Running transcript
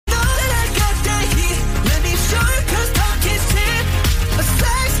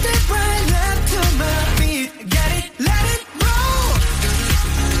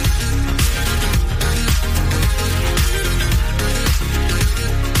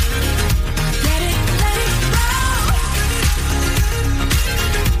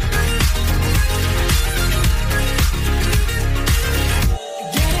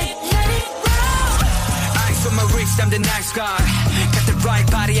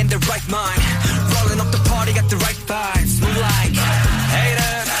their right mind. Rolling up the party, got the right vibes. Move like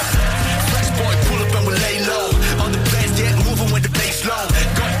haters. Fresh boy, pull up and we lay low. On the bass, get moving with the bass low.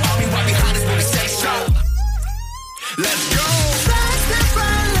 Go army right behind us when we say so. Let's go. Right step,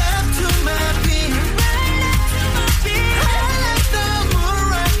 right left to my beat. I like the moon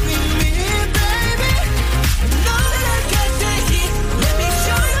right with me, baby. Know that I got the heat. Let me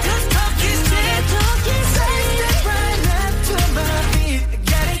show you 'cause talk is cheap. Right step, right left to my beat.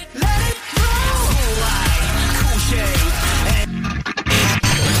 Get it, let it roll. Cool light, cool shade.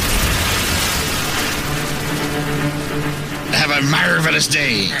 Have a marvelous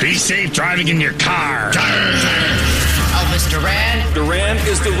day. Be safe driving in your car. Elvis Duran. Duran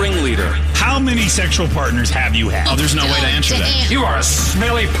is the ringleader. How many sexual partners have you had? Oh, there's no way to answer that. You are a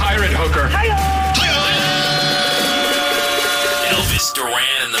smelly pirate hooker. Elvis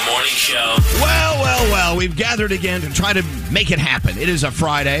Duran in the morning show. Well, we've gathered again to try to make it happen. It is a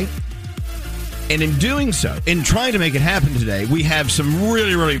Friday. And in doing so, in trying to make it happen today, we have some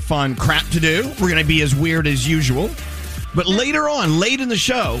really, really fun crap to do. We're going to be as weird as usual. But later on, late in the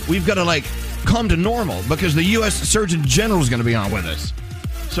show, we've got to, come to normal because the U.S. Surgeon General is going to be on with us.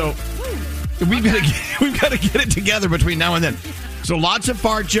 So we've got to get it together between now and then. So lots of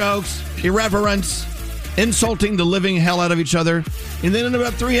fart jokes, irreverence, insulting the living hell out of each other. And then in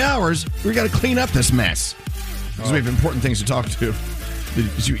about 3 hours, we've got to clean up this mess. Because we have important things to talk to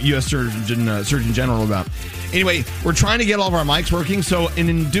the U.S. Surgeon General about. Anyway, we're trying to get all of our mics working. So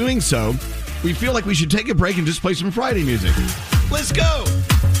in doing so, we feel like we should take a break and just play some Friday music. Let's go.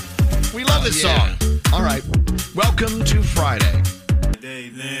 We love this song. All right. Welcome to Friday.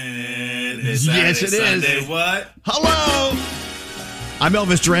 Yes, it is. Sunday, what? Hello. I'm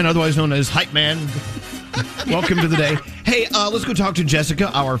Elvis Duran, otherwise known as Hype Man. Welcome to the day. Hey, let's go talk to Jessica,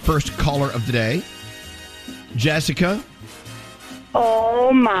 our first caller of the day. Jessica.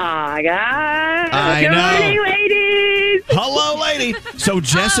 Oh, my God. I Good know. morning, ladies. Hello, lady. So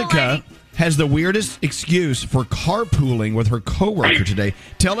Jessica has the weirdest excuse for carpooling with her coworker today.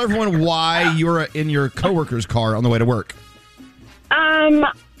 Tell everyone why you're in your coworker's car on the way to work.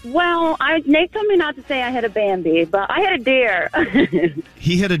 Well, Nate told me not to say I had a Bambi, but I had a deer.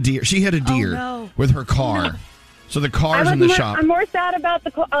 He had a deer. She had a deer with her car. No. So the car's in the shop. I'm more sad about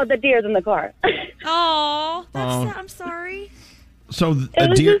the deer than the car. Oh, I'm sorry. So it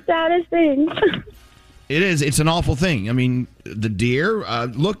was the saddest thing. It is. It's an awful thing. I mean, the deer.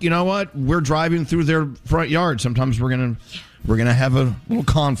 Look, you know what? We're driving through their front yard. Sometimes we're gonna have a little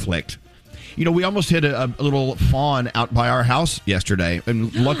conflict. You know, we almost hit a little fawn out by our house yesterday,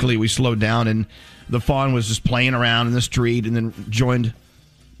 and luckily we slowed down, and the fawn was just playing around in the street, and then joined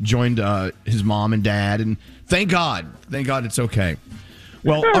his mom and dad, and thank God it's okay.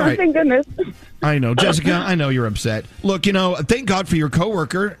 Well, all right. Thank goodness. I know, Jessica. I know you're upset. Look, thank God for your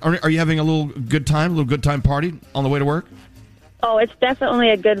coworker. Are you having a little good time party on the way to work? Oh, it's definitely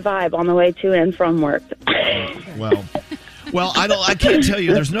a good vibe on the way to and from work. Well, I can't tell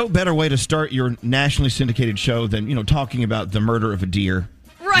you. There's no better way to start your nationally syndicated show than talking about the murder of a deer.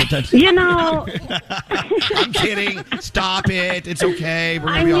 Right. I'm kidding. Stop it. It's okay. We're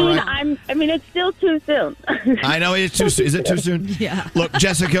gonna be all right. It's still too soon. I know it's too soon. Is it too soon? Yeah. Look,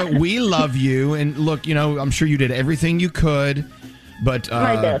 Jessica, we love you, and look, I'm sure you did everything you could, but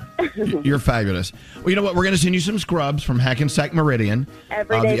you're fabulous. Well, you know what? We're going to send you some scrubs from Hackensack Meridian.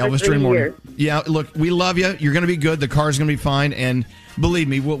 Every day the for Elvis 3 Duran Morning. years. Yeah, look, we love you. You're going to be good. The car's going to be fine, and believe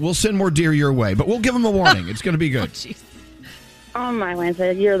me, we'll send more deer your way, but we'll give them a warning. It's going to be good. Oh, my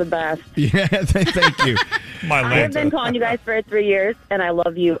Lanta, you're the best. Yeah, thank you. My Lanta. I've been calling you guys for 3 years, and I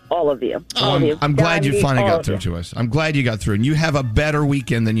love you, all of you. I'm glad you finally got through to us. I'm glad you got through, and you have a better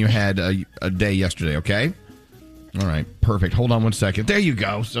weekend than you had a day yesterday, okay? All right, perfect. Hold on one second. There you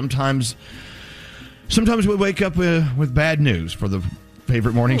go. Sometimes we wake up with bad news for the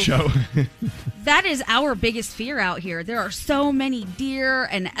favorite morning show. That is our biggest fear out here. There are so many deer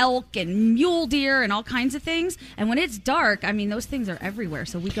and elk and mule deer and all kinds of things. And when it's dark, those things are everywhere.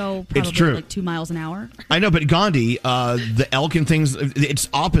 So we go probably 2 miles an hour. I know, but Gandhi, the elk and things, it's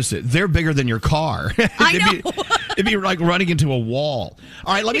opposite. They're bigger than your car. I know. It'd be like running into a wall.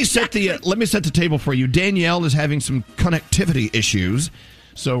 All right, let me set the table for you. Danielle is having some connectivity issues,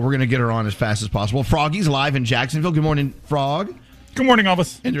 so we're going to get her on as fast as possible. Froggy's live in Jacksonville. Good morning, Frog. Good morning,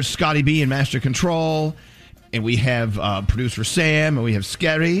 Elvis. And there's Scotty B in Master Control. And we have producer Sam. And we have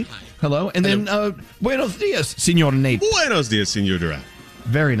Scary. Hello. And then buenos dias, Senor Nate. Buenos dias, Senor Duran.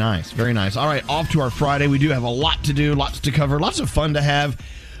 Very nice. Very nice. All right, off to our Friday. We do have a lot to do, lots to cover, lots of fun to have.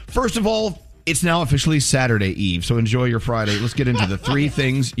 First of all, it's now officially Saturday Eve, so enjoy your Friday. Let's get into the 3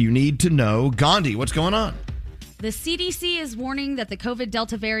 things you need to know. Gandhi, what's going on? The CDC is warning that the COVID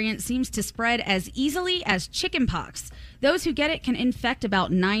Delta variant seems to spread as easily as chickenpox. Those who get it can infect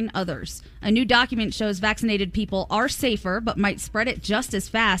about 9 others. A new document shows vaccinated people are safer, but might spread it just as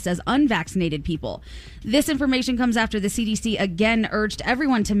fast as unvaccinated people. This information comes after the CDC again urged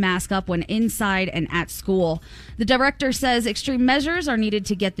everyone to mask up when inside and at school. The director says extreme measures are needed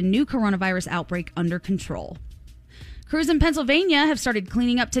to get the new coronavirus outbreak under control. Crews in Pennsylvania have started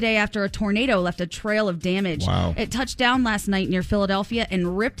cleaning up today after a tornado left a trail of damage. Wow. It touched down last night near Philadelphia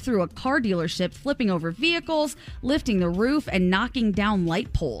and ripped through a car dealership, flipping over vehicles, lifting the roof, and knocking down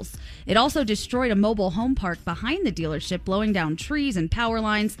light poles. It also destroyed a mobile home park behind the dealership, blowing down trees and power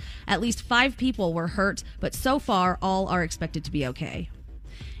lines. At least 5 people were hurt, but so far, all are expected to be okay.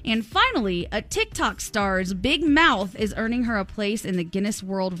 And finally, a TikTok star's big mouth is earning her a place in the Guinness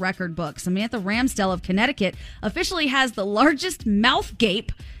World Record book. Samantha Ramsdell of Connecticut officially has the largest mouth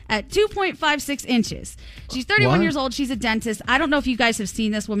gape at 2.56 inches. She's 31 years old. She's a dentist. I don't know if you guys have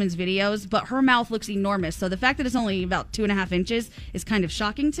seen this woman's videos, but her mouth looks enormous. So the fact that it's only about 2.5 inches is kind of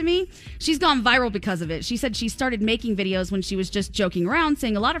shocking to me. She's gone viral because of it. She said she started making videos when she was just joking around,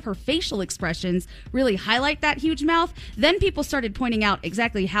 saying a lot of her facial expressions really highlight that huge mouth. Then people started pointing out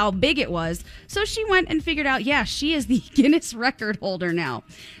exactly how big it was. So she went and figured out, yeah, she is the Guinness record holder now.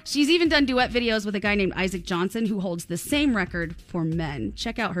 She's even done duet videos with a guy named Isaac Johnson, who holds the same record for men.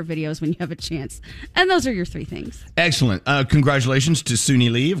 Check out her videos when you have a chance. And those are your 3 things. Excellent. Congratulations to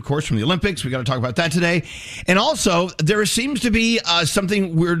Suni Lee, of course, from the Olympics. We got to talk about that today. And also, there seems to be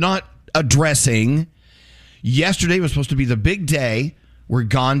something we're not addressing. Yesterday was supposed to be the big day where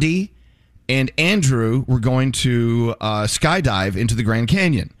Gandhi and Andrew were going to skydive into the Grand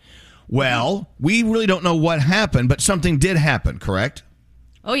Canyon. Well, we really don't know what happened, but something did happen, correct?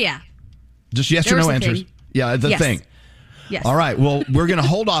 Oh, yeah. Just yes or no answers? Yeah, the thing. Yes. All right. Well, we're going to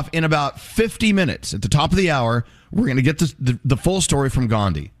hold off in about 50 minutes. At the top of the hour, we're going to get the full story from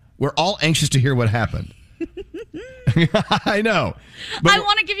Gandhi. We're all anxious to hear what happened. I know. I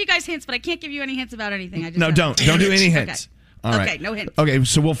want to give you guys hints, but I can't give you any hints about anything. Don't do any hints. Okay. All right. Okay, no hints. Okay,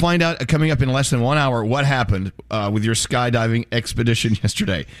 so we'll find out coming up in less than 1 hour what happened with your skydiving expedition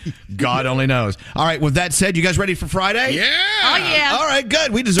yesterday. God only knows. All right, with that said, you guys ready for Friday? Yeah. Oh, yeah. All right,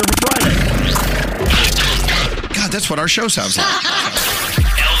 good. We deserve a Friday. God, that's what our show sounds like.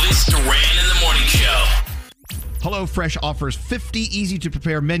 Elvis Duran in the Morning Show. HelloFresh offers 50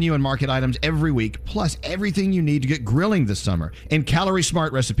 easy-to-prepare menu and market items every week, plus everything you need to get grilling this summer, and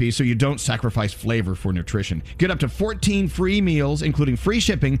calorie-smart recipes so you don't sacrifice flavor for nutrition. Get up to 14 free meals, including free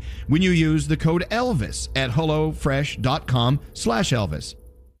shipping, when you use the code ELVIS at HelloFresh.com/Elvis.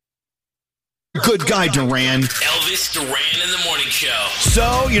 Good guy, Duran. Elvis Duran in the Morning Show.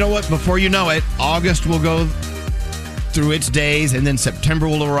 So, you know what? Before you know it, August will go through its days, and then September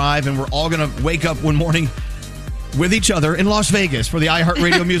will arrive, and we're all going to wake up one morning with each other in Las Vegas for the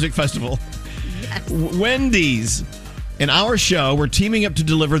iHeartRadio Music Festival. Yes. Wendy's and our show, we're teaming up to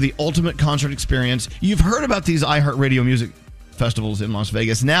deliver the ultimate concert experience. You've heard about these iHeartRadio Music Festivals in Las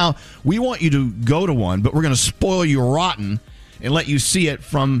Vegas. Now, we want you to go to one, but we're going to spoil you rotten and let you see it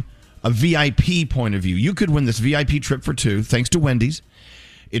from a VIP point of view. You could win this VIP trip for 2, thanks to Wendy's.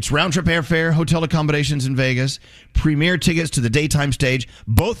 It's round-trip airfare, hotel accommodations in Vegas, premier tickets to the daytime stage,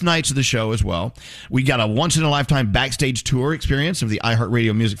 both nights of the show as well. We got a once-in-a-lifetime backstage tour experience of the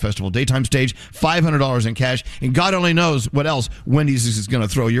iHeartRadio Music Festival daytime stage, $500 in cash, and God only knows what else Wendy's is going to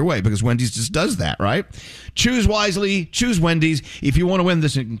throw your way, because Wendy's just does that, right? Choose wisely. Choose Wendy's. If you want to win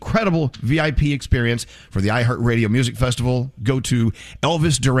this incredible VIP experience for the iHeartRadio Music Festival, go to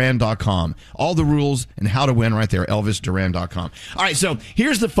ElvisDuran.com. All the rules and how to win right there, ElvisDuran.com. All right, so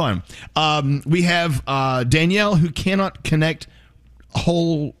here's the fun. We have Danielle, who cannot connect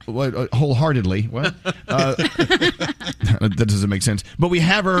wholeheartedly. What? That doesn't make sense. But we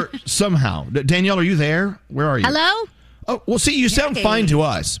have her somehow. Danielle, are you there? Where are you? Hello? Oh, well, see, you sound fine to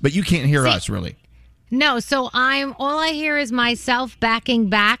us, but you can't hear us, really. No, so all I hear is myself backing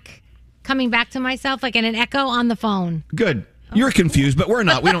back, coming back to myself, like in an echo on the phone. Good. You're confused, but we're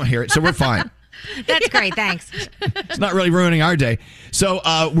not. We don't hear it, so we're fine. That's great. Thanks. It's not really ruining our day. So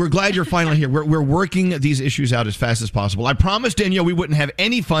we're glad you're finally here. We're working these issues out as fast as possible. I promised Danielle we wouldn't have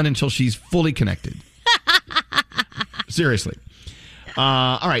any fun until she's fully connected. Seriously.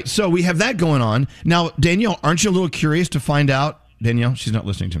 All right, so we have that going on. Now, Danielle, aren't you a little curious to find out? Danielle, she's not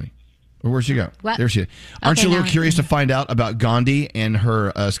listening to me. Or where'd she go? What? There she is. Aren't you a little curious to find out about Gandhi and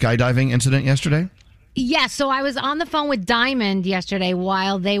her skydiving incident yesterday? Yes, so I was on the phone with Diamond yesterday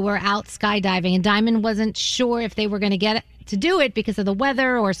while they were out skydiving, and Diamond wasn't sure if they were going to get to do it because of the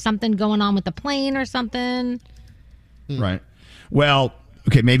weather or something going on with the plane or something. Right. Well,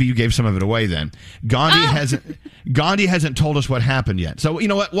 Okay, maybe you gave some of it away then. Gandhi hasn't told us what happened yet. So, you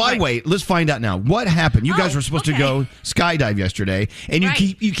know what? Why wait? Let's find out now. What happened? You guys were supposed to go skydive yesterday, and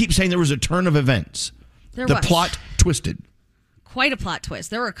you keep saying there was a turn of events. There the was. plot twisted. Quite a plot twist.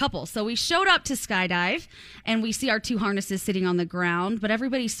 There were a couple. So we showed up to skydive, and we see our 2 harnesses sitting on the ground, but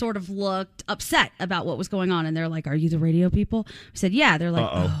everybody sort of looked upset about what was going on, and they're like, "Are you the radio people?" We said, "Yeah." They're like,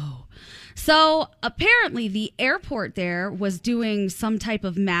 "Oh." So apparently the airport there was doing some type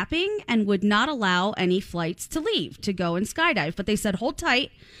of mapping and would not allow any flights to leave to go and skydive. But they said, hold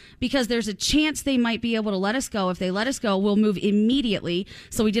tight, because there's a chance they might be able to let us go. If they let us go, we'll move immediately.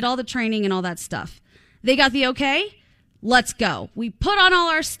 So we did all the training and all that stuff. They got the okay. Let's go. We put on all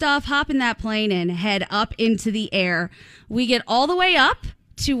our stuff, hop in that plane, and head up into the air. We get all the way up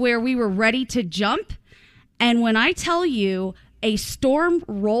to where we were ready to jump. And when I tell you a storm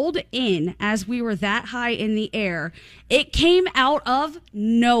rolled in as we were that high in the air, it came out of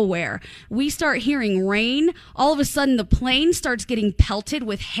nowhere. We start hearing rain. All of a sudden, the plane starts getting pelted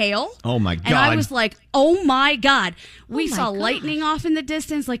with hail. Oh, my God. And I was like, oh, my God. We saw lightning off in the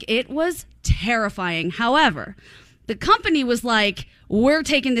distance. Like, it was terrifying. However, the company was like, we're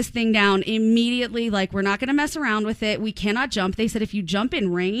taking this thing down immediately. Like, we're not going to mess around with it. We cannot jump. They said if you jump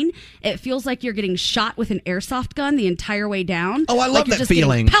in rain, it feels like you're getting shot with an airsoft gun the entire way down. Oh, I love that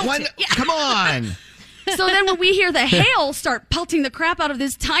feeling. Come on. So then when we hear the hail start pelting the crap out of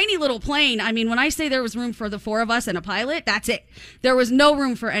this tiny little plane, I mean, when I say there was room for the 4 of us and a pilot, that's it. There was no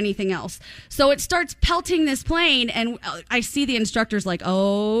room for anything else. So it starts pelting this plane, and I see the instructors like,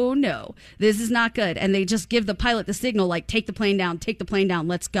 oh, no, this is not good. And they just give the pilot the signal, like, take the plane down,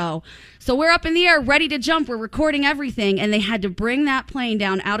 let's go. So we're up in the air, ready to jump. We're recording everything, and they had to bring that plane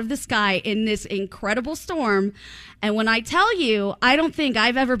down out of the sky in this incredible storm. And when I tell you, I don't think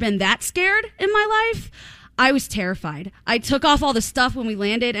I've ever been that scared in my life. I was terrified. I took off all the stuff when we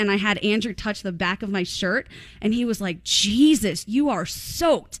landed, and I had Andrew touch the back of my shirt, and he was like, Jesus, you are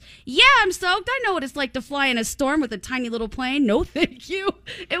soaked. Yeah, I'm soaked. I know what it's like to fly in a storm with a tiny little plane. No, thank you.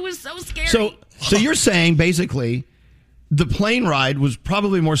 It was so scary. So you're saying, basically, the plane ride was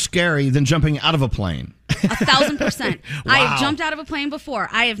probably more scary than jumping out of a plane. 1,000%. Wow. I have jumped out of a plane before.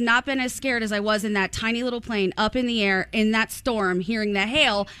 I have not been as scared as I was in that tiny little plane up in the air in that storm, hearing the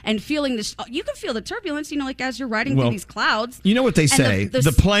hail and feeling the. You can feel the turbulence, like as you're riding through these clouds. You know what they say?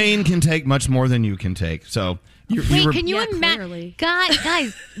 The plane can take much more than you can take. So can you imagine?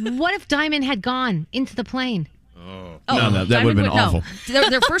 Guys, what if Diamond had gone into the plane? No, that would have been awful.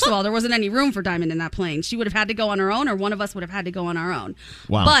 First of all, there wasn't any room for Diamond in that plane. She would have had to go on her own, or one of us would have had to go on our own.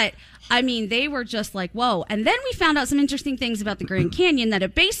 Wow. But, I mean, they were just like, whoa. And then we found out some interesting things about the Grand Canyon, that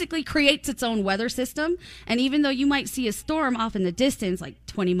it basically creates its own weather system. And even though you might see a storm off in the distance, like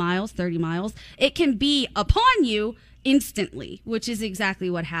 20 miles, 30 miles, it can be upon you instantly, which is exactly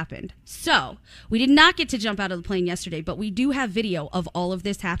what happened. So we did not get to jump out of the plane yesterday, but we do have video of all of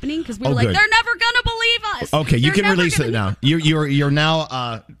this happening, because we were like, they're never gonna believe us. Okay, you can release it now. You're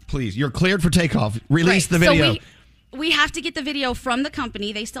now please, you're cleared for takeoff. Release the video. So we have to get the video from the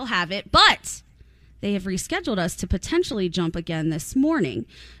company. They still have it, but they have rescheduled us to potentially jump again this morning.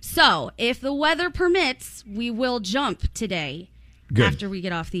 So if the weather permits, we will jump today. Good. After we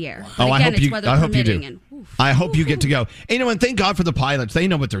get off the air. But again, I hope you do. I hope you get to go. And thank God for the pilots. They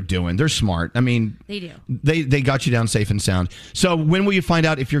know what they're doing. They're smart. I mean, they do. They got you down safe and sound. So when will you find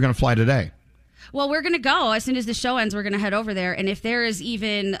out if you're going to fly today? Well, we're going to go. As soon as the show ends, we're going to head over there. And if there is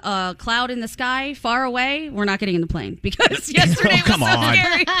even a cloud in the sky far away, we're not getting in the plane, because yesterday was so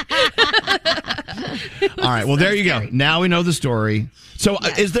scary. All right. Well, there you go. Now we know the story. So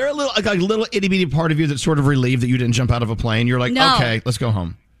is there a little itty-bitty part of you that's sort of relieved that you didn't jump out of a plane? You're like, okay, let's go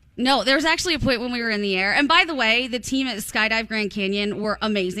home. No, there was actually a point when we were in the air. And by the way, the team at Skydive Grand Canyon were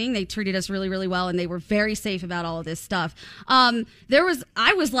amazing. They treated us really, really well, and they were very safe about all of this stuff. I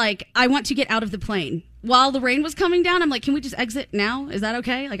was like, I want to get out of the plane. While the rain was coming down, I'm like, can we just exit now? Is that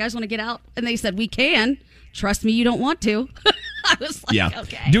okay? Like, I just want to get out. And they said, we can. Trust me, you don't want to. I was like,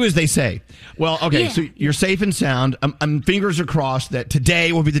 okay. Do as they say. Well, okay, so you're safe and sound. Fingers are crossed that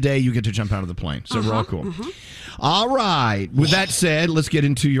today will be the day you get to jump out of the plane. So we're all cool. All right. With that said, let's get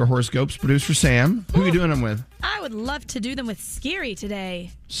into your horoscopes. Producer Sam, who are you doing them with? I would love to do them with Scary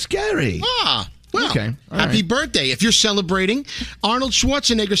today. Scary? Well, okay. Happy birthday. If you're celebrating, Arnold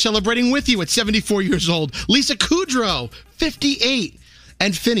Schwarzenegger celebrating with you at 74 years old. Lisa Kudrow, 58.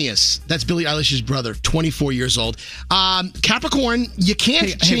 And Phineas, that's Billie Eilish's brother, 24 years old. Capricorn, you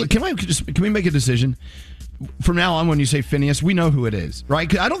can't change. Can we make a decision? From now on, when you say Phineas, we know who it is, right?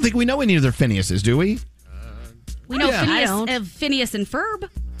 'Cause I don't think we know any other Phineases, do we? We know Phineas and Ferb.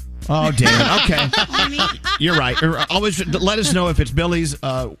 Oh, damn it. Okay. You're right. Always let us know if it's Billy's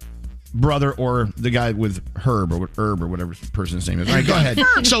brother or the guy with Herb or whatever the person's name is. All right, go ahead.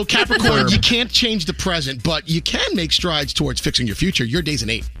 So, Capricorn, you can't change the present, but you can make strides towards fixing your future. Your day's an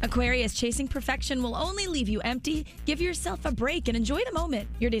 8. Aquarius, chasing perfection will only leave you empty. Give yourself a break and enjoy the moment.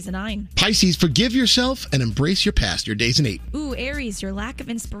 Your day's a 9. Pisces, forgive yourself and embrace your past. Your day's an 8. Ooh, Aries, your lack of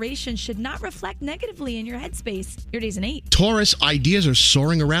inspiration should not reflect negatively in your headspace. Your day's an 8. Taurus, ideas are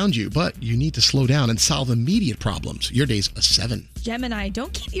soaring around you, but you need to slow down and solve immediate problems. Your day's a 7. Gemini,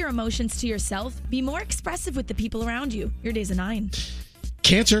 don't keep your emotions to yourself. Be more expressive with the people around you. Your day's a 9.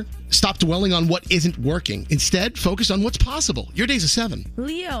 Cancer, stop dwelling on what isn't working. Instead, focus on what's possible. Your day's a 7.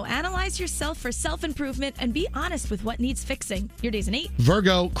 Leo, analyze yourself for self-improvement and be honest with what needs fixing. Your day's an 8.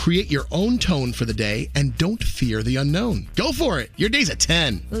 Virgo, create your own tone for the day and don't fear the unknown. Go for it. Your day's a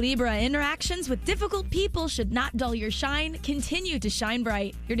 10. Libra, interactions with difficult people should not dull your shine. Continue to shine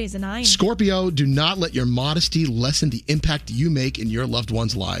bright. Your day's a 9. Scorpio, do not let your modesty lessen the impact you make in your loved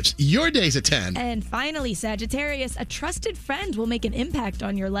ones' lives. Your day's a 10. And finally, Sagittarius, a trusted friend will make an impact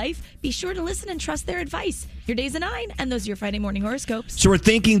on your life. Be sure to listen and trust their advice. Your day's a 9, and those are your Friday morning horoscopes. So we're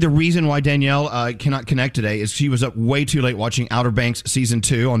thinking the reason why Danielle cannot connect today is she was up way too late watching Outer Banks Season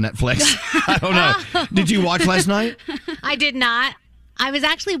 2 on Netflix. I don't know. Did you watch last night? I did not. I was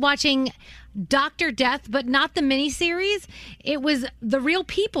actually watching Dr. Death, but not the miniseries. It was the real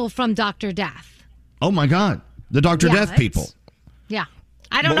people from Dr. Death. Oh, my God. The Dr. Death people. Yeah.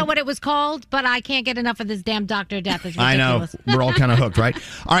 I don't know what it was called, but I can't get enough of this damn Dr. Death. It's I ridiculous. know. We're all kind of hooked, right?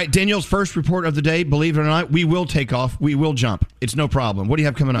 All right, Danielle's first report of the day. Believe it or not, we will take off. We will jump. It's no problem. What do you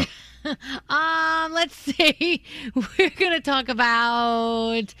have coming up? Let's see. We're going to talk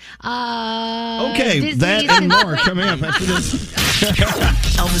about okay, that and more coming up after this.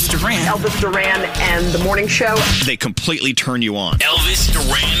 Elvis Duran and the Morning Show. They completely turn you on. Elvis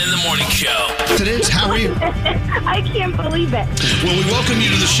Duran in the Morning Show. It is. How are you? I can't believe it. Well, we welcome you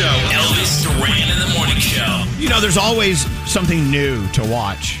to the show. Elvis Duran in the Morning Show. You know, there's always something new to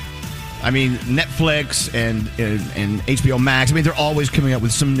watch. I mean, Netflix and HBO Max, I mean, they're always coming up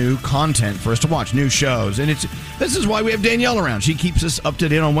with some new content for us to watch, new shows. And this is why we have Danielle around. She keeps us up to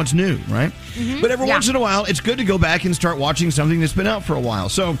date on what's new, right? Mm-hmm. But every once in a while, it's good to go back and start watching something that's been out for a while.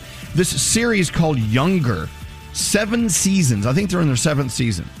 So this series called Younger, 7 seasons. I think they're in their 7th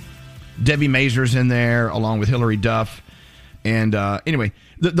season. Debbie Mazur's in there, along with Hilary Duff. And anyway,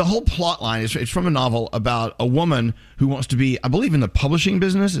 the whole plot line is it's from a novel about a woman who wants to be, I believe, in the publishing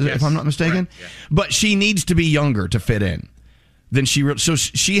business, if I'm not mistaken. Correct, yeah. But she needs to be younger to fit in. So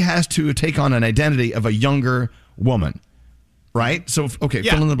she has to take on an identity of a younger woman, right? So, okay,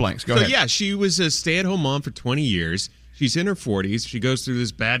 fill in the blanks. Go ahead. Yeah, she was a stay-at-home mom for 20 years. She's in her 40s. She goes through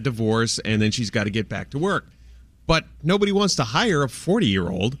this bad divorce, and then she's got to get back to work. But nobody wants to hire a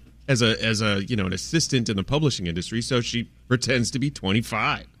 40-year-old as a an assistant in the publishing industry, so she pretends to be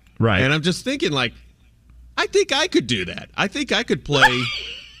 25. Right. And I'm just thinking, like, I think I could do that. I think I could play.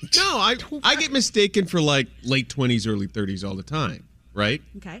 No, I get mistaken for like late 20s, early 30s all the time, right?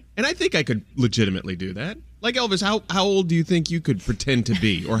 Okay. And I think I could legitimately do that. Like Elvis, how old do you think you could pretend to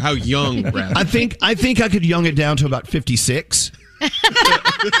be, or how young? Rather? I think I could young it down to about 56.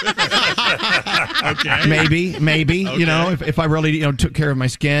 Okay. Maybe. Okay. You know, if I really took care of my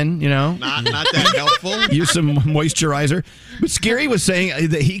skin, not that helpful. Use some moisturizer. But Scary was saying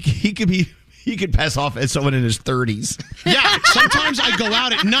that he could pass off as someone in his 30s. Yeah, sometimes I go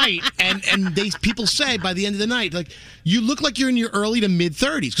out at night and people say by the end of the night, like, you look like you're in your early to mid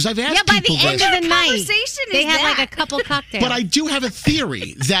 30s. Because I've asked by people the end this. of the night, conversation they is had that? like a couple cocktails. But I do have a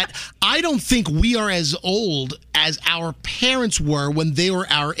theory that I don't think we are as old as our parents were when they were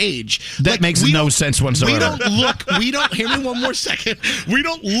our age. That makes no sense whatsoever. We don't, hear me one more second. We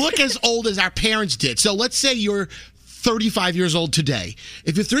don't look as old as our parents did. So let's say you're 35 years old today.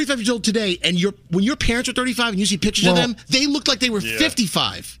 If you're 35 years old today and when your parents are 35 and you see pictures of them, they look like they were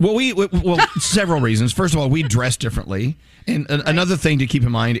 55. Well, several reasons. First of all, we dress differently. And another thing to keep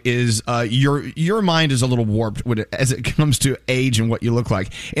in mind is your mind is a little warped as it comes to age and what you look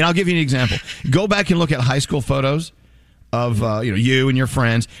like. And I'll give you an example. Go back and look at high school photos of you and your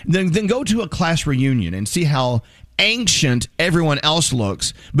friends. Then go to a class reunion and see how ancient everyone else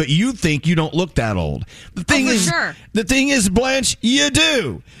looks, but you think you don't look that old. The thing is, Blanche, you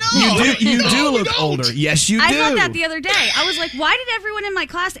do. No, you do look older. Yes, you do. I thought that the other day. I was like, why did everyone in my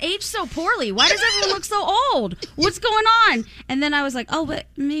class age so poorly? Why does everyone look so old? What's going on? And then I was like, oh, but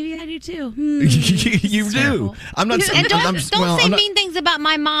maybe I do too. You do. I'm not. And don't say I'm not, mean things about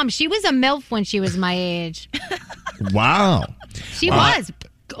my mom. She was a MILF when she was my age. Wow. She was.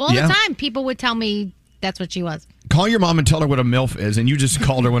 All yeah. the time, people would tell me that's what she was. Call your mom and tell her what a MILF is, and you just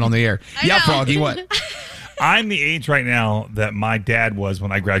called her when on the air. Yeah, Froggy, what? I'm the age right now that my dad was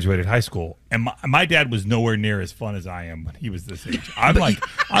when I graduated high school. And my dad was nowhere near as fun as I am when he was this age.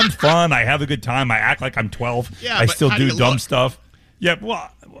 I'm fun. I have a good time. I act like I'm 12. Yeah, I but still how do do you dumb look? stuff. Yeah,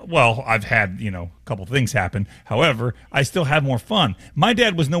 well, I've had, a couple things happen. However, I still have more fun. My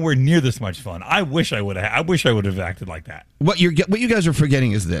dad was nowhere near this much fun. I wish I would have acted like that. What you guys are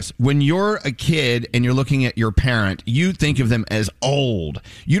forgetting is this. When you're a kid and you're looking at your parent, you think of them as old.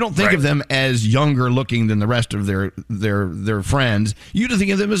 You don't think of them as younger looking than the rest of their friends. You just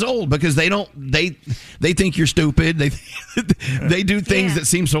think of them as old because they think you're stupid. They do things that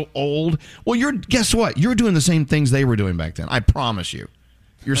seem so old. Well, guess what? You're doing the same things they were doing back then. I promise you.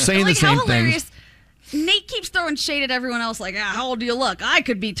 You're saying the same how hilarious. things. Nate keeps throwing shade at everyone else like, how old do you look? I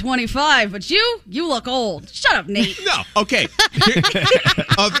could be 25, but you look old. Shut up, Nate. No, okay.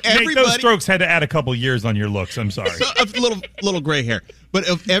 Of Nate, everybody, those strokes had to add a couple years on your looks. I'm sorry. So, a little gray hair. But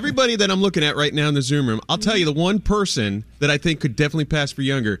of everybody that I'm looking at right now in the Zoom room, I'll tell you the one person that I think could definitely pass for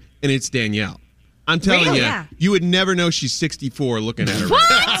younger, and it's Danielle. I'm telling Really? you, Yeah. you would never know she's 64 looking at her. What?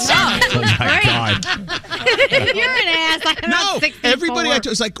 Oh, my God. You're an ass. I'm not 64. Everybody I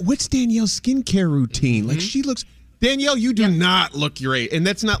told is like, what's Danielle's skincare routine? Like, she looks... Danielle, you do not look your age. And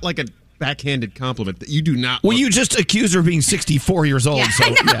that's not like a backhanded compliment. You do not Well, you just accused her of being 64 years old. So,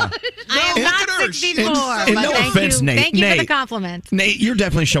 yeah. I am not 64. And but no thank offense, you. Nate. Thank you for the Nate. compliment. Nate, you're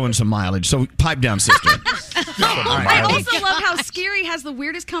definitely showing some mileage, so pipe down, sister. I also love how Scary has the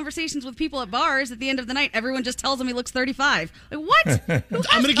weirdest conversations with people at bars. At the end of the night, everyone just tells him he looks 35. Like, what?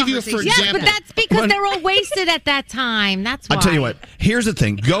 I'm going to give you a for Yes, example. but that's because they're all wasted at that time. That's why. I'll tell you what. Here's the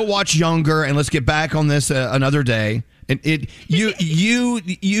thing. Go watch Younger, and let's get back on this another day. And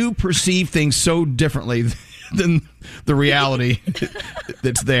you perceive things so differently than the reality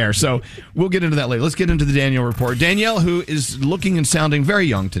that's there. So we'll get into that later. Let's get into the Danielle report. Danielle, who is looking and sounding very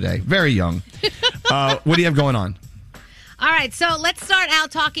young today, very young. What do you have going on? All right, so let's start out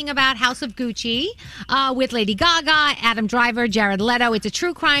talking about House of Gucci with Lady Gaga, Adam Driver, Jared Leto. It's a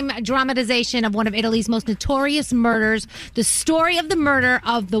true crime dramatization of one of Italy's most notorious murders, the story of the murder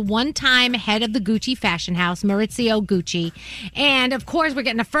of the one-time head of the Gucci fashion house, Maurizio Gucci. And, of course, we're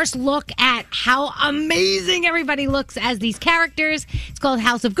getting a first look at how amazing everybody looks as these characters. It's called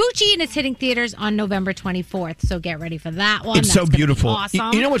House of Gucci, and it's hitting theaters on November 24th, so get ready for that one. It's That's so gonna be beautiful.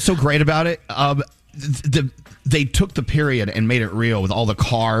 awesome. You know what's so great about it? They took the period and made it real with all the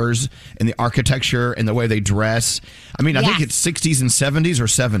cars and the architecture and the way they dress. I mean, I think it's 60s and 70s or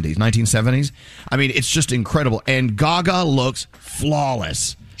 70s, 1970s. I mean, it's just incredible. And Gaga looks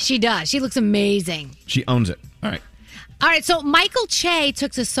flawless. She does. She looks amazing. She owns it. All right. All right, so Michael Che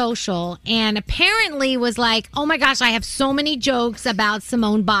took to social and apparently was like, oh my gosh, I have so many jokes about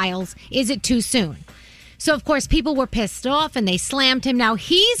Simone Biles. Is it too soon? So, of course, people were pissed off and they slammed him. Now,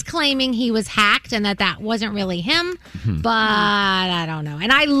 he's claiming he was hacked and that wasn't really him, but I don't know.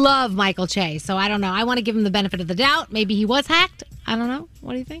 And I love Michael Che, so I don't know. I want to give him the benefit of the doubt. Maybe he was hacked. I don't know.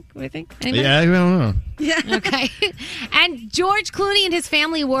 What do you think? Anybody? Yeah, I don't know. Okay. And George Clooney and his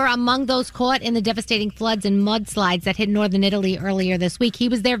family were among those caught in the devastating floods and mudslides that hit northern Italy earlier this week. He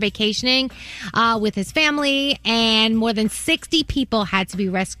was there vacationing with his family, and more than 60 people had to be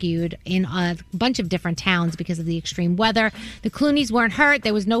rescued in a bunch of different towns because of the extreme weather. The Clooneys weren't hurt.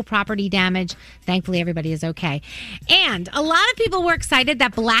 There was no property damage. Thankfully, everybody is okay. And a lot of people were excited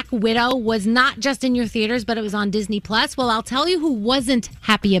that Black Widow was not just in your theaters, but it was on Disney Plus. Well, I'll tell you who wasn't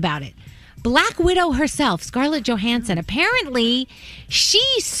happy about it. Black Widow herself, Scarlett Johansson, apparently she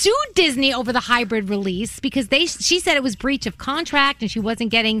sued Disney over the hybrid release because she said it was breach of contract and she wasn't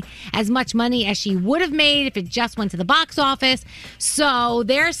getting as much money as she would have made if it just went to the box office. So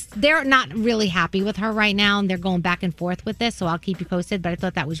they're not really happy with her right now, and they're going back and forth with this. So I'll keep you posted, but I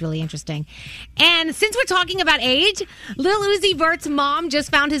thought that was really interesting. And since we're talking about age, Lil Uzi Vert's mom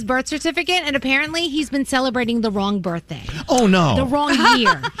just found his birth certificate, and apparently he's been celebrating the wrong birthday. Oh, no. The wrong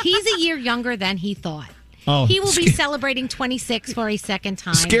year. He's a year younger than he thought. Oh, he will be celebrating 26 for a second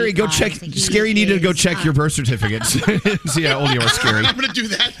time. Scary, go check. Scary needed to go check your birth certificates. See how old you are, Scary. I'm going to do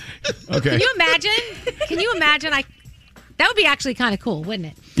that. Okay. Can you imagine? That would be actually kind of cool, wouldn't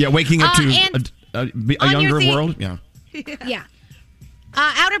it? Yeah, waking up to a on your younger world. Yeah. Yeah.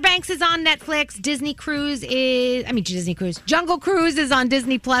 Outer Banks is on Netflix. Jungle Cruise is on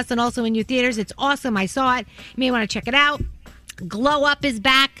Disney Plus and also in your theaters. It's awesome. I saw it. You may want to check it out. Glow Up is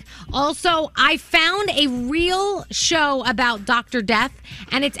back. Also, I found a real show about Dr. Death,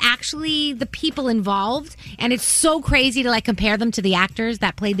 and it's actually the people involved, and it's so crazy to like compare them to the actors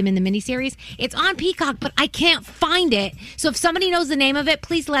that played them in the miniseries. It's on Peacock, but I can't find it. So if somebody knows the name of it,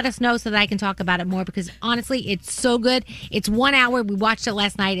 please let us know so that I can talk about it more, because honestly, it's so good. It's 1 hour. We watched it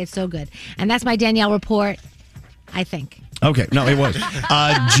last night. It's so good. And that's my Danielle report, I think. Okay, no, it was.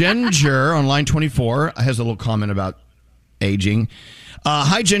 Ginger on line 24 has a little comment about aging.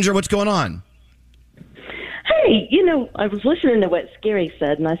 Hi, Ginger. What's going on? Hey, I was listening to what Scary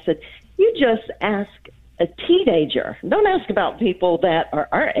said, and I said, you just ask a teenager. Don't ask about people that are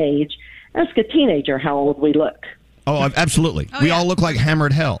our age. Ask a teenager how old we look. Oh, absolutely. We all look like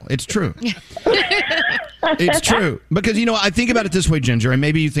hammered hell. It's true. It's true. Because, I think about it this way, Ginger, and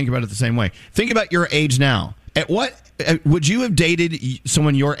maybe you think about it the same way. Think about your age now. At what would you have dated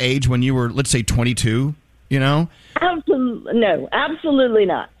someone your age when you were, let's say, 22? Absolutely no, absolutely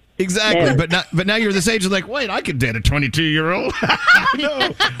not. Exactly, No. but now you're this age. It's like, wait, I could date a 22-year-old. No.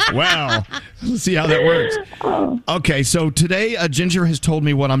 Wow, let's see how that works. Okay, so today Ginger has told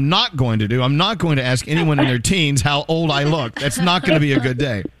me what I'm not going to do. I'm not going to ask anyone in their teens how old I look. That's not going to be a good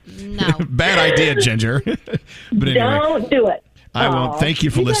day. No, bad idea, Ginger. But anyway, Don't do it. I won't. Thank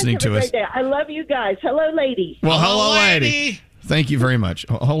you for listening guys have to a us. great day. I love you guys. Hello, ladies. Well, hello, lady. Thank you very much.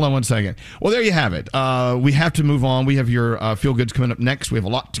 Hold on one second. Well, there you have it. We have to move on. We have your Feel Goods coming up next. We have a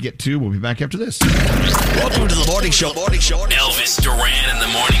lot to get to. We'll be back after this. Welcome to the morning show. Elvis Duran in the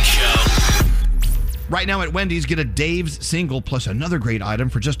morning show. Right now at Wendy's, get a Dave's single plus another great item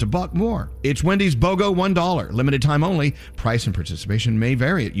for just $1 more. It's Wendy's BOGO $1. Limited time only. Price and participation may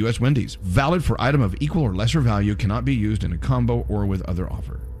vary at U.S. Wendy's. Valid for item of equal or lesser value. Cannot be used in a combo or with other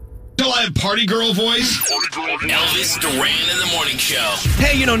offer. Till I have party girl voice. Elvis Duran in the morning show.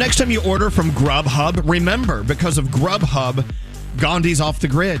 Hey, next time you order from Grubhub, remember, because of Grubhub, Gandhi's off the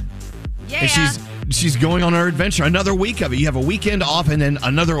grid. Yeah. And she's going on her adventure. Another week of it. You have a weekend off and then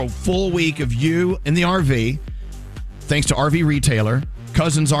another full week of you in the RV. Thanks to RV Retailer,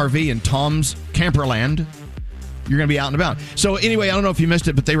 Cousins RV, and Tom's Camperland. You're going to be out and about. So anyway, I don't know if you missed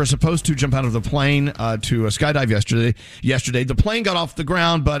it, but they were supposed to jump out of the plane to skydive yesterday. The plane got off the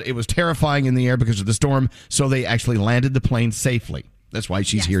ground, but it was terrifying in the air because of the storm, so they actually landed the plane safely. That's why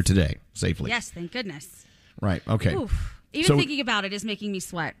she's here today, safely. Yes, thank goodness. Right, okay. Oof. Even thinking about it is making me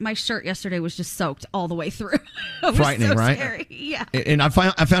sweat. My shirt yesterday was just soaked all the way through. It was frightening, so right? Scary. Yeah. And I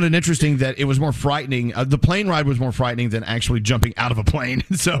found it interesting that it was more frightening. The plane ride was more frightening than actually jumping out of a plane.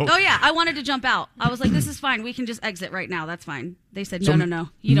 So. Oh yeah, I wanted to jump out. I was like, "This is fine. We can just exit right now. That's fine." They said, "No.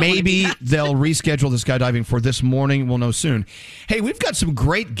 You don't maybe wanna do that." they'll reschedule the skydiving for this morning. We'll know soon. Hey, we've got some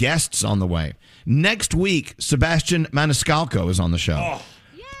great guests on the way. Next week, Sebastian Maniscalco is on the show. Oh.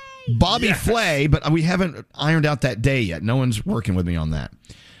 Bobby Flay, but we haven't ironed out that day yet. No one's working with me on that.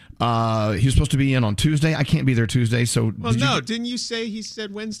 He was supposed to be in on Tuesday. I can't be there Tuesday, so... Didn't you say he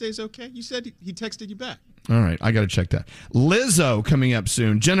said Wednesday's okay? You said he texted you back. All right, I got to check that. Lizzo coming up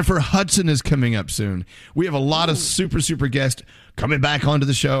soon. Jennifer Hudson is coming up soon. We have a lot of super guests coming back onto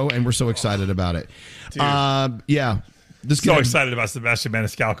the show, and we're so excited about it. Yeah. So excited about Sebastian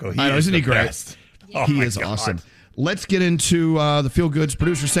Maniscalco. I know, isn't he great? Best. Oh, he my is God. awesome. Let's get into the Feel Goods.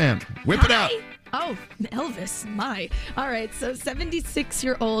 Producer Sam, whip it out. Oh, Elvis, my. All right, so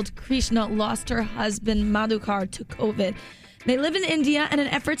 76-year-old Krishna lost her husband Madhukar to COVID. They live in India, and in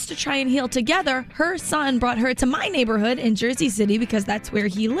efforts to try and heal together, her son brought her to my neighborhood in Jersey City because that's where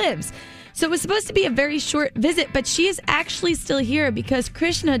he lives. So it was supposed to be a very short visit, but she is actually still here because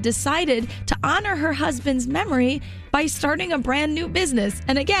Krishna decided to honor her husband's memory by starting a brand new business.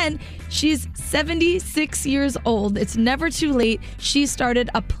 And again, she's 76 years old. It's never too late. She started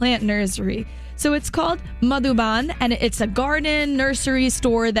a plant nursery. So it's called Madhuban, and it's a garden nursery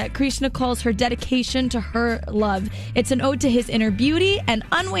store that Krishna calls her dedication to her love. It's an ode to his inner beauty and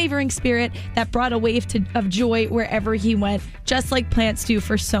unwavering spirit that brought a wave of joy wherever he went, just like plants do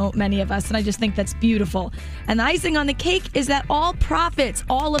for so many of us. And I just think that's beautiful. And the icing on the cake is that all profits,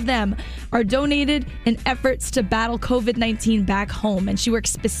 all of them, are donated in efforts to battle COVID-19 back home. And she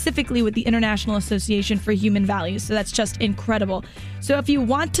works specifically with the International Association for Human Values. So that's just incredible. So if you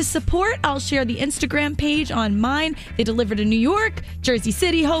want to support, I'll share the Instagram page on mine. They deliver to New York, Jersey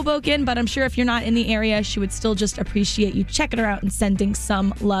City, Hoboken, but I'm sure if you're not in the area, she would still just appreciate you checking her out and sending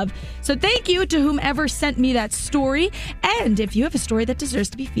some love. So thank you to whomever sent me that story. And if you have a story that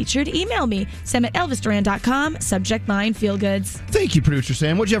deserves to be featured, email me, sam@elvisduran.com, subject line Feel Goods. Thank you, Producer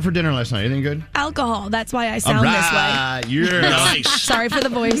Sam. What'd you have for dinner last night? Anything good? Alcohol. That's why I sound this way. Yeah. Sorry for the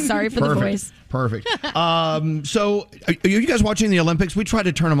voice. Sorry for the voice. Perfect. So, are you guys watching the Olympics? We try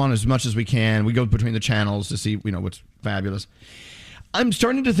to turn them on as much as we can. We go between the channels to see, what's fabulous. I'm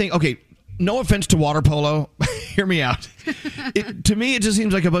starting to think, okay, no offense to water polo. Hear me out. To me, it just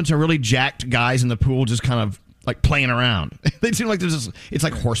seems like a bunch of really jacked guys in the pool just kind of like playing around. They seem like it's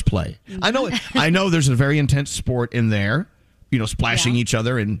like horseplay. I know there's a very intense sport in there, splashing each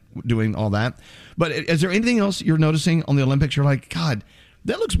other and doing all that. But is there anything else you're noticing on the Olympics? You're like, God,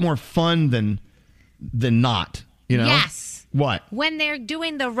 that looks more fun than not, Yes. What? When they're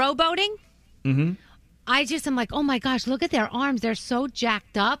doing the rowboating, I'm like, oh my gosh, look at their arms. They're so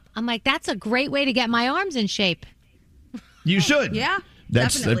jacked up. I'm like, that's a great way to get my arms in shape. You should. Yeah,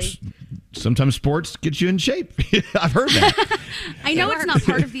 definitely. Sometimes sports get you in shape. I've heard that. I know it's not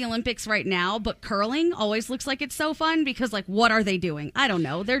part of the Olympics right now, but curling always looks like it's so fun because, what are they doing? I don't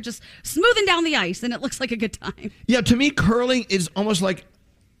know. They're just smoothing down the ice, and it looks like a good time. Yeah, to me, curling is almost like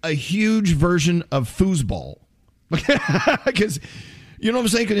a huge version of foosball. Because, you know what I'm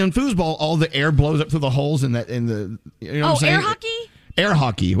saying? In foosball, all the air blows up through the holes in the. You know what I'm saying? Air hockey? Air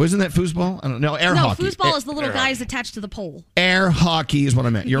hockey. Wasn't that foosball? I don't know. Air hockey. No, foosball is the little guys attached to the pole. Air hockey is what I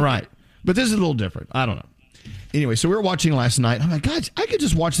meant. You're right. But this is a little different. I don't know. Anyway, so we were watching last night. I'm like, God, I could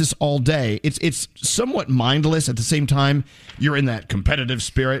just watch this all day. It's somewhat mindless. At the same time, you're in that competitive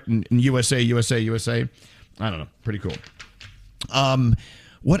spirit and USA. I don't know. Pretty cool.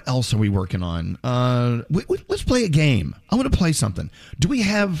 What else are we working on? Let's play a game. I want to play something. Do we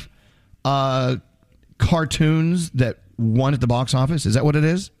have cartoons that won at the box office? Is that what it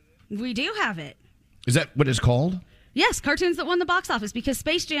is? We do have it. Is that what it's called? Yes, cartoons that won the box office because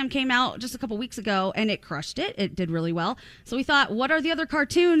Space Jam came out just a couple weeks ago and it crushed it. It did really well. So we thought, what are the other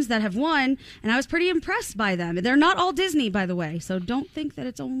cartoons that have won? And I was pretty impressed by them. They're not all Disney, by the way, so don't think that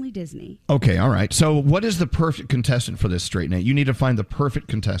it's only Disney. Okay, all right. So what is the perfect contestant for this, Straight Nate? You need to find the perfect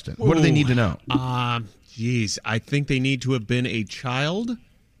contestant. What do they need to know? Geez, I think they need to have been a child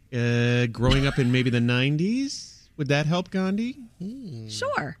growing up in maybe the 90s. Would that help, Gandhi?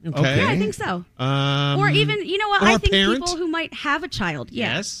 Sure. Okay. Yeah, I think so. Or even, you know what? I think parent? people who might have a child.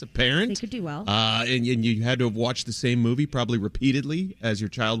 Yeah. Yes, a parent. They could do well. And you had to have watched the same movie probably repeatedly as your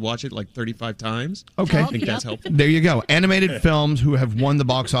child watched it like 35 times. Okay. I think that's helpful. There you go. Animated films who have won the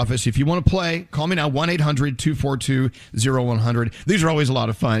box office. If you want to play, call me now, 1-800-242-0100. These are always a lot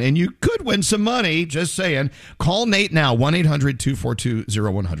of fun. And you could win some money, just saying. Call Nate now,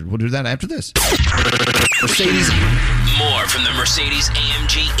 1-800-242-0100. We'll do that after this. Mercedes. More from the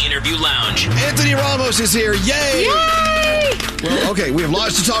Mercedes-AMG Interview Lounge. Anthony Ramos is here. Yay! Yay! Well, okay, we have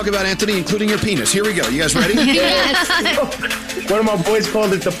lots to talk about, Anthony, including your penis. Here we go. You guys ready? Yes. One of my boys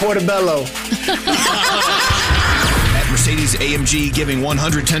called it the Portobello. At Mercedes-AMG, giving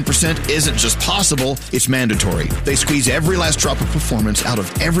 110% isn't just possible, it's mandatory. They squeeze every last drop of performance out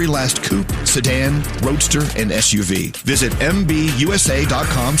of every last coupe, sedan, roadster, and SUV. Visit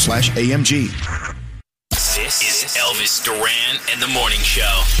mbusa.com/AMG. This is Elvis Duran and the Morning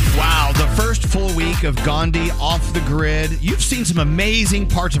Show. Wow, the first full week of Gandhi off the grid. You've seen some amazing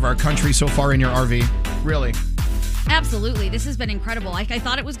parts of our country so far in your RV. Really. Absolutely. This has been incredible. I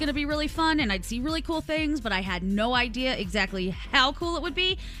thought it was going to be really fun and I'd see really cool things, but I had no idea exactly how cool it would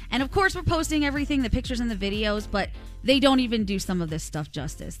be. And of course, we're posting everything, the pictures and the videos, but they don't even do some of this stuff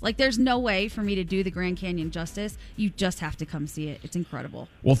justice. Like, there's no way for me to do the Grand Canyon justice. You just have to come see it. It's incredible.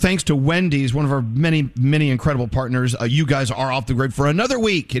 Well, thanks to Wendy's, one of our many, many incredible partners. You guys are off the grid for another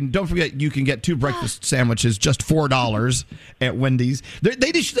week. And don't forget, you can get 2 breakfast sandwiches, just $4 at Wendy's.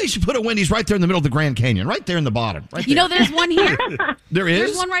 They should put a Wendy's right there in the middle of the Grand Canyon, right there in the bottom. Right there. There's one here. There is?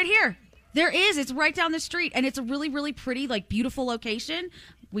 There's one right here. There is. It's right down the street. And it's a really, really pretty, beautiful location.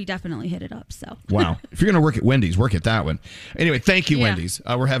 We definitely hit it up. So wow. If you're going to work at Wendy's, work at that one. Anyway, thank you, Yeah. Wendy's.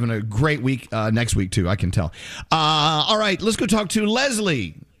 We're having a great week next week, too. I can tell. All right, let's go talk to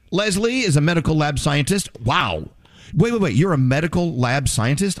Leslie. Leslie is a medical lab scientist. Wow. Wait. You're a medical lab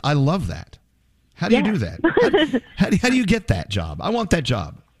scientist? I love that. How do you do that? How do you get that job? I want that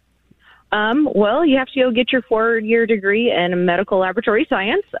job. Well, you have to go get your 4-year degree in medical laboratory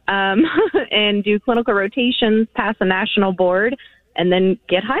science and do clinical rotations, pass a national board, and then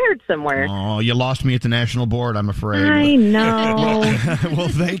get hired somewhere. Oh, you lost me at the national board, I'm afraid. I know. Well,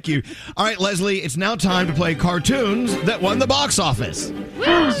 thank you. All right, Leslie, it's now time to play cartoons that won the box office.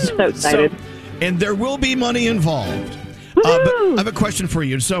 I'm so excited. And there will be money involved. But I have a question for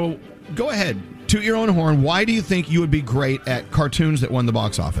you. So go ahead, toot your own horn. Why do you think you would be great at cartoons that won the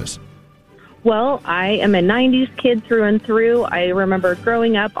box office? Well, I am a 90s kid through and through. I remember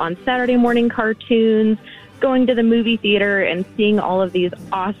growing up on Saturday morning cartoons, going to the movie theater and seeing all of these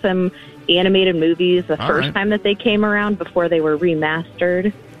awesome animated movies the first time that they came around before they were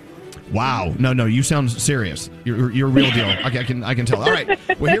remastered. Wow. No, you sound serious. You're a real deal. I can tell. All right.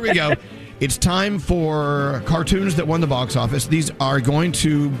 Well, here we go. It's time for cartoons that won the box office. These are going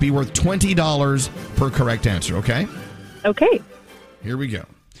to be worth $20 per correct answer, okay? Okay. Here we go.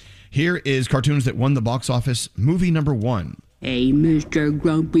 Here is cartoons that won the box office. Movie number 1. Hey, Mr.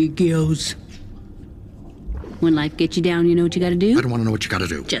 Grumpy Gills. When life gets you down, you know what you gotta do? I don't want to know what you gotta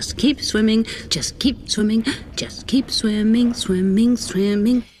do. Just keep swimming, just keep swimming, just keep swimming, swimming,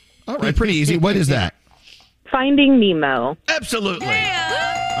 swimming. All right, pretty easy. What is that? Finding Nemo. Absolutely.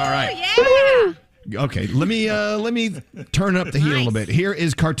 All right. Yeah. Okay, let me turn up the heat a little bit. Here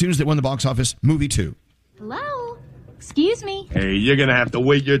is cartoons that won the box office. Movie 2. Hello? Excuse me. Hey, you're gonna have to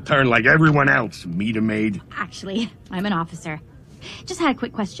wait your turn like everyone else, meter maid. Actually, I'm an officer. Just had a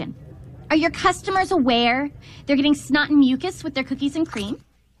quick question. Are your customers aware they're getting snot and mucus with their cookies and cream?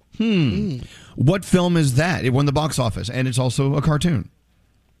 What film is that? It won the box office, and it's also a cartoon.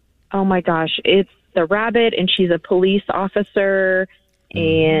 Oh my gosh, it's the rabbit, and she's a police officer,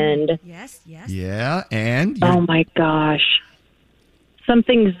 and Yes. Yeah, and oh my gosh,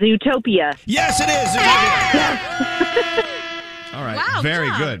 something Zootopia. Yes, it is. All right, Wow, very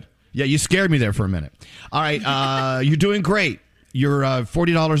Tom. good. Yeah, you scared me there for a minute. All right, you're doing great. You're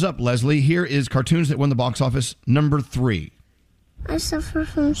 $40 up, Leslie. Here is cartoons that won the box office. Number 3. I suffer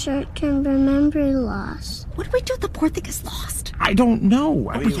from short-term memory loss. What do we do if the poor thing is lost? I don't know.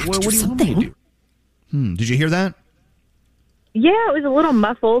 I mean, what do you want me to do? Did you hear that? Yeah, it was a little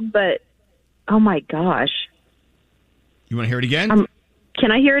muffled, but oh my gosh. You want to hear it again?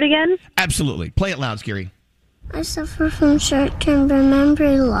 Can I hear it again? Absolutely. Play it loud, Scary. I suffer from short-term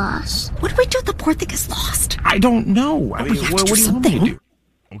memory loss. What do we do if the poor thing is lost? I don't know. I mean, what do you want me to do?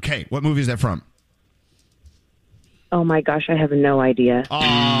 Okay, what movie is that from? Oh my gosh, I have no idea.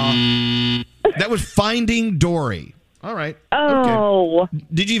 That was Finding Dory. All right. Oh. Okay.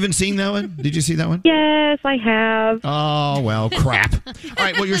 Did you even see that one? Did you see that one? Yes, I have. Oh, well, crap. All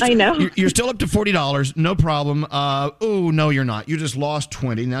right, well, I know. You're still up to $40. No problem. Oh, no, you're not. You just lost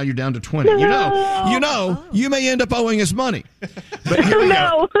 20. Now you're down to 20. No. You may end up owing us money. But here we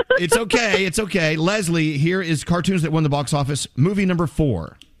go. It's okay. It's okay. Leslie, here is cartoons that won the box office. Movie number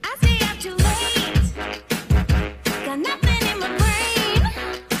 4.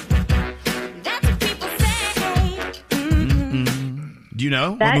 Do you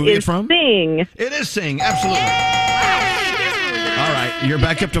know That what movie is it's from? Sing. It is Sing, absolutely. All right, you're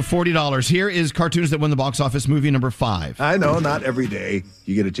back up to $40. Here is cartoons that won the box office. Movie number 5. I know, not every day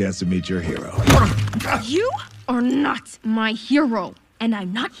you get a chance to meet your hero. You are not my hero, and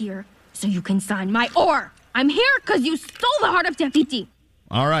I'm not here so you can sign my oar. I'm here because you stole the heart of Tefiti.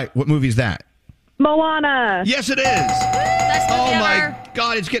 All right, what movie is that? Moana. Yes, it is. Oh my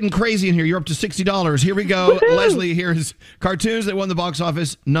God, it's getting crazy in here. You're up to $60. Here we go. Leslie, here's cartoons that won the box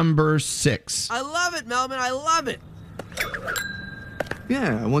office. Number 6. I love it, Melvin. I love it.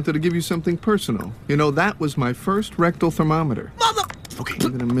 Yeah, I wanted to give you something personal. You know, that was my first rectal thermometer. Mother. Okay,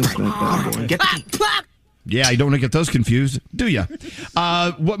 I'm gonna miss that bad boy. Get Yeah, you don't want to get those confused, do you?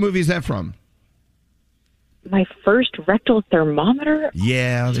 What movie is that from? My first rectal thermometer?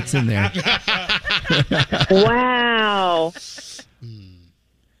 Yeah, that's in there. Wow.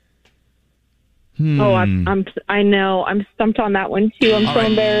 Oh, I know. I'm stumped on that one too. I'm All so right.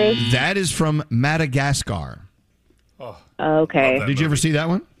 embarrassed. That is from Madagascar. Okay. Did you ever see that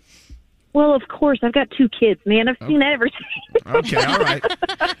one? Well, of course. I've got 2 kids, man. I've seen everything. Okay, all right.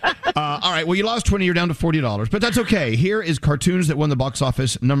 All right, well, you lost 20. You're down to $40. But that's okay. Here is cartoons that won the box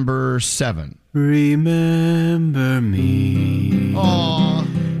office. Number 7. Remember me. Aww.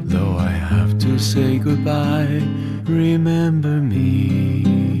 Though I have to say goodbye, remember me.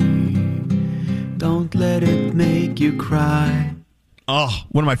 Don't let it make you cry. Oh,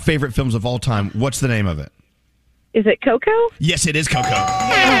 one of my favorite films of all time. What's the name of it? Is it Coco? Yes, it is Coco.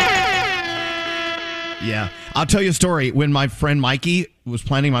 Yeah. I'll tell you a story. When my friend Mikey was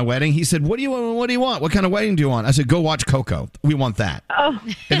planning my wedding, he said, What do you want? What kind of wedding do you want? I said, go watch Coco. We want that. Oh,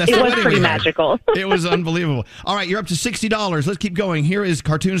 And that's it the was wedding pretty we had. magical. It was unbelievable. All right, you're up to $60. Let's keep going. Here is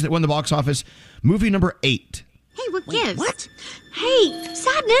cartoons that won the box office. Movie number 8. Hey, what gives? What? Hey,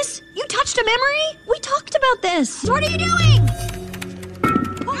 Sadness, you touched a memory? We talked about this. What are you doing?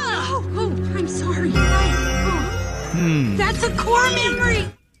 Oh, I'm sorry. That's a core memory.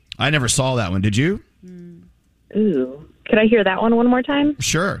 I never saw that one. Did you? Ooh. Could I hear that one more time?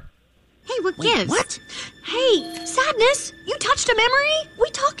 Sure. Hey, what gives? What? Hey, Sadness, you touched a memory? We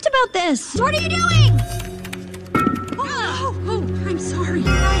talked about this. What are you doing? Oh, I'm sorry.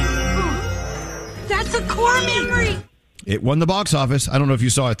 That's a core memory. It won the box office. I don't know if you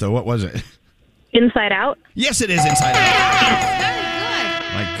saw it, though. What was it? Inside Out? Yes, it is Inside Out.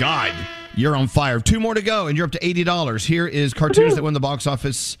 My God. You're on fire. 2 more to go, and you're up to $80. Here is cartoons that won the box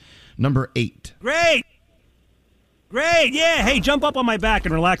office number 8. Great. Yeah. Hey, jump up on my back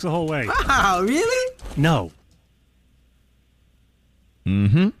and relax the whole way. Wow, really? No.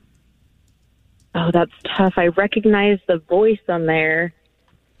 Mm-hmm. Oh, that's tough. I recognize the voice on there.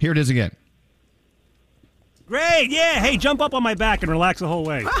 Here it is again. Great. Yeah. Hey, jump up on my back and relax the whole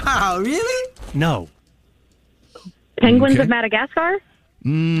way. Wow, really? No. Penguins of Madagascar?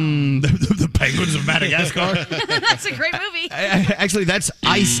 The Penguins of Madagascar? That's a great movie. Actually, that's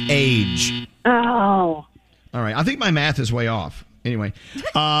Ice Age. Oh. All right. I think my math is way off. Anyway,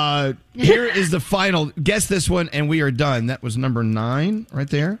 here is the final. Guess this one, and we are done. That was number 9 right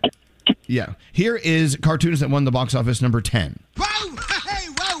there. Yeah. Here is cartoons that won the box office number 10. Whoa! Hey!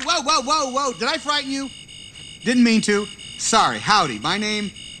 Whoa! Did I frighten you? Didn't mean to. Sorry. Howdy. My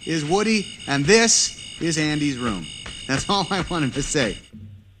name is Woody, and this is Andy's room. That's all I wanted to say.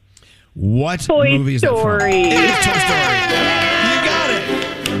 What Toy movie is Story. that from? It is Toy Story. You got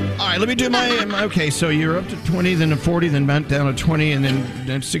it. All right, let me do my... Okay, so you're up to 20, then to 40, then back down to 20, and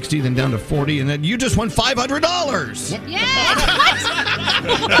then 60, then down to 40, and then you just won $500. Yeah.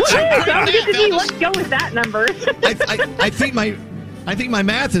 Let's go with that number. I think my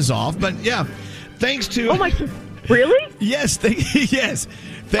math is off, but yeah. Thanks to... Oh, my... Really? Yes. Yes.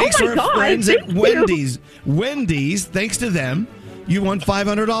 Thanks Oh to my our God, friends thank at you. Wendy's. Wendy's, thanks to them, you won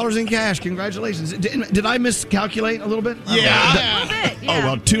 $500 in cash. Congratulations. Did I miscalculate a little bit? Yeah. Oh,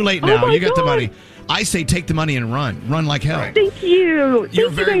 well, too late now. Oh my You got the God. money. I say take the money and run. Run like hell. Thank you. You're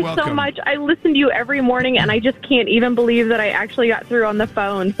Thank very you guys so welcome. much. I listen to you every morning, and I just can't even believe that I actually got through on the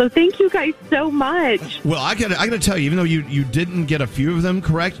phone. So thank you guys so much. Well, I gotta tell you, even though you didn't get a few of them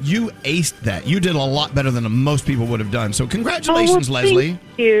correct, you aced that. You did a lot better than most people would have done. So congratulations, Oh, well, Leslie.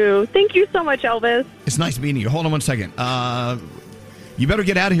 Thank you. Thank you so much, Elvis. It's nice meeting you. Hold on one second. You better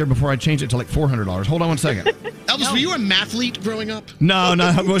get out of here before I change it to like $400. Hold on one second. Elvis, were you a mathlete growing up? No,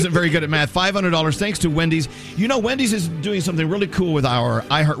 I wasn't very good at math. $500 thanks to Wendy's. You know, Wendy's is doing something really cool with our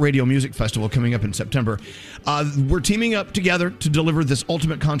iHeartRadio Music Festival coming up in September. We're teaming up together to deliver this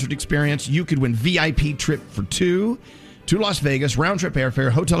ultimate concert experience. You could win VIP trip for 2 to Las Vegas, round-trip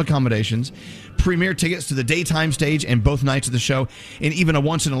airfare, hotel accommodations, premier tickets to the daytime stage and both nights of the show, and even a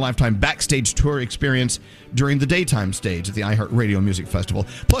once-in-a-lifetime backstage tour experience during the daytime stage at the iHeartRadio Music Festival.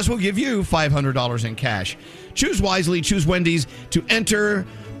 Plus, we'll give you $500 in cash. Choose wisely. Choose Wendy's to enter,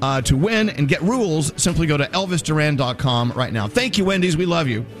 to win, and get rules. Simply go to ElvisDuran.com right now. Thank you, Wendy's. We love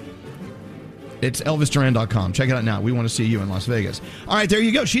you. It's ElvisDuran.com. Check it out now. We want to see you in Las Vegas. All right, there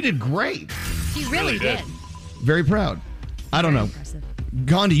you go. She did great. She really did. Very proud. I don't know.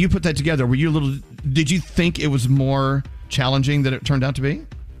 Gandhi, you put that together. Were you a little... Did you think it was more challenging than it turned out to be?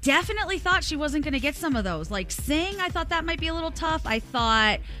 Definitely thought she wasn't going to get some of those. Like Sing, I thought that might be a little tough. I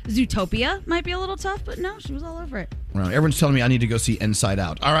thought Zootopia might be a little tough, but no, she was all over it. Well, everyone's telling me I need to go see Inside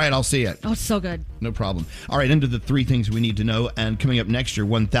Out. All right, I'll see it. Oh, it's so good. No problem. All right, into the 3 things we need to know. And coming up next, your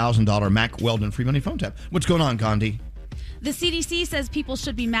 $1,000 Mack Weldon free money phone tap. What's going on, Gandhi? The CDC says people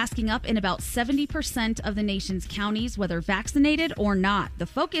should be masking up in about 70% of the nation's counties, whether vaccinated or not. The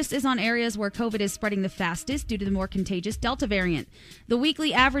focus is on areas where COVID is spreading the fastest due to the more contagious Delta variant. The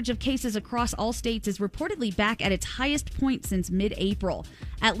weekly average of cases across all states is reportedly back at its highest point since mid-April.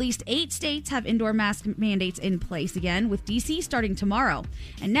 At least 8 states have indoor mask mandates in place again, with D.C. starting tomorrow.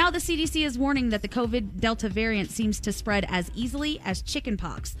 And now the CDC is warning that the COVID Delta variant seems to spread as easily as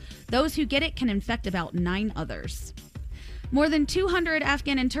chickenpox. Those who get it can infect about 9 others. More than 200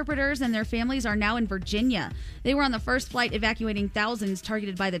 Afghan interpreters and their families are now in Virginia. They were on the first flight evacuating thousands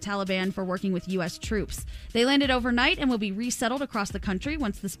targeted by the Taliban for working with U.S. troops. They landed overnight and will be resettled across the country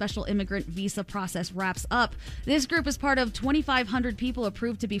once the special immigrant visa process wraps up. This group is part of 2,500 people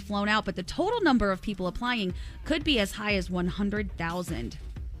approved to be flown out, but the total number of people applying could be as high as 100,000.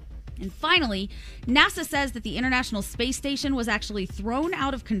 And finally, NASA says that the International Space Station was actually thrown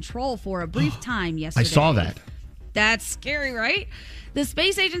out of control for a brief time yesterday. I saw that. That's scary, right? The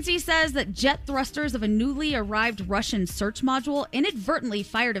space agency says that jet thrusters of a newly arrived Russian search module inadvertently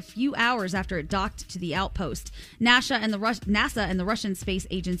fired a few hours after it docked to the outpost. NASA and the Russian Space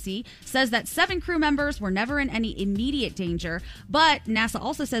Agency says that 7 crew members were never in any immediate danger, but NASA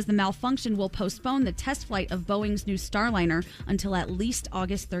also says the malfunction will postpone the test flight of Boeing's new Starliner until at least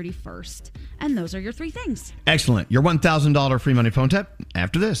August 31st. And those are your 3 things. Excellent. Your $1,000 free money phone tap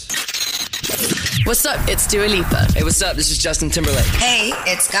after this. What's up? It's Dua Lipa. Hey, what's up? This is Justin Timberlake. Hey,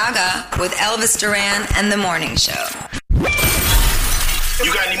 it's Gaga with Elvis Duran and The Morning Show.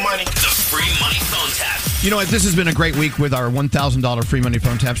 You got any money? The free money phone tap. You know what? This has been a great week with our $1,000 free money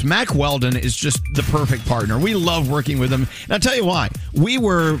phone taps. Mack Weldon is just the perfect partner. We love working with him. And I'll tell you why. We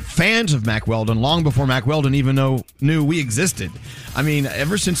were fans of Mack Weldon long before Mack Weldon even knew we existed. I mean,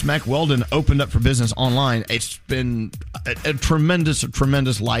 ever since Mack Weldon opened up for business online, it's been a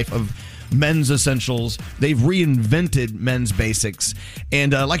tremendous life of men's essentials. They've reinvented men's basics.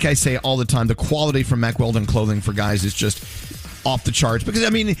 And like I say all the time, the quality from Mack Weldon clothing for guys is just off the charts, because I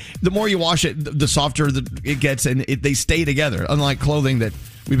mean, the more you wash it, the softer it gets, and they stay together, unlike clothing that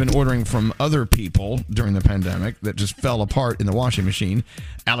we've been ordering from other people during the pandemic that just fell apart in the washing machine.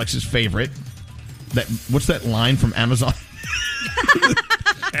 Alex's favorite, what's that line from Amazon?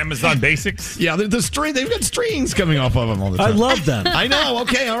 Amazon Basics? Yeah, they've got strings coming off of them all the time. I love them. I know.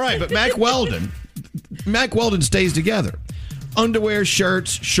 Okay, all right, but Mack Weldon stays together. Underwear,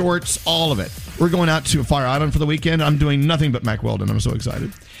 shirts, shorts, all of it. We're going out to Fire Island for the weekend. I'm doing nothing but Mack Weldon. I'm so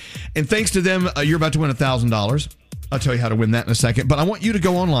excited. And thanks to them, you're about to win $1,000. I'll tell you how to win that in a second. But I want you to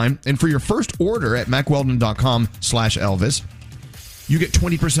go online, and for your first order at MackWeldon.com/Elvis, you get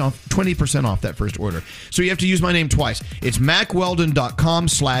 20% off that first order. So you have to use my name twice. It's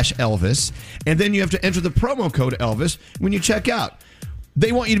MackWeldon.com/Elvis, and then you have to enter the promo code Elvis when you check out.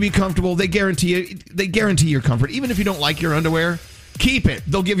 They want you to be comfortable. They guarantee your comfort. Even if you don't like your underwear, keep it.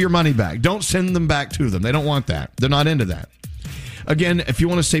 They'll give your money back. Don't send them back to them. They don't want that. They're not into that. Again, if you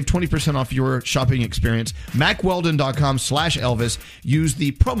want to save 20% off your shopping experience, MackWeldon.com/Elvis. Use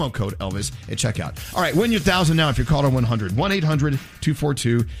the promo code Elvis at checkout. All right, win your $1,000 now if you call 100.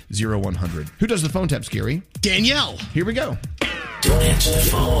 1-800-242-0100. Who does the phone tap, Scary? Danielle. Here we go. Don't answer the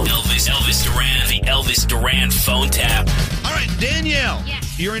phone. Elvis Duran, the Elvis Duran phone tap. All right, Danielle.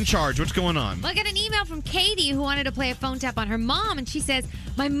 Yes. You're in charge. What's going on? Well, I got an email from Katie who wanted to play a phone tap on her mom, and she says,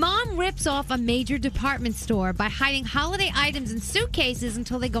 my mom rips off a major department store by hiding holiday items in suitcases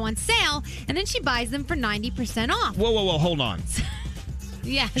until they go on sale, and then she buys them for 90% off. Whoa, hold on.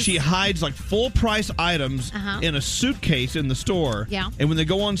 Yes. She hides like full price items in a suitcase in the store. Yeah. And when they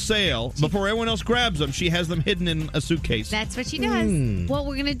go on sale, before everyone else grabs them, she has them hidden in a suitcase. That's what she does. What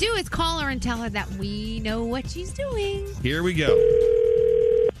we're going to do is call her and tell her that we know what she's doing. Here we go.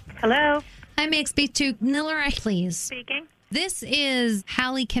 Hello. I may speak to Niller, please. Speaking. This is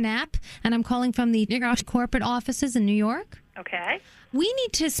Hallie Knapp, and I'm calling from the corporate offices in New York. Okay. We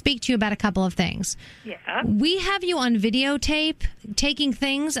need to speak to you about a couple of things. Yeah. We have you on videotape taking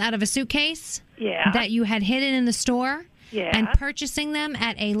things out of a suitcase that you had hidden in the store and purchasing them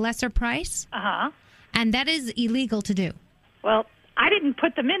at a lesser price. Uh-huh. And that is illegal to do. Well, I didn't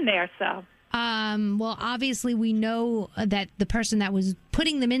put them in there, so. Well, obviously we know that the person that was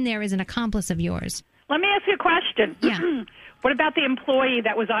putting them in there is an accomplice of yours. Let me ask you a question. Yeah. What about the employee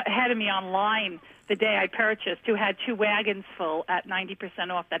that was ahead of me online the day I purchased, who had 2 wagons full at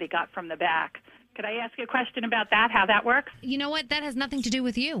 90% off that he got from the back? Could I ask you a question about that, how that works? You know what? That has nothing to do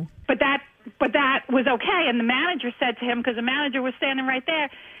with you. But that was okay, and the manager said to him, because the manager was standing right there,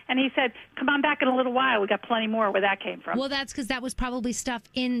 and he said, come on back in a little while. We got plenty more where that came from. Well, that's because that was probably stuff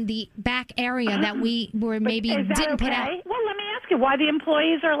in the back area that we were maybe didn't put out. Well, let me ask you why the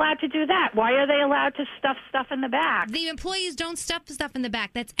employees are allowed to do that. Why are they allowed to stuff stuff in the back? The employees don't stuff stuff in the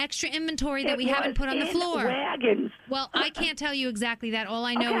back. That's extra inventory that we haven't put on the floor. Wagons. Well, I can't tell you exactly that. All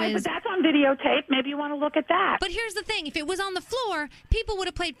I know is... but that's on videotape. Maybe you want to look at that. But here's the thing. If it was on the floor, people would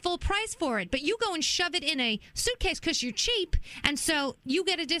have paid full price for it. But you go and shove it in a suitcase because you're cheap, and so you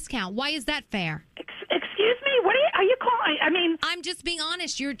get a discount. Why is that fair? Excuse me? What are you calling? I mean... I'm just being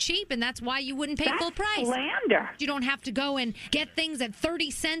honest. You're cheap, and that's why you wouldn't pay full price. Slander. You don't have to go and get things at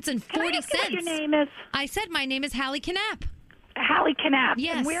 30 cents and 40 cents. What your name is? I said my name is Hallie Knapp. Hallie Knapp.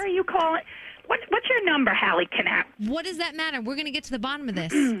 Yes. And where are you calling? What's your number, Hallie Knapp? What does that matter? We're going to get to the bottom of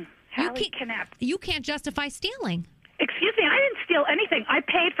this. Hallie Knapp. You can't justify stealing. Excuse me, I didn't steal anything. I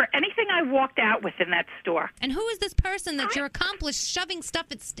paid for anything I walked out with in that store. And who is this person that you're accomplished shoving stuff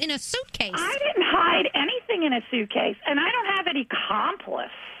in a suitcase? I didn't hide anything in a suitcase, and I don't have any accomplice.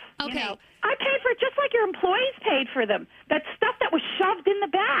 Okay. You know, I paid for it just like your employees paid for them. That stuff that was shoved in the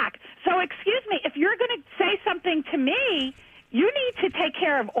back. So excuse me, if you're going to say something to me, you need to take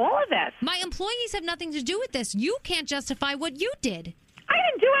care of all of this. My employees have nothing to do with this. You can't justify what you did. I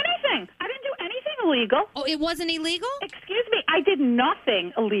didn't do anything. I didn't do anything illegal. Oh, it wasn't illegal? Excuse me, I did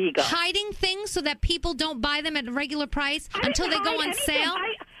nothing illegal. Hiding things so that people don't buy them at a regular price until they go on sale?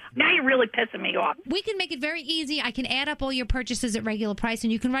 Now you're really pissing me off. We can make it very easy. I can add up all your purchases at regular price,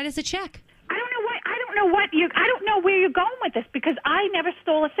 and you can write us a check. I don't know where you're going with this, because I never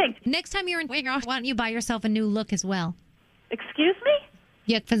stole a thing. Kind of you're in, why don't you buy yourself a new look as well? Excuse me?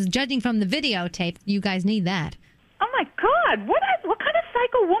 Yeah, because judging from the videotape, you guys need that. Oh my God! What kind of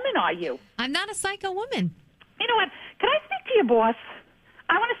psycho woman are you? I'm not a psycho woman. You know what? Can I speak to your boss?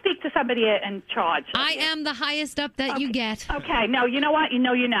 I want to speak to somebody in charge. I am the highest up that you get. Okay, no, you know what? You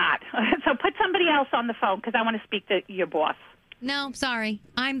know you're not. So put somebody else on the phone because I want to speak to your boss. No, sorry.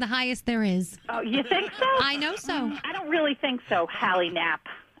 I'm the highest there is. Oh, you think so? I know so. I don't really think so, Hallie Knapp.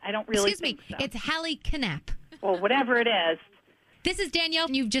 I don't really Excuse me. so. It's Hallie Knapp. Or whatever it is. This is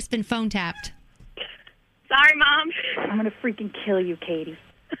Danielle. You've just been phone tapped. Sorry, Mom. I'm going to freaking kill you, Katie.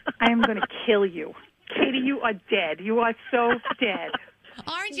 I am going to kill you. Katie, you are dead. You are so dead.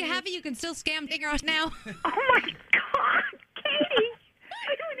 Aren't you happy you can still scam fingers now? Oh, my God. Katie.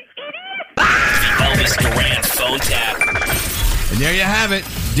 You're an idiot. The Elvis Duran phone tap. And there you have it.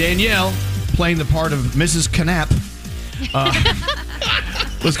 Danielle playing the part of Mrs. Knapp.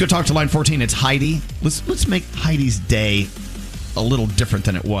 Let's go talk to line 14. It's Heidi. Let's make Heidi's day a little different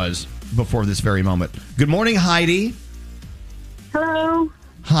than it was before this very moment. Good morning, Heidi. Hello.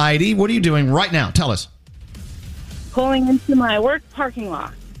 Heidi, what are you doing right now? Tell us. Pulling into my work parking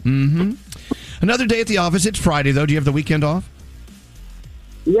lot. Mm-hmm. Another day at the office. It's Friday, though. Do you have the weekend off?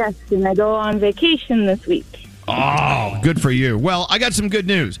 Yes, and I go on vacation this week. Oh, good for you. Well, I got some good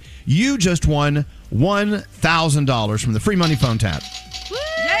news. You just won $1,000 from the free money phone tap.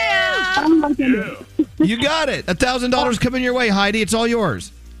 Yeah! Oh my goodness. You got it. $1,000 coming your way, Heidi. It's all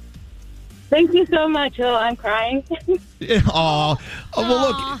yours. Thank you so much. Oh, I'm crying. Oh,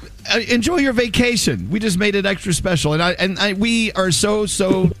 well, look, enjoy your vacation. We just made it extra special, and we are so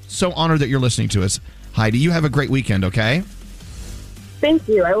honored that you're listening to us, Heidi. You have a great weekend, okay? Thank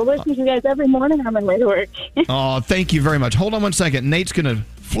you. I will listen to you guys every morning on my way to work. Oh, thank you very much. Hold on one second. Nate's going to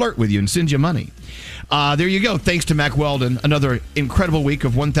flirt with you and send you money. There you go. Thanks to Mack Weldon. Another incredible week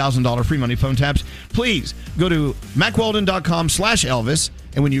of $1,000 free money phone taps. Please go to MackWeldon.com/Elvis.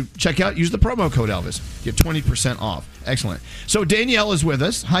 And when you check out, use the promo code Elvis. Get 20% off. Excellent. So Danielle is with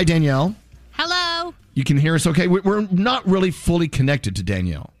us. Hi, Danielle. Hello. You can hear us okay? We're not really fully connected to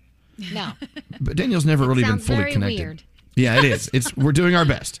Danielle. No. But Danielle's never really been fully very connected. Weird. Yeah, it is. We're doing our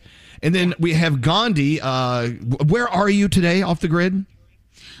best. And then we have Gandhi. Where are you today off the grid?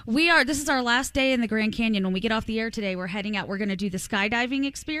 This is our last day in the Grand Canyon. When we get off the air today, we're heading out. We're going to do the skydiving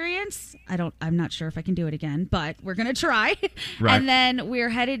experience. I'm not sure if I can do it again, but we're going to try. Right. And then we're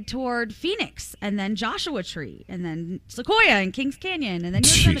headed toward Phoenix, and then Joshua Tree, and then Sequoia and Kings Canyon, and then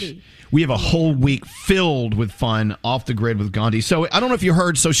Yosemite. We have a whole week filled with fun off the grid with Gandhi. So I don't know if you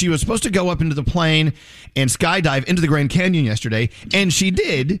heard. So she was supposed to go up into the plane and skydive into the Grand Canyon yesterday, and she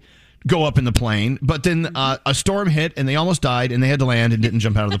did go up in the plane, but then a storm hit and they almost died and they had to land and didn't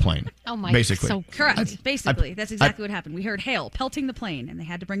jump out of the plane. Oh my! Basically, so correct. Basically, that's exactly what happened. We heard hail pelting the plane and they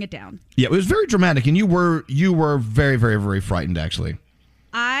had to bring it down. Yeah, it was very dramatic, and you were very, very, very frightened. Actually,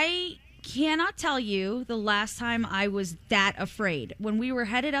 I cannot tell you the last time I was that afraid. When we were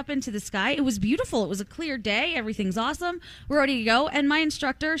headed up into the sky, it was beautiful. It was a clear day. Everything's awesome. We're ready to go. And my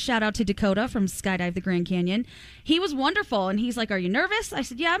instructor, shout out to Dakota from Skydive the Grand Canyon, he was wonderful. And he's like, "Are you nervous?" I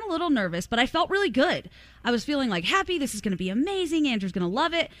said, "Yeah, I'm a little nervous," but I felt really good. I was feeling like happy. This is going to be amazing. Andrew's going to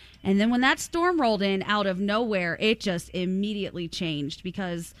love it. And then when that storm rolled in out of nowhere, it just immediately changed,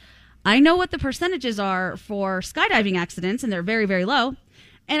 because I know what the percentages are for skydiving accidents, and they're very, very low.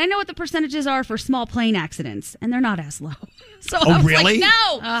 And I know what the percentages are for small plane accidents, and they're not as low. So I was really? like,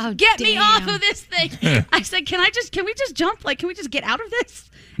 no, get me off of this thing. I said, can we just jump? Like, can we just get out of this?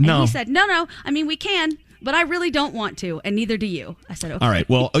 And No. he said, no. I mean, we can, but I really don't want to, and neither do you. I said, okay. all right.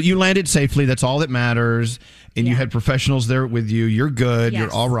 Well, you landed safely. That's all that matters. And you had professionals there with you. You're good. Yes,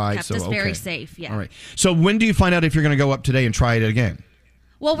 You're all right. kept So us very okay. safe, yeah. All right. So when do you find out if you're going to go up today and try it again?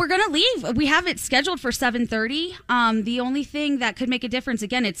 Well, we're going to leave. We have it scheduled for 7:30. The only thing that could make a difference,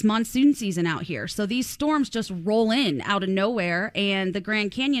 again, it's monsoon season out here. So these storms just roll in out of nowhere. And the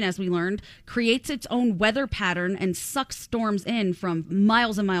Grand Canyon, as we learned, creates its own weather pattern and sucks storms in from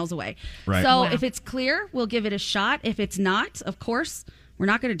miles and miles away. Right. So Wow. if it's clear, we'll give it a shot. If it's not, of course, we're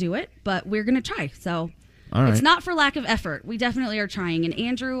not going to do it, but we're going to try. So All right. it's not for lack of effort. We definitely are trying. And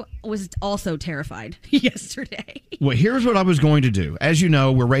Andrew was also terrified yesterday. Well, here's what I was going to do. As you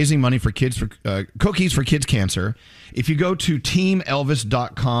know, we're raising money for kids for Cookies for Kids Cancer. If you go to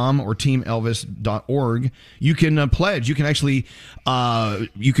teamelvis.com or teamelvis.org, you can pledge. You can actually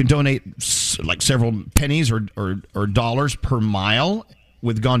you can donate like several pennies or dollars per mile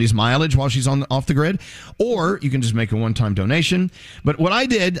with Gandhi's mileage while she's off the grid, or you can just make a one-time donation. But what I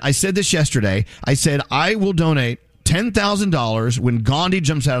did, I said this yesterday, I said I will donate $10,000 when Gandhi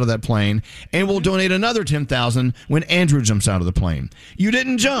jumps out of that plane, and we'll donate another $10,000 when Andrew jumps out of the plane. You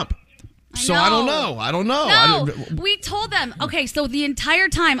didn't jump. So I don't know. No, we told them. Okay, so the entire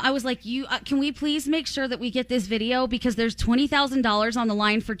time I was like, "You can we please make sure that we get this video because there's $20,000 on the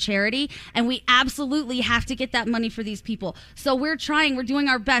line for charity, and we absolutely have to get that money for these people." So we're trying, we're doing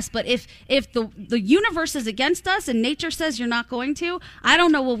our best. But if the universe is against us and nature says you're not going to, I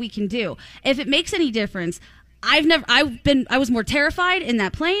don't know what we can do. If it makes any difference. I was more terrified in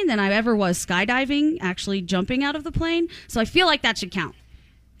that plane than I ever was skydiving, actually jumping out of the plane. So I feel like that should count.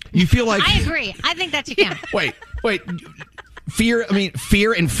 You feel like I agree. I think that should count. Wait.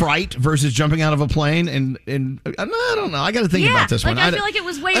 Fear and fright versus jumping out of a plane and I don't know. I got to think about this one. I feel like it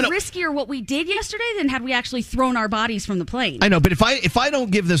was way riskier what we did yesterday than had we actually thrown our bodies from the plane. I know, but if I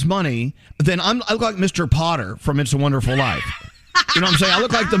don't give this money, then I look like Mr. Potter from It's a Wonderful Life. You know what I'm saying? I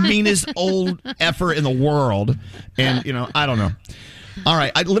look like the meanest old effer in the world, and I don't know. All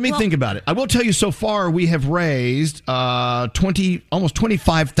right, let me think about it. I will tell you, so far we have raised almost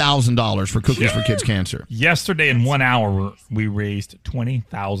 $25,000 for Cookies for Kids Cancer. Yesterday, in 1 hour, we raised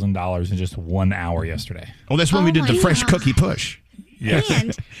 $20,000 in just 1 hour yesterday. Oh, that's when we did the fresh cookie push. Yes.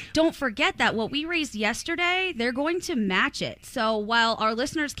 And don't forget that what we raised yesterday, they're going to match it. So while our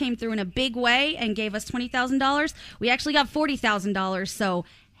listeners came through in a big way and gave us $20,000, we actually got $40,000. So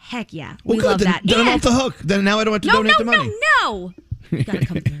heck yeah, we love that. Then I'm off the hook. Then now I don't have to donate the money. No. You gotta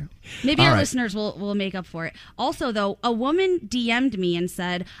come through. Maybe our listeners will make up for it. Also, though, a woman DM'd me and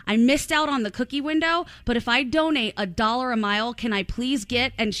said, I missed out on the cookie window, but if I donate $1 a mile, can I please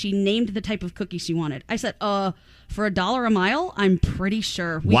get, and she named the type of cookie she wanted. I said, for $1 a mile, I'm pretty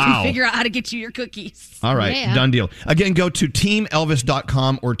sure we can figure out how to get you your cookies. All right, done deal. Again, go to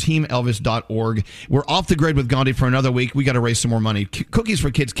teamelvis.com or teamelvis.org. We're off the grid with Gandhi for another week. We got to raise some more money. Cookies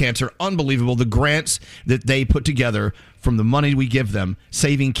for Kids Cancer, unbelievable. The grants that they put together from the money we give them,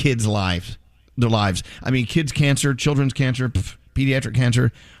 saving kids' lives, their lives. I mean, kids' cancer, children's cancer, pediatric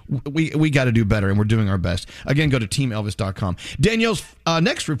cancer. We got to do better, and we're doing our best. Again, go to teamelvis.com. Danielle's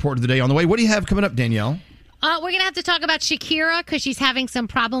next report of the day on the way. What do you have coming up, Danielle? We're going to have to talk about Shakira because she's having some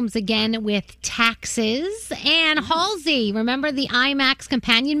problems again with taxes. And Halsey, remember the IMAX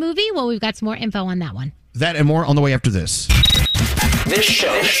companion movie? Well, we've got some more info on that one. That and more on the way after this. This show.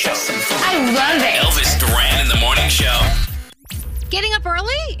 I love it. Elvis Duran in the morning show. Getting up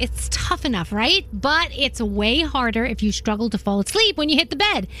early, it's tough enough, right? But it's way harder if you struggle to fall asleep when you hit the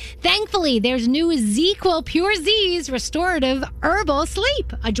bed. Thankfully, there's new ZzzQuil Pure Z's Restorative Herbal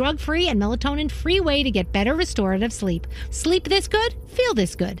Sleep, a drug-free and melatonin-free way to get better restorative sleep. Sleep this good, feel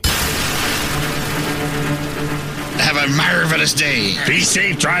this good. Have a marvelous day. Be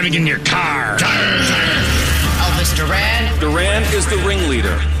safe driving in your car. Elvis Duran. Duran is the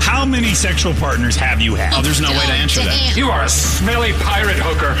ringleader. How many sexual partners have you had? Oh, there's no way to answer that. You are a smelly pirate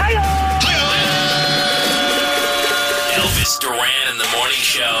hooker. Elvis Duran in the morning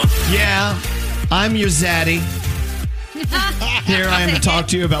show. Yeah, I'm your zaddy. Here I am to talk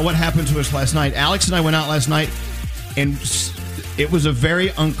to you about what happened to us last night. Alex and I went out last night, and it was a very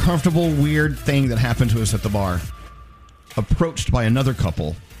uncomfortable, weird thing that happened to us at the bar. Approached by another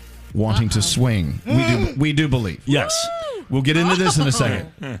couple wanting to swing. We do believe. Yes. We'll get into this in a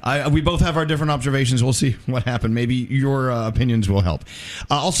second. We both have our different observations. We'll see what happened. Maybe your opinions will help.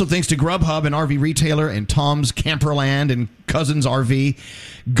 Also, thanks to Grubhub, an RV retailer, and Tom's Camperland and Cousins RV.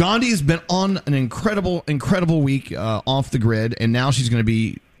 Gandhi's been on an incredible week off the grid, and now she's going to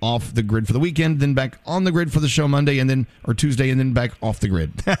be off the grid for the weekend, then back on the grid for the show Monday, or Tuesday, and then back off the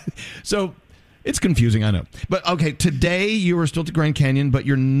grid. So it's confusing, I know. But okay, today you are still at the Grand Canyon, but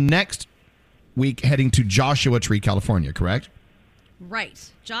you're next week heading to Joshua Tree, California, correct? Right.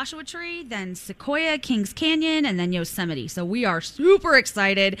 Joshua Tree, then Sequoia, Kings Canyon, and then Yosemite. So we are super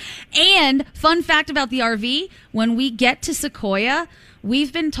excited. And fun fact about the RV, when we get to Sequoia,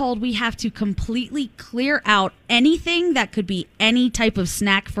 we've been told we have to completely clear out anything that could be any type of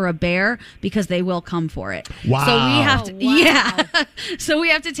snack for a bear because they will come for it. Wow. So we have to, yeah. So we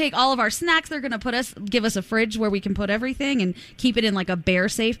have to take all of our snacks. They're going to give us a fridge where we can put everything and keep it in like a bear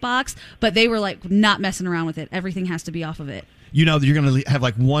safe box. But they were like not messing around with it. Everything has to be off of it. You know that you're going to have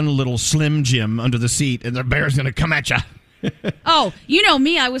like one little Slim Jim under the seat and the bear's going to come at you. Oh, you know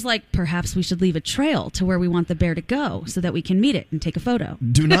me. I was like, perhaps we should leave a trail to where we want the bear to go so that we can meet it and take a photo.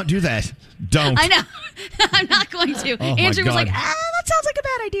 Do not do that. Don't. I know. I'm not going to. Oh, Andrew was God. like, that sounds like a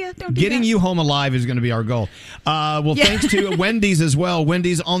bad idea. Don't do Getting that. you home alive is going to be our goal. Thanks to Wendy's as well.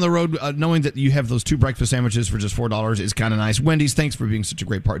 Wendy's on the road, knowing that you have those 2 breakfast sandwiches for just $4 is kind of nice. Wendy's, thanks for being such a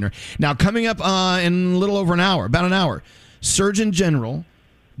great partner. Now, coming up in a little over about an hour, Surgeon General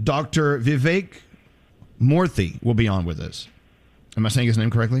Dr. Vivek Murthy will be on with us. Am I saying his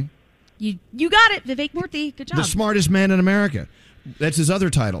name correctly? You got it, Vivek Murthy. Good job. The smartest man in America. That's his other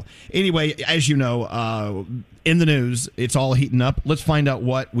title. Anyway, as you know, in the news, it's all heating up. Let's find out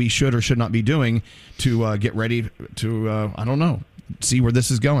what we should or should not be doing to get ready to, I don't know, see where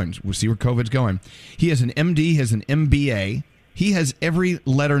this is going. We'll see where COVID's going. He has an MD, he has an MBA. He has every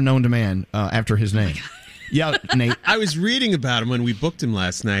letter known to man after his name. Yeah, Nate. I was reading about him when we booked him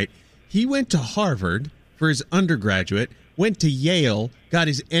last night. He went to Harvard for his undergraduate, went to Yale, got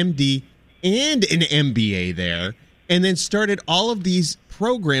his MD and an MBA there, and then started all of these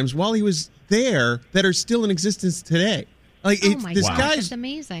programs while he was there that are still in existence today. Like, this guy's that's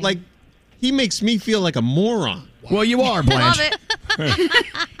amazing. Like, he makes me feel like a moron. Well, you are, Blanche. Love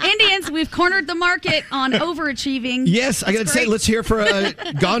it. Indians, we've cornered the market on overachieving. Yes, I got to say, let's hear for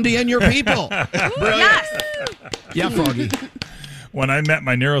Gandhi and your people. Yes. Yeah, Froggy. When I met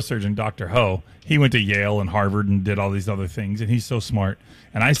my neurosurgeon, Dr. Ho, he went to Yale and Harvard and did all these other things, and he's so smart.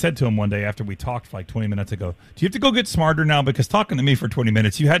 And I said to him one day after we talked for like 20 minutes ago, do you have to go get smarter now? Because talking to me for 20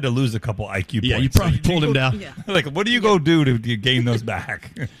 minutes, you had to lose a couple IQ points. Yeah, you probably pulled him down. Yeah. Like, what do you go do to gain those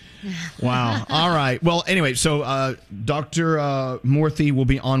back? Wow. All right. Well, anyway, so Dr. Murthy will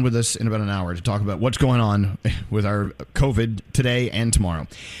be on with us in about an hour to talk about what's going on with our COVID today and tomorrow.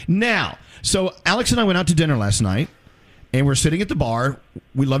 Now, so Alex and I went out to dinner last night, and we're sitting at the bar.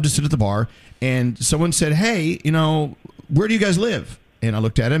 We love to sit at the bar. And someone said, hey, you know, where do you guys live? And I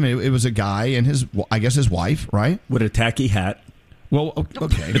looked at him, and it was a guy and his wife, right? With a tacky hat. Well,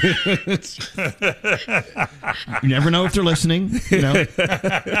 okay. You never know if they're listening, you know.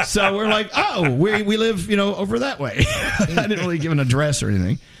 So we're like, oh, we live, you know, over that way. I didn't really give an address or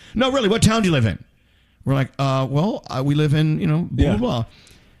anything. No, really, what town do you live in? We're like, we live in, you know, blah, blah, blah.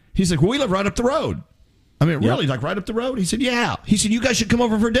 He's like, well, we live right up the road. I mean, really, like right up the road? He said, yeah. He said, you guys should come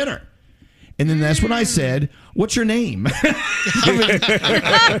over for dinner. And then that's when I said, what's your name? and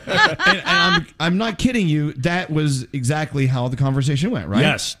I'm not kidding you. That was exactly how the conversation went, right?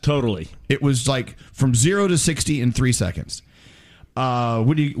 Yes, totally. It was like from 0 to 60 in 3 seconds.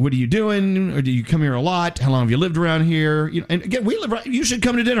 What are you doing? Or do you come here a lot? How long have you lived around here? You know, and again, we live right. You should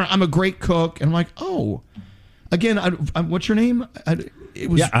come to dinner. I'm a great cook. And I'm like, oh, again, what's your name?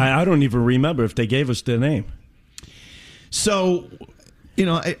 I don't even remember if they gave us their name. So, you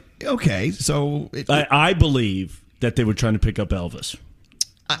know, okay. So I believe that they were trying to pick up Elvis.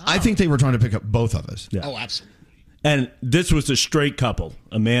 I think they were trying to pick up both of us. Yeah. Oh, absolutely. And this was a straight couple,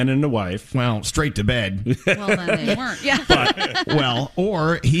 a man and a wife. Well, straight to bed. Well, then they weren't. Yeah. Well,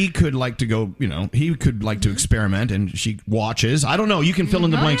 or he could like to go, you know, he could like to experiment and she watches. I don't know. You can fill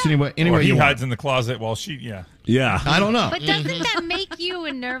in the blanks anyway Or he you hides want. in the closet while she, Yeah. I don't know. But doesn't that make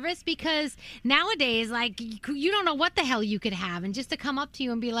you nervous? Because nowadays, like, you don't know what the hell you could have. And just to come up to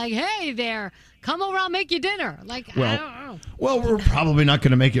you and be like, hey there, come over, I'll make you dinner. Like, I don't know. Well, we're probably not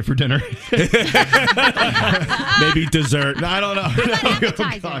going to make it for dinner. Maybe dessert. No, I don't know.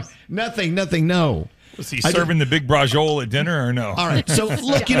 Nothing, no. Was he serving the big brajol at dinner or no? All right. So,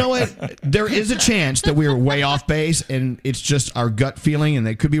 look, you know what? There is a chance that we were way off base and it's just our gut feeling and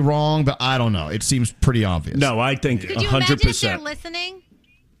they could be wrong, but I don't know. It seems pretty obvious. No, I think 100%. Could you imagine if they're listening?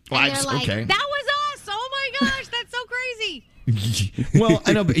 And they're like, okay. that was us. Oh, my gosh, that's so crazy. Well,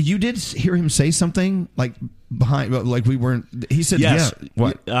 I know, but you did hear him say something like behind, like we weren't. He said, yes. Yeah.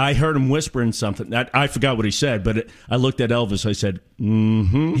 What? I heard him whispering something. I forgot what he said, but I looked at Elvis. I said,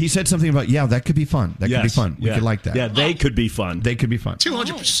 mm-hmm. He said something about, that could be fun. That could be fun. We could like that. Yeah, they could be fun. They could be fun.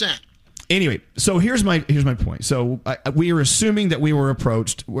 200%. Anyway, so here's my point. So we are assuming that we were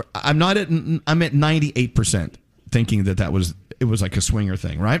approached. I'm at 98% thinking that it was like a swinger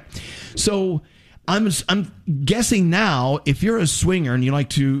thing, right? So I'm guessing now, if you're a swinger and you like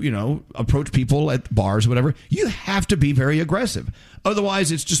to, you know, approach people at bars or whatever, you have to be very aggressive.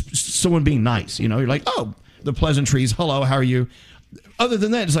 Otherwise, it's just someone being nice. You know, you're like, oh, the pleasantries. Hello, how are you? Other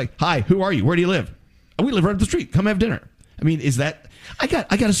than that, it's like, hi, who are you? Where do you live? Oh, we live right up the street. Come have dinner. I mean, is that? I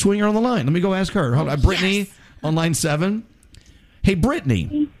got a swinger on the line. Let me go ask her. Brittany on line 7. Hey,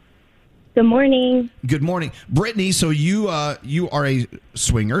 Brittany. Good morning. Good morning, Brittany. So you are a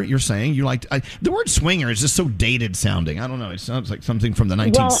swinger. You're saying you like the word swinger is just so dated sounding. I don't know. It sounds like something from the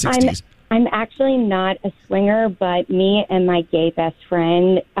 1960s. I'm actually not a swinger, but me and my gay best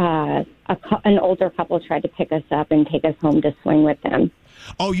friend, an older couple, tried to pick us up and take us home to swing with them.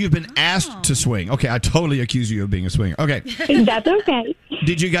 Oh, you've been asked to swing. Okay, I totally accuse you of being a swinger. Okay, that's okay.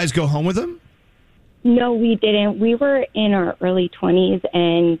 Did you guys go home with them? No, we didn't. We were in our early 20s,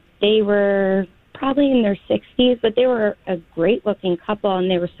 and they were probably in their 60s, but they were a great-looking couple, and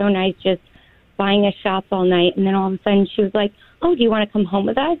they were so nice, just buying us shots all night. And then all of a sudden, she was like, oh, do you want to come home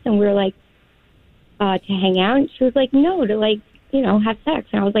with us? And we were like, to hang out? And she was like, no, to, like, you know, have sex.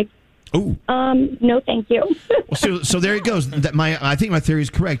 And I was like, Oh. No, thank you. So there it goes. I think my theory is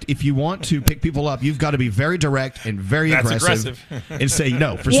correct. If you want to pick people up, you've got to be very direct and very aggressive and say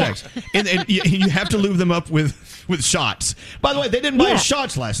no for sex. And you have to lube them up with shots. By the way, they didn't buy us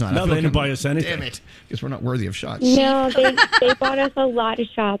shots last night. No, they didn't buy us anything. Damn it. Guess we're not worthy of shots. No, they bought us a lot of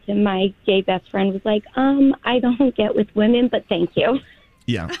shots, and my gay best friend was like, I don't get with women, but thank you.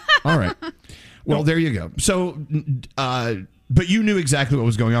 Yeah. All right. Well, there you go. So, but you knew exactly what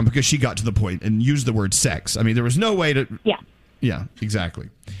was going on because she got to the point and used the word sex. I mean, there was no way to... Yeah. Yeah, exactly.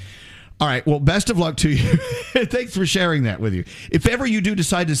 All right. Well, best of luck to you. Thanks for sharing that with you. If ever you do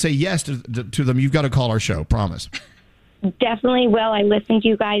decide to say yes to them, you've got to call our show. Promise. Definitely will. I listen to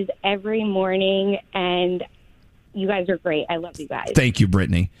you guys every morning, and you guys are great. I love you guys. Thank you,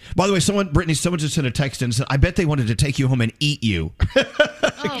 Brittany. By the way, someone just sent a text and said, I bet they wanted to take you home and eat you.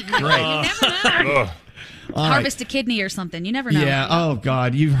 Oh, great. You never know. Harvest a kidney or something. You never know. Yeah. Oh,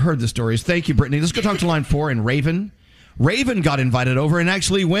 God. You've heard the stories. Thank you, Brittany. Let's go talk to line 4 and Raven. Raven got invited over and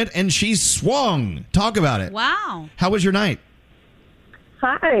actually went, and she swung. Talk about it. Wow. How was your night?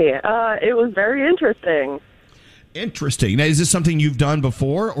 Hi. It was very interesting. Interesting. Now, is this something you've done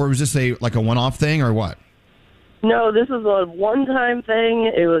before, or was this a one-off thing, or what? No, this is a one-time thing.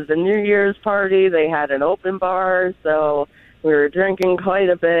 It was a New Year's party. They had an open bar, so we were drinking quite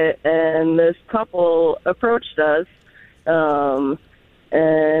a bit, and this couple approached us,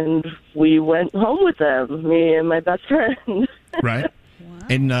 and we went home with them, me and my best friend. Right.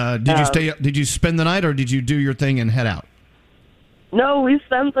 And did you spend the night, or did you do your thing and head out? No, we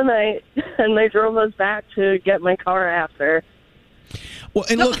spent the night, and they drove us back to get my car after. Well,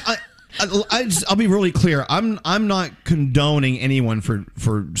 and look, I'll be really clear. I'm not condoning anyone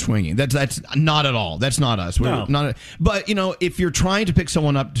for swinging. That's not at all. That's not us. We're not. But if you're trying to pick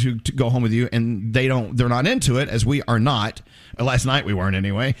someone up to go home with you and they're not into it, as we are not. Last night we weren't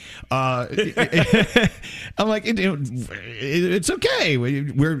anyway. I'm like, it's okay.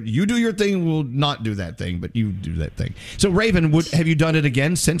 You do your thing, we'll not do that thing, but you do that thing. So Raven, have you done it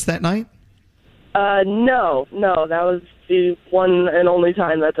again since that night? No, that was the one and only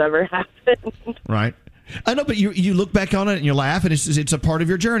time that's ever happened. Right. I know, but you look back on it and you laugh, and it's a part of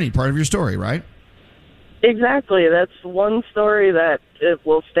your journey, part of your story, right? Exactly. That's one story that it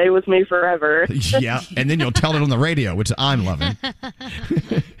will stay with me forever. Yeah, and then you'll tell it on the radio, which I'm loving.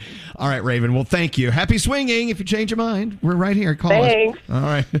 All right, Raven. Well, thank you. Happy swinging. If you change your mind, we're right here. Call Thanks. us. All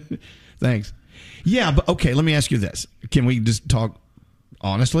right. Thanks. Yeah, but okay, let me ask you this. Can we just talk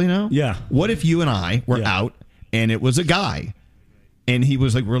honestly now? Yeah. What if you and I were out and it was a guy and he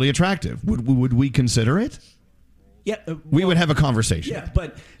was like really attractive? Would we consider it? Yeah. We would have a conversation. Yeah,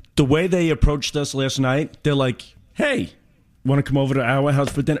 but the way they approached us last night, they're like, hey, want to come over to our house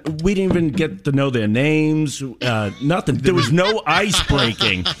for dinner? We didn't even get to know their names, nothing. There was no ice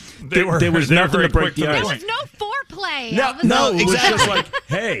breaking. There was nothing to break the ice. There was no foreplay. No, it was just like,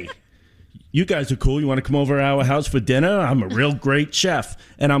 hey, you guys are cool. You want to come over to our house for dinner? I'm a real great chef.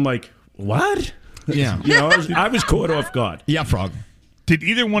 And I'm like, what? Yeah. I was caught off guard. Yeah, Frog. Did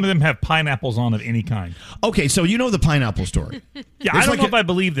either one of them have pineapples on of any kind? Okay, so you know the pineapple story. Yeah, I don't know if I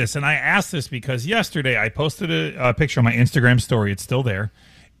believe this, and I asked this because yesterday I posted a picture on my Instagram story. It's still there,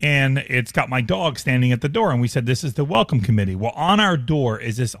 and it's got my dog standing at the door, and we said this is the welcome committee. Well, on our door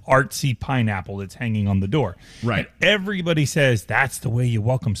is this artsy pineapple that's hanging on the door. Right. And everybody says that's the way you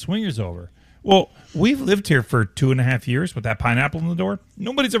welcome swingers over. Well, we've lived here for 2.5 years with that pineapple on the door.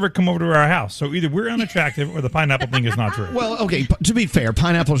 Nobody's ever come over to our house. So either we're unattractive or the pineapple thing is not true. Well, okay, to be fair,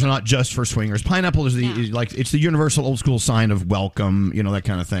 pineapples are not just for swingers. Pineapple is it's the universal old school sign of welcome, that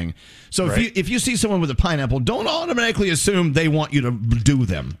kind of thing. So Right. if you see someone with a pineapple, don't automatically assume they want you to do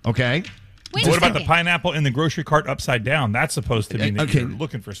them, okay? What about the pineapple in the grocery cart upside down? That's supposed to mean that Okay. you're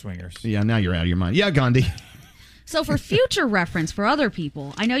looking for swingers. Yeah, now you're out of your mind. Yeah, Gandhi. So for future reference for other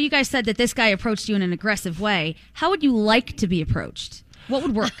people, I know you guys said that this guy approached you in an aggressive way. How would you like to be approached? What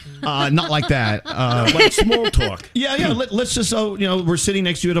would work? Not like that. Like small talk. Yeah. Let's just we're sitting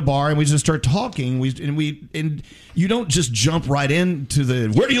next to you at a bar and we just start talking. And you don't just jump right into the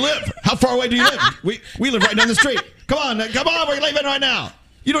where do you live? How far away do you live? We live right down the street. Come on, we're leaving right now.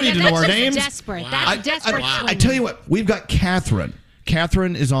 You don't need to know our names. Desperate. That's desperate. I tell you what, we've got Catherine.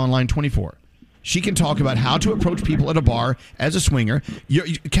 Catherine is on line 24. She can talk about how to approach people at a bar as a swinger.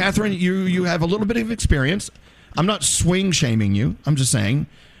 Catherine, you have a little bit of experience. I'm not swing shaming you. I'm just saying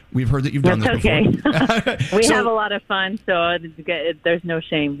we've heard that you've done this before. We have a lot of fun, so there's no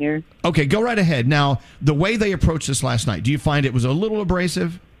shame here. Okay, go right ahead. Now, the way they approached this last night, do you find it was a little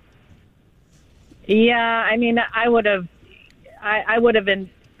abrasive? Yeah, I mean, I would have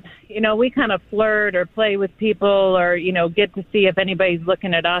been, we kind of flirt or play with people or, get to see if anybody's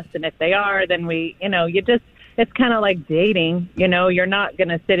looking at us. And if they are, then we, it's kind of like dating. You're not going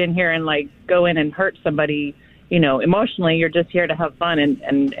to sit in here and like go in and hurt somebody, emotionally. You're just here to have fun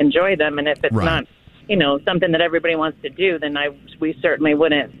and enjoy them. And if it's not, something that everybody wants to do, then we certainly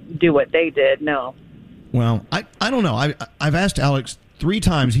wouldn't do what they did. No. Well, I don't know. I've asked Alex 3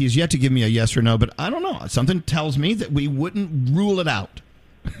 times. He has yet to give me a yes or no, but I don't know. Something tells me that we wouldn't rule it out.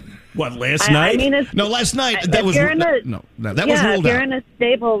 What, last night? No, last night. That was ruled If out. you're in a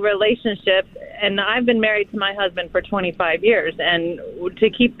stable relationship, and I've been married to my husband for 25 years, and to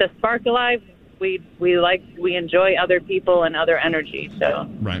keep the spark alive, we enjoy other people and other energy. So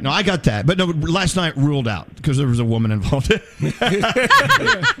Right. No, I got that. But no, last night ruled out because there was a woman involved. I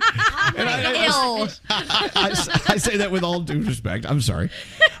say that with all due respect. I'm sorry.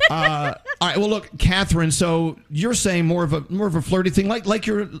 All right. Well, look, Catherine. So you're saying more of a flirty thing, like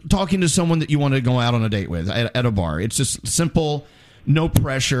you're talking to someone that you want to go out on a date with at a bar. It's just simple, no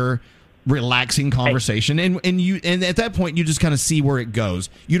pressure, relaxing conversation, and at that point you just kind of see where it goes.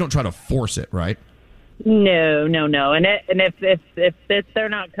 You don't try to force it, right? No. And if they're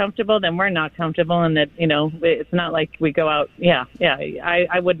not comfortable, then we're not comfortable, and that it's not like we go out.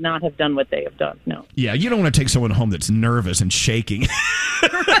 I would not have done what they have done. No. Yeah, you don't want to take someone home that's nervous and shaking.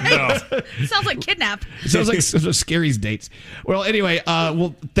 Sounds like kidnap. Sounds like scary dates. Well, anyway,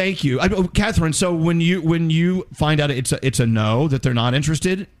 thank you, Catherine. So when you find out it's a no, that they're not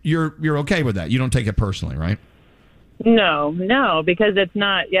interested, you're okay with that. You don't take it personally, right? No, because it's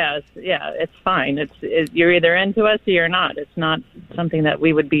not. It's fine. You're either into us or you're not. It's not something that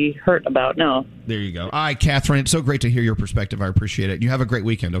we would be hurt about. No. There you go. All right, Catherine. It's so great to hear your perspective. I appreciate it. You have a great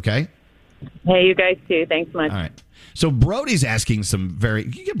weekend. Okay. Hey, you guys too. Thanks much. All right. So Brody's asking you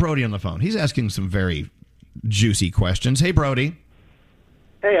get Brody on the phone. He's asking some very juicy questions. Hey, Brody.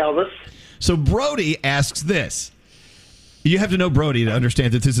 Hey, Elvis. So Brody asks this. You have to know Brody to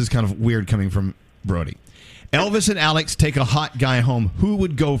understand that this is kind of weird coming from Brody. Elvis and Alex take a hot guy home. Who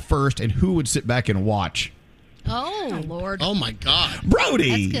would go first and who would sit back and watch? Oh, Lord. Oh, my God.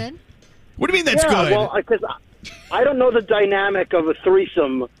 Brody. That's good. What do you mean that's good? Well, because I don't know the dynamic of a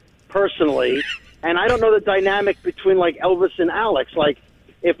threesome personally, and I don't know the dynamic between, like, Elvis and Alex. Like,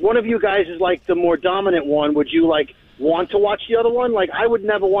 if one of you guys is, like, the more dominant one, would you, like, want to watch the other one? Like, I would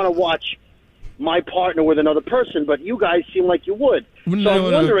never want to watch my partner with another person, but you guys seem like you would. So I'm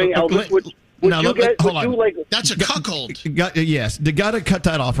wondering, Elvis, would you like? That's a cuckold. Yes, you got to cut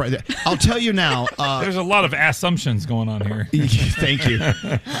that off right there. I'll tell you now. There's a lot of assumptions going on here. Thank you.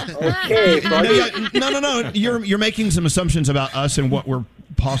 Okay, No. You're making some assumptions about us and what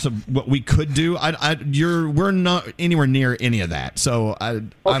what we could do. We're not anywhere near any of that. So I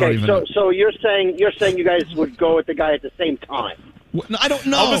don't even. So you're saying you guys would go with the guy at the same time? I don't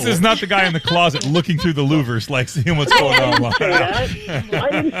know. Elvis is not the guy in the closet looking through the louvers, like seeing what's going on. I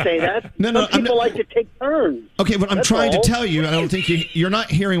didn't say that. No, Some people like to take turns. Okay, but I'm That's trying all. to tell you, I don't think you're not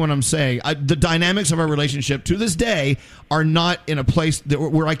hearing what I'm saying. The dynamics of our relationship to this day are not in a place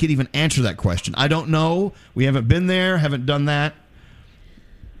where I could even answer that question. I don't know. We haven't been there, haven't done that.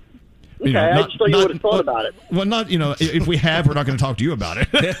 Okay, I just thought you would have thought about it. Well, if we have, we're not going to talk to you about it.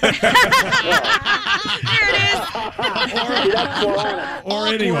 Or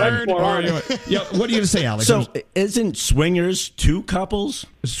anyone. Yeah, what are you going to say, Alex? So, isn't swingers 2 couples?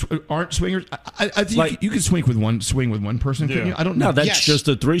 Aren't swingers? I think you could swing with one person, couldn't you? I don't know. No, that's just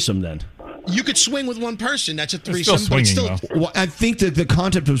a threesome then. You could swing with one person. That's a threesome. Well, I think that the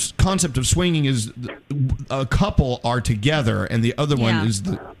concept of swinging is a couple are together and the other one is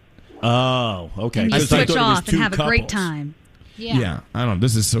the. Oh, okay. And you switch off and have a great time. Yeah, I don't know.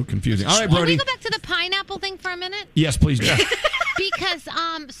 This is so confusing. All right, Can Brody. we go back to the pineapple thing for a minute? Yes, please do. Because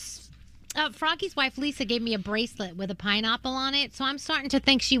Froggy's wife Lisa gave me a bracelet with a pineapple on it, so I'm starting to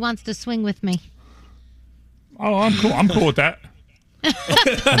think she wants to swing with me. Oh, I'm cool. I'm cool with that. Oh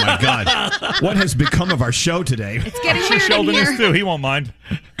my God! What has become of our show today? It's getting weird Sheldon in here. is too. He won't mind.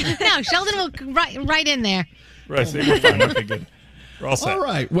 No, Sheldon will right in there. Right, see, we're fine. Okay, good. We're all set. All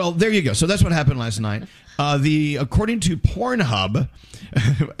right. Well, there you go. So that's what happened last night. According to Pornhub,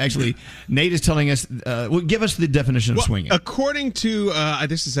 actually, Nate is telling us. Give us the definition of swinging. According to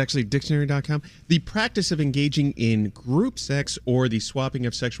this is actually dictionary.com, the practice of engaging in group sex or the swapping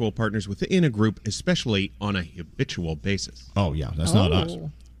of sexual partners within a group, especially on a habitual basis. Oh yeah, that's not us.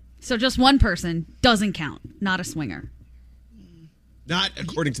 So just one person doesn't count. Not a swinger. Not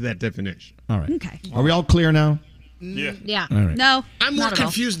according to that definition. All right. Okay. Are we all clear now? Yeah. All right. No. I'm more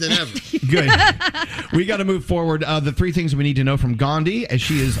confused than ever. Good. We got to move forward. The 3 things we need to know from Gandhi, as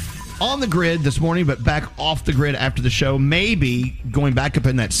she is on the grid this morning, but back off the grid after the show. Maybe going back up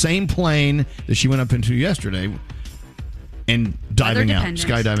in that same plane that she went up into yesterday and diving out,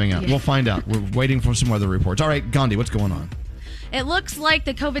 skydiving out. Yeah. We'll find out. We're waiting for some weather reports. All right, Gandhi, what's going on? It looks like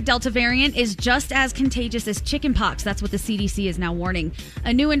the COVID Delta variant is just as contagious as chickenpox. That's what the CDC is now warning.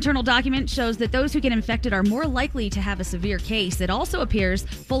 A new internal document shows that those who get infected are more likely to have a severe case. It also appears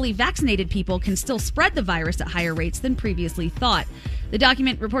fully vaccinated people can still spread the virus at higher rates than previously thought. The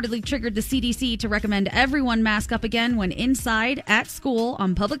document reportedly triggered the CDC to recommend everyone mask up again when inside, at school,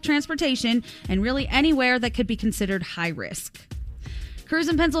 on public transportation, and really anywhere that could be considered high risk. Crews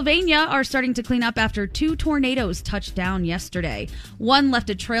in Pennsylvania are starting to clean up after 2 tornadoes touched down yesterday. One left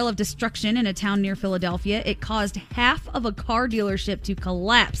a trail of destruction in a town near Philadelphia. It caused half of a car dealership to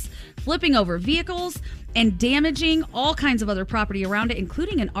collapse, flipping over vehicles and damaging all kinds of other property around it,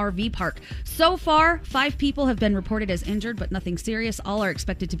 including an RV park. So far, 5 people have been reported as injured, but nothing serious. All are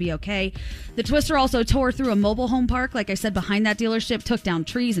expected to be okay. The twister also tore through a mobile home park, like I said, behind that dealership, took down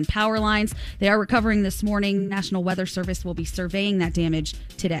trees and power lines. They are recovering this morning. National Weather Service will be surveying that damage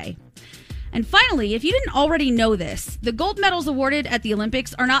today. And finally, if you didn't already know this, the gold medals awarded at the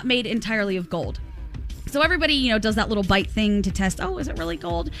Olympics are not made entirely of gold. So everybody, does that little bite thing to test, is it really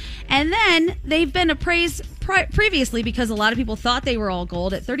gold? And then they've been appraised previously because a lot of people thought they were all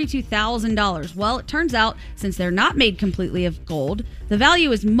gold at $32,000. Well, it turns out, since they're not made completely of gold, the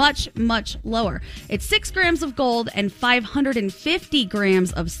value is much, much lower. It's 6 grams of gold and 550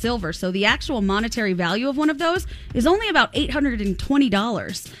 grams of silver. So the actual monetary value of one of those is only about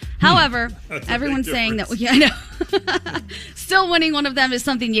 $820. However, everyone's saying that, I know. Still winning one of them is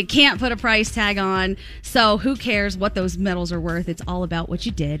something you can't put a price tag on. So who cares what those medals are worth? It's all about what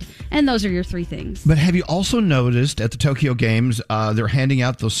you did. And those are your 3 things. But have you also noticed at the Tokyo Games, they're handing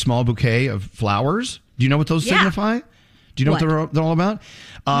out those small bouquet of flowers? Do you know what those signify? Do you know what they're all about?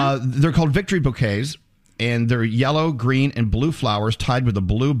 They're called victory bouquets. And they're yellow, green, and blue flowers tied with a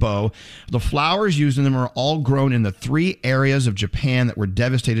blue bow. The flowers used in them are all grown in the 3 areas of Japan that were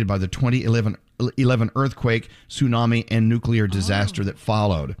devastated by the 2011 earthquake, tsunami, and nuclear disaster that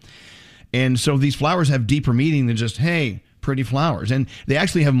followed. And so these flowers have deeper meaning than just, hey, pretty flowers. And they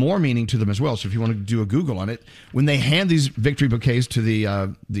actually have more meaning to them as well. So if you want to do a Google on it, when they hand these victory bouquets to the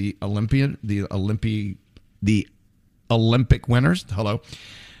Olympic winners,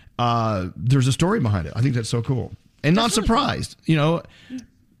 there's a story behind it. I think that's so cool. And not surprised.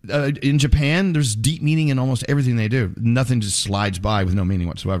 In Japan, there's deep meaning in almost everything they do. Nothing just slides by with no meaning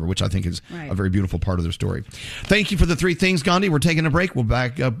whatsoever, which I think is a very beautiful part of their story. Thank you for the 3 things, Gandhi. We're taking a break. We'll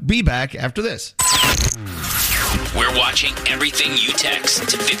be back after this. We're watching everything you text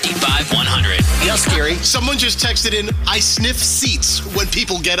to 55100. Yes, Gary. Someone just texted in, I sniff seats when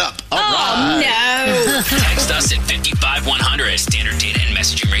people get up. No. Text us at 55100. Standard data and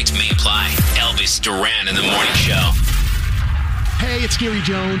messaging rates may apply. Elvis Duran in the morning show. Hey, it's Gary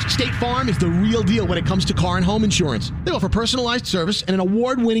Jones. State Farm is the real deal when it comes to car and home insurance. They offer personalized service and an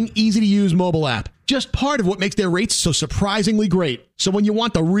award-winning, easy-to-use mobile app. Just part of what makes their rates so surprisingly great. So when you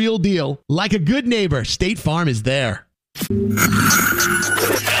want the real deal, like a good neighbor, State Farm is there. Elvis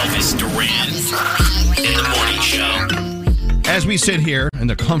Duran in the morning show. As we sit here in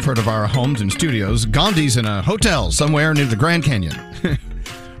the comfort of our homes and studios, Gandhi's in a hotel somewhere near the Grand Canyon,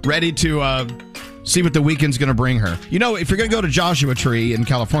 ready to see what the weekend's going to bring her. If you're going to go to Joshua Tree in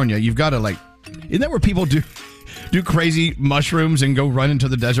California, you've got to isn't that where people do crazy mushrooms and go run into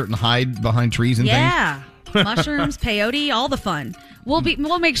the desert and hide behind trees and things? Yeah. Mushrooms, peyote, all the fun. We'll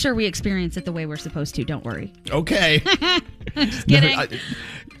make sure we experience it the way we're supposed to. Don't worry. Okay. Just kidding.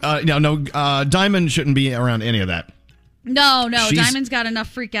 No, Diamond shouldn't be around any of that. No. Diamond's got enough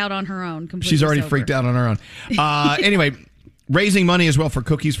freak out on her own. She's already sober. freaked out on her own. Anyway, raising money as well for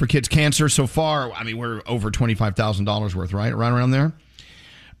Cookies for Kids Cancer. So far, we're over $25,000 worth, right? Around there.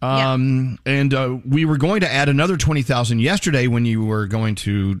 And we were going to add another $20,000 yesterday when you were going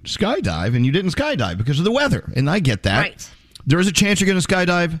to skydive, and you didn't skydive because of the weather. And I get that. Right. There is a chance you're going to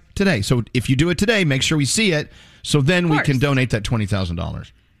skydive today. So if you do it today, make sure we see it. So then we can donate that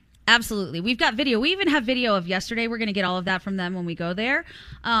 $20,000. Absolutely. We've got video. We even have video of yesterday. We're going to get all of that from them when we go there.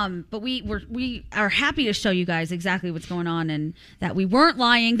 But we are happy to show you guys exactly what's going on and that we weren't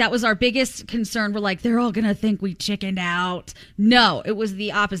lying. That was our biggest concern. We're like, they're all going to think we chickened out. No, it was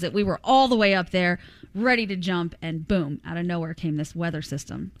the opposite. We were all the way up there, ready to jump, and boom, out of nowhere came this weather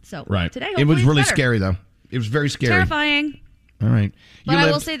system. So today, it was really scary, though. It was very scary. Terrifying. All right. But I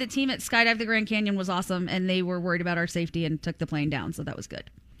will say the team at Skydive the Grand Canyon was awesome, and they were worried about our safety and took the plane down, so that was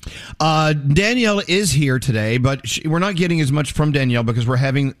good. Danielle is here today, but we're not getting as much from Danielle because we're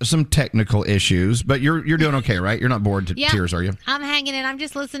having some technical issues. But you're doing okay, right? You're not bored to tears, are you? I'm hanging in. I'm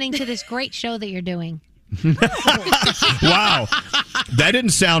just listening to this great show that you're doing. Wow. That didn't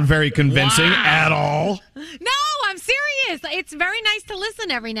sound very convincing at all. No, I'm serious. It's very nice to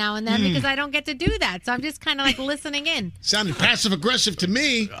listen every now and then because I don't get to do that. So I'm just kind of like listening in. Sounded passive-aggressive to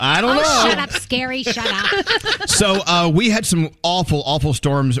me. I don't know. Shut up, Scary. Shut up. So we had some awful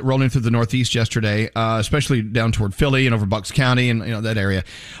storms rolling through the Northeast yesterday, especially down toward Philly and over Bucks County and that area.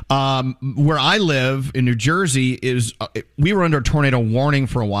 Where I live in New Jersey we were under a tornado warning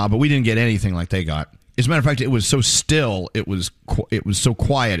for a while, but we didn't get anything like they got. As a matter of fact, it was so still, it was so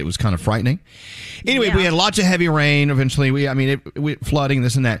quiet, it was kind of frightening. Anyway, we had lots of heavy rain eventually. Flooding,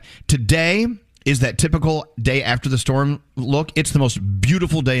 this and that. Today is that typical day after the storm look. It's the most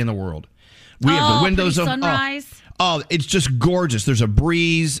beautiful day in the world. We have the windows open. Sunrise. Oh, it's just gorgeous. There's a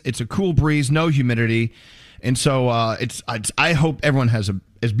breeze. It's a cool breeze, no humidity. And so I hope everyone has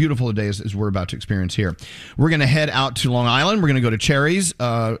as beautiful a day as we're about to experience here. We're going to head out to Long Island. We're going to go to Cherry's.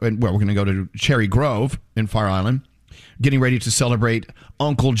 We're going to go to Cherry Grove in Fire Island, getting ready to celebrate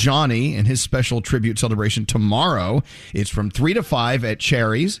Uncle Johnny and his special tribute celebration tomorrow. It's from 3 to 5 at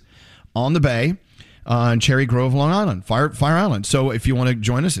Cherry's on the Bay. In Cherry Grove, Long Island, Fire Island. So if you want to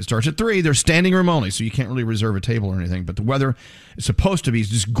join us, it starts at 3. They're standing room only, so you can't really reserve a table or anything. But the weather is supposed to be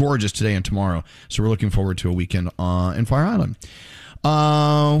just gorgeous today and tomorrow. So we're looking forward to a weekend in Fire Island.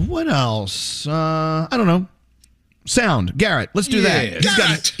 What else? I don't know. Sound. Garrett, let's do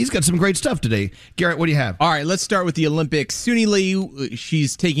that. He's got some great stuff today. Garrett, what do you have? All right, let's start with the Olympics. Suni Lee,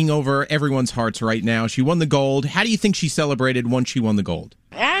 she's taking over everyone's hearts right now. She won the gold. How do you think she celebrated once she won the gold?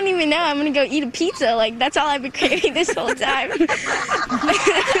 I don't even know. I'm going to go eat a pizza. Like, that's all I've been craving this whole time.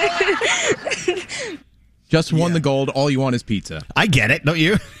 Just won the gold. All you want is pizza. I get it, don't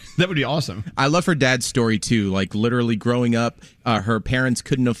you? That would be awesome. I love her dad's story, too. Like, literally growing up, her parents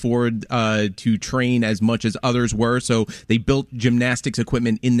couldn't afford to train as much as others were, so they built gymnastics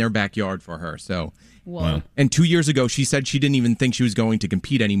equipment in their backyard for her. So, Whoa. And 2 years ago, she said she didn't even think she was going to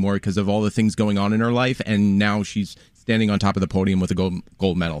compete anymore because of all the things going on in her life, and now she's standing on top of the podium with a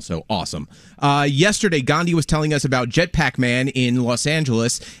gold medal. So awesome. Yesterday, Gandhi was telling us about Jetpack Man in Los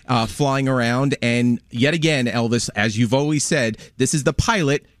Angeles flying around, and yet again, Elvis, as you've always said, this is the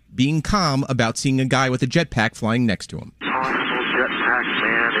pilot being calm about seeing a guy with a jetpack flying next to him. Jetpack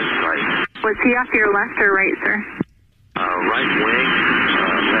Man in sight. Was he off to your left or right, sir? Right wing,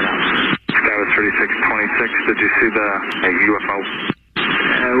 head out. Sky 3626, did you see the UFO?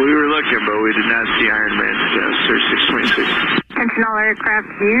 We were looking, but we did not see Iron Man's 3626. Attention all aircraft,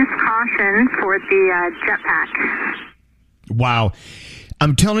 use caution for the jetpack. Wow.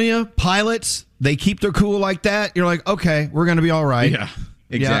 I'm telling you, pilots, they keep their cool like that. You're like, okay, we're going to be all right. Yeah,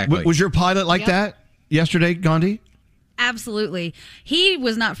 exactly. Yeah. Was your pilot like that yesterday, Gandhi? Absolutely. He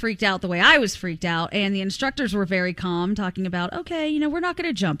was not freaked out the way I was freaked out, and the instructors were very calm, talking about, okay, we're not going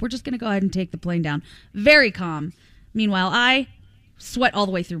to jump. We're just going to go ahead and take the plane down. Very calm. Meanwhile, I sweat all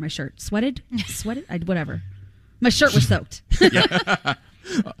the way through my shirt. Sweated? Whatever. My shirt was soaked.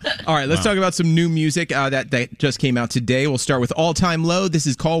 All right, let's talk about some new music that just came out today. We'll start with All Time Low. This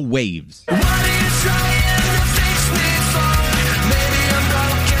is called Waves.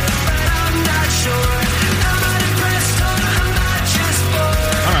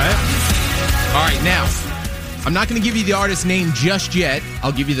 All right, now, I'm not going to give you the artist's name just yet.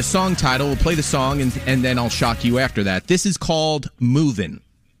 I'll give you the song title. We'll play the song, and then I'll shock you after that. This is called Movin'.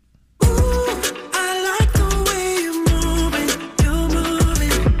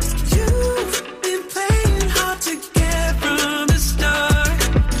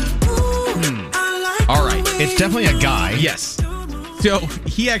 All right. It's definitely a guy. Yes. So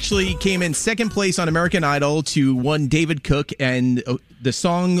he actually came in second place on American Idol to one David Cook, and the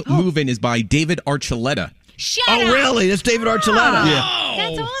song Movin' is by David Archuleta. Shut up. Really? That's David Archuleta. Yeah.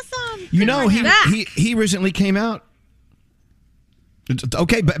 That's awesome. He recently came out.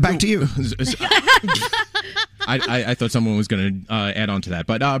 Okay, back to you. I thought someone was going to add on to that.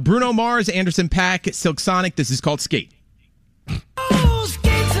 But Bruno Mars, Anderson .Paak, Silk Sonic, this is called Skate.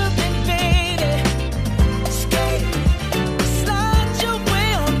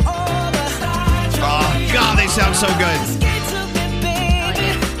 God, they sound so good.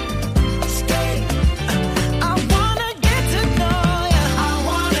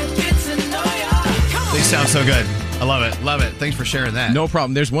 They sound so good. I love it. Love it. Thanks for sharing that. No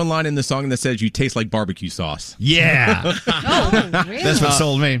problem. There's one line in the song that says, "You taste like barbecue sauce." Yeah. Oh, really? That's what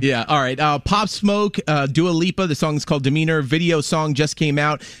sold me. Yeah. All right. Pop Smoke, Dua Lipa. The song's called Demeanor. Video song just came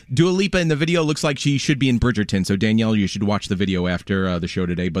out. Dua Lipa in the video looks like she should be in Bridgerton. So, Danielle, you should watch the video after the show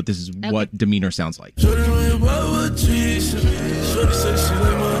today. But this is what Demeanor sounds like.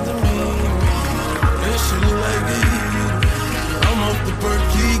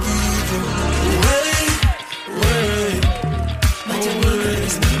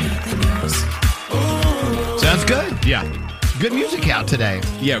 Sounds good. Yeah. Good music out today.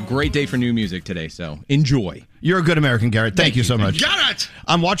 Yeah, great day for new music today, so enjoy. You're a good American, Garrett. Thank you so much. Got it.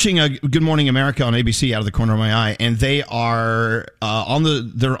 I'm watching Good Morning America on ABC out of the corner of my eye, and they are on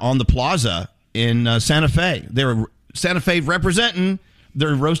the plaza in Santa Fe. They're Santa Fe representing.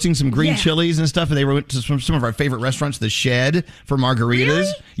 They're roasting some green chilies and stuff, and they went to some of our favorite restaurants, The Shed, for margaritas.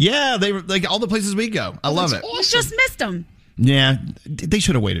 Really? Yeah, they were like all the places we go. I love it. You just missed them. Yeah, they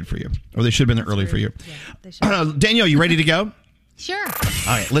should have waited for you, or they should have been there early for you. Danielle, you ready to go? Sure. All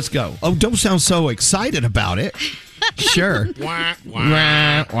right, let's go. Oh, don't sound so excited about it. Sure. I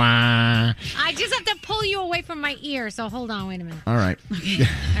just have to pull you away from my ear, so hold on, wait a minute. All right.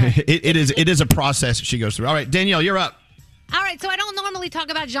 It is a process she goes through. All right, Danielle, you're up. All right, so I don't normally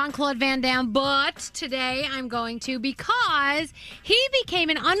talk about Jean-Claude Van Damme, but today I'm going to because he became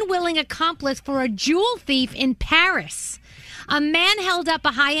an unwilling accomplice for a jewel thief in Paris. A man held up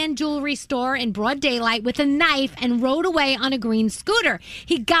a high-end jewelry store in broad daylight with a knife and rode away on a green scooter.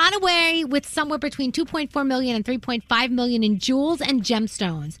 He got away with somewhere between $2.4 million and $3.5 million in jewels and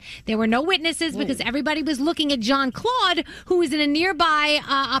gemstones. There were no witnesses because everybody was looking at Jean-Claude, who was in a nearby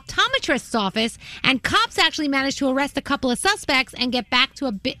optometrist's office, and cops actually managed to arrest a couple of suspects and get back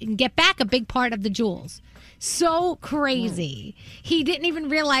a big part of the jewels. So crazy. People didn't even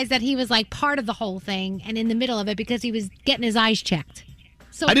realize that he was like part of the whole thing and in the middle of it because he was getting his eyes checked.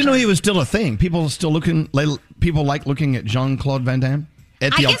 So I didn't know he was still a thing. People like looking at Jean-Claude Van Damme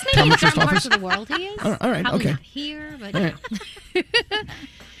at the I guess maybe in optometrist some parts office. of the world he is. All right, Probably okay. not here, but All right.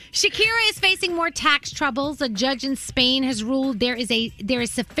 Shakira is facing more tax troubles. A judge in Spain has ruled there is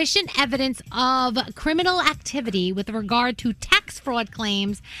sufficient evidence of criminal activity with regard to tax fraud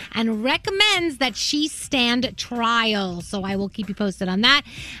claims and recommends that she stand trial. So I will keep you posted on that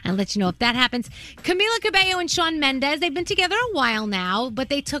and let you know if that happens. Camila Cabello and Shawn Mendes, they've been together a while now, but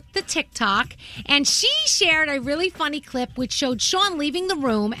they took the TikTok and she shared a really funny clip which showed Shawn leaving the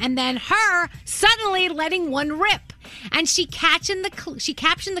room and then her suddenly letting one rip. And she captioned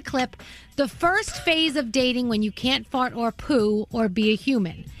the clip, "The first phase of dating when you can't fart or poo or be a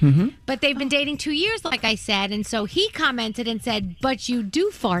human." Mm-hmm. But they've been dating 2 years, like I said, and so he commented and said, "But you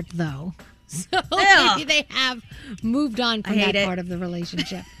do fart, though." So maybe they have moved on from that part of the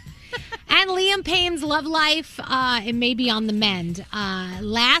relationship. And Liam Payne's love life, it may be on the mend.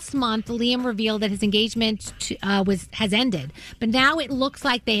 Last month, Liam revealed that his engagement has ended. But now it looks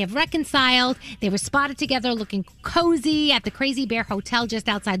like they have reconciled. They were spotted together looking cozy at the Crazy Bear Hotel just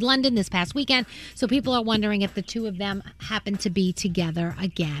outside London this past weekend. So people are wondering if the two of them happen to be together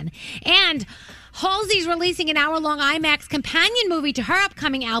again. And Halsey's releasing an hour-long IMAX companion movie to her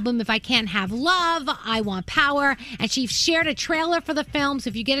upcoming album, If I Can't Have Love, I Want Power. And she shared a trailer for the film, so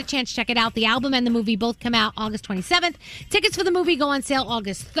if you get a chance, check it out. The album and the movie both come out August 27th. Tickets for the movie go on sale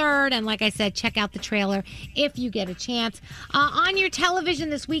August 3rd. And like I said, check out the trailer if you get a chance. On your television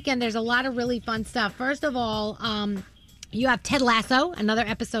this weekend, there's a lot of really fun stuff. First of all, you have Ted Lasso, another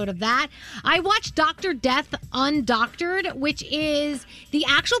episode of that. I watched Dr. Death Undoctored, which is the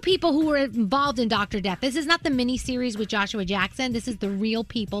actual people who were involved in Dr. Death. This is not the miniseries with Joshua Jackson. This is the real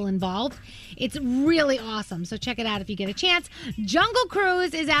people involved. It's really awesome, so check it out if you get a chance. Jungle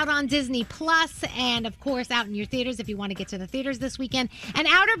Cruise is out on Disney Plus, and of course out in your theaters if you want to get to the theaters this weekend. And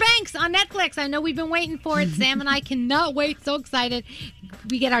Outer Banks on Netflix. I know we've been waiting for it. Sam and I cannot wait. So excited.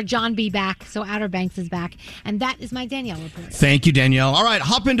 We get our John B back, so Outer Banks is back. And that is my Danielle report. Thank you, Danielle. All right,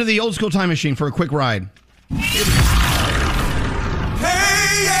 hop into the old school time machine for a quick ride.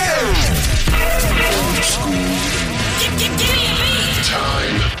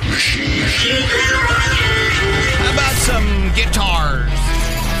 Time machine. How about some guitars?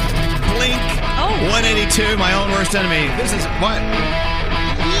 Blink 182, my own worst enemy. This is what?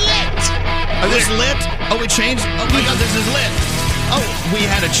 Lit. Oh, this is lit? Oh, we changed? Oh my God, this is lit. Oh, we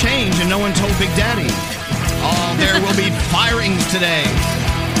had a change and no one told Big Daddy. Oh, there will be firings today.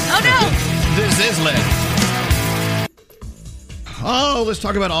 Oh, no. This is lit. Oh, let's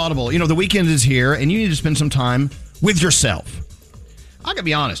talk about Audible. You know, the weekend is here, and you need to spend some time with yourself. I gotta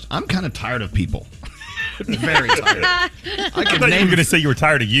be honest, I'm kind of tired of people. Very tired. I thought you were going to say you were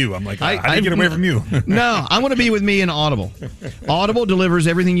tired of you. I'm like, how do you get away from you? No, I want to be with me in Audible. Audible delivers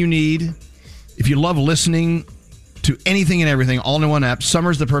everything you need. If you love listening to anything and everything all in one app,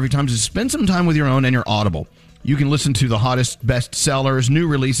 summer's the perfect time to spend some time with your own and your Audible. You can listen to the hottest best sellers, new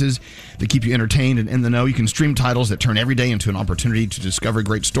releases that keep you entertained and in the know. You can stream titles that turn every day into an opportunity to discover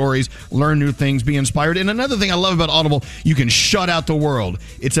great stories, learn new things, be inspired. And another thing I love about Audible, you can shut out the world.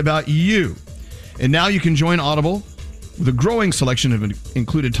 It's about you. And now you can join Audible with a growing selection of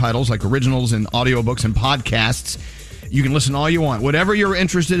included titles like originals and audiobooks and podcasts. You can listen all you want, whatever you're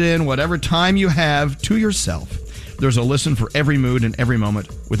interested in, whatever time you have to yourself. There's a listen for every mood and every moment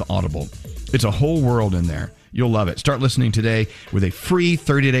with Audible. It's a whole world in there. You'll love it. Start listening today with a free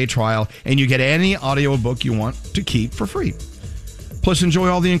 30-day trial, and you get any audiobook you want to keep for free. Plus, enjoy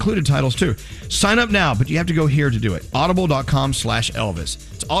all the included titles, too. Sign up now, but you have to go here to do it.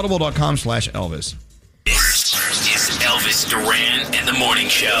 Audible.com/Elvis. It's Audible.com/Elvis. This is Elvis Duran and the Morning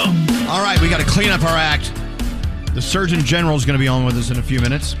Show. All right, we got to clean up our act. The Surgeon General is going to be on with us in a few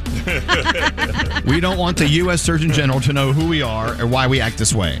minutes. We don't want the U.S. Surgeon General to know who we are or why we act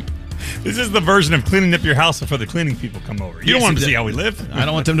this way. This is the version of cleaning up your house before the cleaning people come over. You don't want them to see how we live. I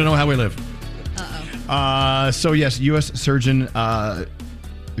don't want them to know how we live. So, yes, U.S. Surgeon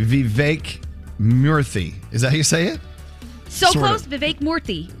Vivek Murthy. Is that how you say it? So sort close, of. Vivek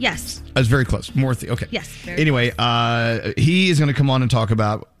Murthy. Yes. That's very close. Murthy. Okay. Yes. Anyway, he is going to come on and talk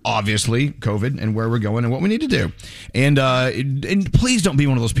about, obviously, COVID and where we're going and what we need to do. And please don't be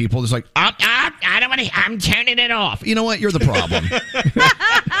one of those people that's like, I don't want to, I'm turning it off. You know what? You're the problem.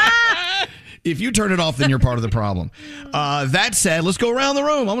 If you turn it off, then you're part of the problem. That said, let's go around the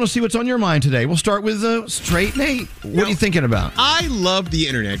room. I want to see what's on your mind today. We'll start with Straight Nate. What are you thinking about? I love the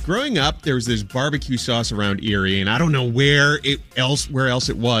internet. Growing up, there was this barbecue sauce around Erie, and I don't know where else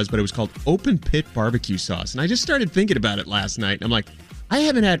it was, but it was called Open Pit Barbecue Sauce. And I just started thinking about it last night, and I'm like, I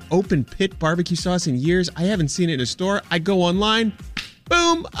haven't had Open Pit Barbecue Sauce in years. I haven't seen it in a store. I go online,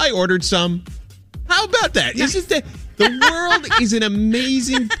 boom, I ordered some. How about that? Isn't that... The world is an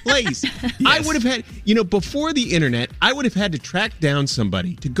amazing place. Yes. I would have had, before the internet, I would have had to track down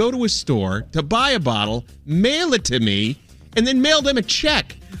somebody to go to a store, to buy a bottle, mail it to me, and then mail them a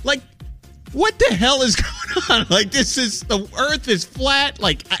check. Like, what the hell is going on? Like, the earth is flat.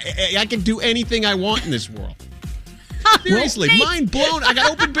 Like, I can do anything I want in this world. Seriously, mind blown. I got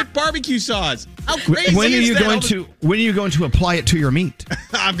Open Pit Barbecue Sauce. How crazy when are is you that? When are you going to apply it to your meat?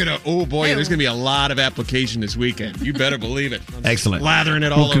 Oh boy, there's going to be a lot of application this weekend. You better believe it. I'm Excellent. Lathering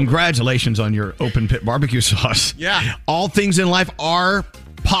it all over. Congratulations on your Open Pit Barbecue Sauce. Yeah. All things in life are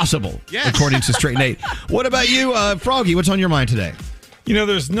possible, according to Straight Nate. What about you, Froggy? What's on your mind today?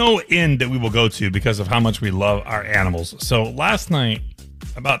 There's no end that we will go to because of how much we love our animals. So last night,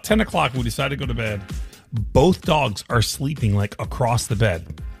 about 10 o'clock, we decided to go to bed. Both dogs are sleeping like across the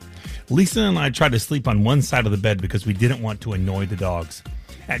bed. Lisa and I tried to sleep on one side of the bed because we didn't want to annoy the dogs.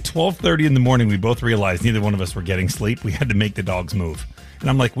 At 12:30 in the morning, we both realized neither one of us were getting sleep. We had to make the dogs move. And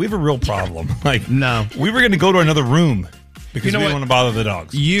I'm like, we have a real problem. Like, no. We were going to go to another room because we didn't want to bother the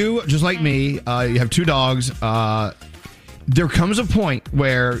dogs. You, just like me, you have two dogs. There comes a point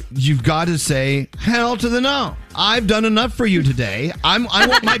where you've got to say, hell to the no. I've done enough for you today. I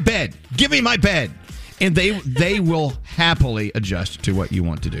want my bed. Give me my bed. And they will happily adjust to what you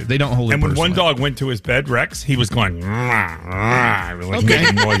want to do. They don't hold it And when personally. one dog went to his bed, Rex, he was going,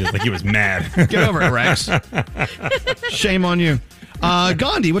 making noises like he was mad. Get over it, Rex. Shame on you.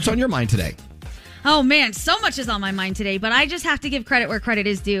 Gandhi, what's on your mind today? Oh, man, so much is on my mind today, but I just have to give credit where credit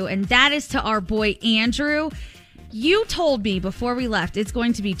is due, and that is to our boy Andrew. You told me before we left it's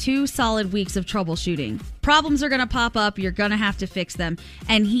going to be 2 solid weeks of troubleshooting. Problems are going to pop up. You're going to have to fix them.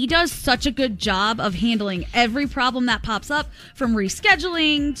 And he does such a good job of handling every problem that pops up, from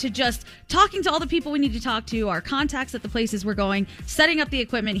rescheduling to just talking to all the people we need to talk to, our contacts at the places we're going, setting up the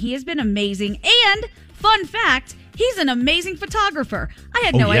equipment. He has been amazing. And, fun fact, he's an amazing photographer. I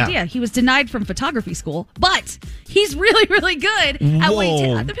had no idea he was denied from photography school, but he's really, really good at what he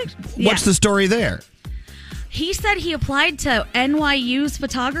did. What's the story there? He said he applied to NYU's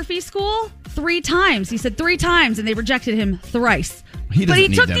photography school 3 times. He said 3 times, and they rejected him thrice. But he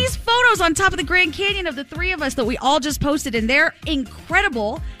took these photos on top of the Grand Canyon of the 3 of us that we all just posted, and they're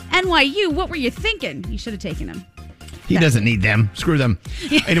incredible. NYU, what were you thinking? You should have taken him. He doesn't need them. Screw them.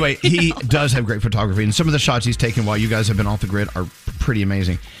 Anyway, he does have great photography, and some of the shots he's taken while you guys have been off the grid are pretty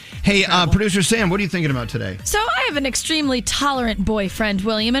amazing. Hey, producer Sam, what are you thinking about today? So I have an extremely tolerant boyfriend,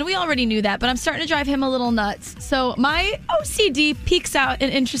 William, and we already knew that, but I'm starting to drive him a little nuts. So my OCD peeks out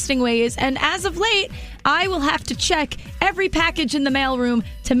in interesting ways, and as of late, I will have to check every package in the mailroom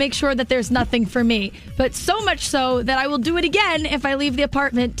to make sure that there's nothing for me. But so much so that I will do it again if I leave the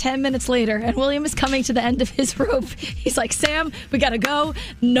apartment 10 minutes later. And William is coming to the end of his rope. He's like, Sam, we gotta go.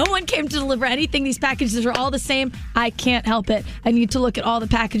 No one came to deliver anything. These packages are all the same. I can't help it. I need to look at all the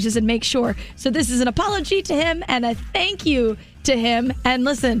packages and make sure. So this is an apology to him and a thank you to him. And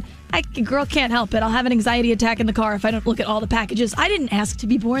listen, girl can't help it. I'll have an anxiety attack in the car if I don't look at all the packages. I didn't ask to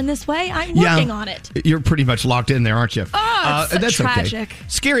be born this way. I'm working on it. You're pretty much locked in there, aren't you? Oh, it's so that's tragic. Okay.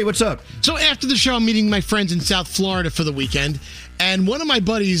 Scary, what's up? So after the show, I'm meeting my friends in South Florida for the weekend, and one of my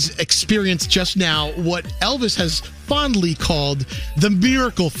buddies experienced just now what Elvis has fondly called the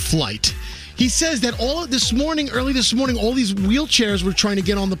miracle flight. He says that early this morning, all these wheelchairs were trying to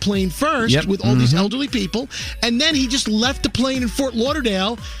get on the plane first with all these elderly people, and then he just left the plane in Fort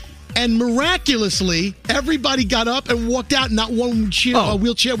Lauderdale. And miraculously, everybody got up and walked out. Not one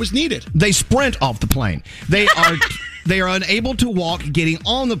wheelchair was needed. They sprint off the plane. They are unable to walk getting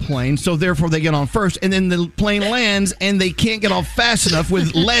on the plane, so therefore they get on first. And then the plane lands, and they can't get off fast enough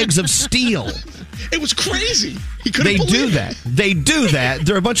with legs of steel. It was crazy. They do that. They do that.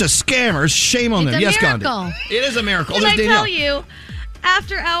 They're a bunch of scammers. Shame on them. It's a Gandhi. miracle. It is a miracle. Can There's I Danielle. tell you,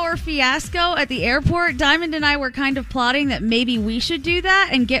 after our fiasco at the airport, Diamond and I were kind of plotting that maybe we should do that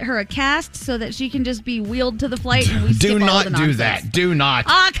and get her a cast so that she can just be wheeled to the flight and we Do skip all not the do nonsense. that. Do not.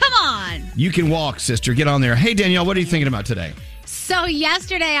 Come on. You can walk, sister. Get on there. Hey, Danielle, what are you thinking about today? So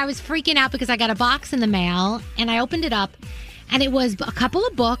yesterday I was freaking out because I got a box in the mail and I opened it up and it was a couple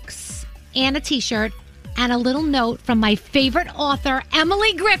of books and a t-shirt and a little note from my favorite author,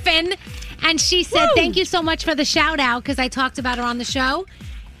 Emily Griffin. And she said, thank you so much for the shout out because I talked about her on the show.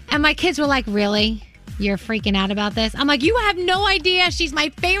 And my kids were like, really? You're freaking out about this? I'm like, you have no idea. She's my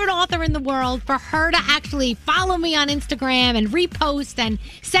favorite author in the world. For her to actually follow me on Instagram and repost and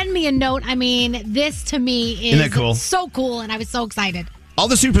send me a note. I mean, this to me is Isn't that cool? So cool. And I was so excited. All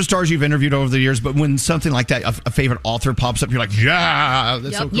the superstars you've interviewed over the years, but when something like that, a favorite author pops up, you're like, yeah,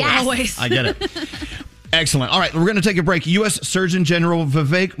 that's so cool. Yes. Always. I get it. Excellent. All right, we're going to take a break. U.S. Surgeon General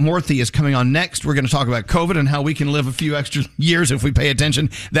Vivek Murthy is coming on next. We're going to talk about COVID and how we can live a few extra years if we pay attention.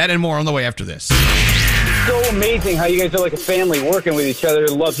 That and more on the way after this. It's so amazing how you guys are like a family working with each other.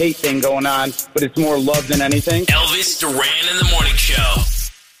 Love-hate thing going on, but it's more love than anything. Elvis Duran in the Morning Show.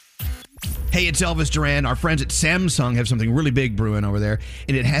 Hey, it's Elvis Duran. Our friends at Samsung have something really big brewing over there,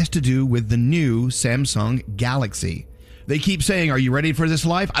 and it has to do with the new Samsung Galaxy. They keep saying, are you ready for this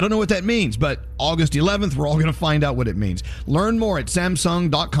life? I don't know what that means, but August 11th, we're all going to find out what it means. Learn more at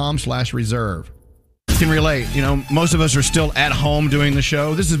samsung.com/reserve. Can relate. You know, most of us are still at home doing the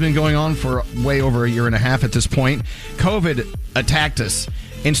show. This has been going on for way over a year and a half at this point. COVID attacked us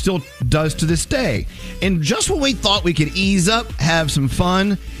and still does to this day. And just when we thought we could ease up, have some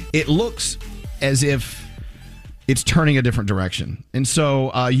fun, it looks as if it's turning a different direction. And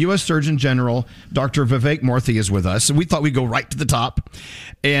so U.S. Surgeon General Dr. Vivek Murthy is with us. And we thought we'd go right to the top.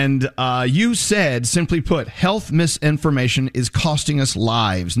 And you said, simply put, health misinformation is costing us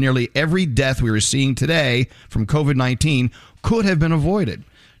lives. Nearly every death we are seeing today from COVID-19 could have been avoided.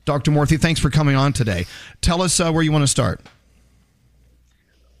 Dr. Murthy, thanks for coming on today. Tell us where you want to start.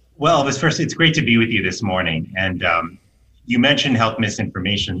 Well, first, it's great to be with you this morning. And you mentioned health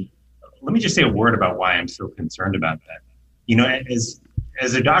misinformation. Let me just say a word about why I'm so concerned about that. You know, as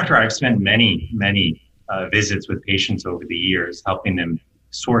a doctor, I've spent many visits with patients over the years, helping them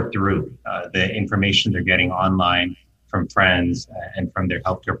sort through the information they're getting online from friends and from their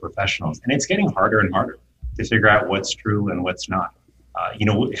healthcare professionals. And it's getting harder and harder to figure out what's true and what's not.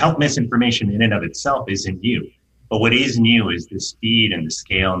 Health misinformation in and of itself isn't new. But what is new is the speed and the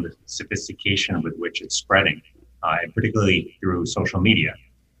scale and the sophistication with which it's spreading, particularly through social media.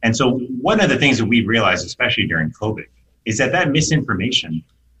 And so one of the things that we've realized, especially during COVID, is that misinformation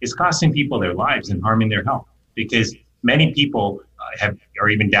is costing people their lives and harming their health, because many people are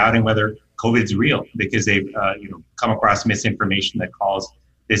even doubting whether COVID is real because they've come across misinformation that calls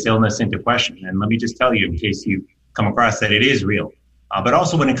this illness into question. And let me just tell you, in case you come across that, it is real. But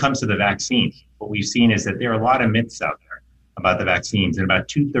also when it comes to the vaccines, what we've seen is that there are a lot of myths out there about the vaccines, and about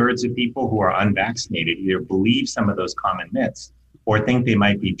 2/3 of people who are unvaccinated either believe some of those common myths or think they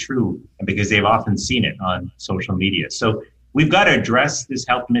might be true, and because they've often seen it on social media. So we've got to address this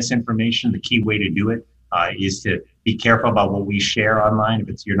health misinformation. The key way to do it is to be careful about what we share online.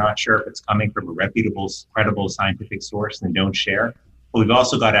 If you're not sure if it's coming from a reputable, credible scientific source, then don't share. But we've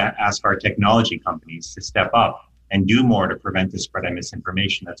also got to ask our technology companies to step up and do more to prevent the spread of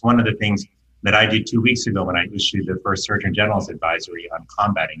misinformation. That's one of the things that I did 2 weeks ago when I issued the first Surgeon General's advisory on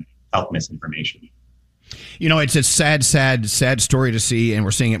combating health misinformation. You know, it's a sad story to see, and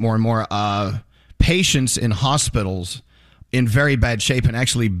we're seeing it more and more. patients in hospitals in very bad shape and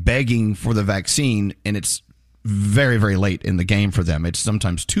actually begging for the vaccine, and it's very, very late in the game for them. It's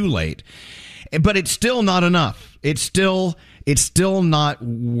sometimes too late, but it's still not enough. It's still not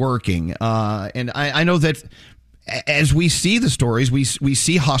working. And I know that as we see the stories, we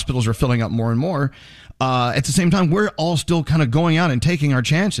see hospitals are filling up more and more. At the same time, we're all still kind of going out and taking our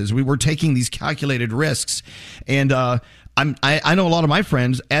chances. We were taking these calculated risks, and I know a lot of my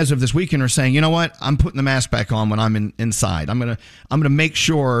friends as of this weekend are saying, you know what, I'm putting the mask back on when I'm inside. I'm gonna make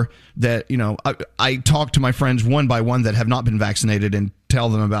sure that, you know, I talk to my friends one by one that have not been vaccinated and tell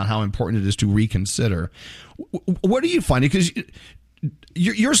them about how important it is to reconsider. What are you finding? Because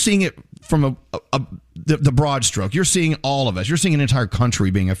you're seeing it from the broad stroke. You're seeing all of us. You're seeing an entire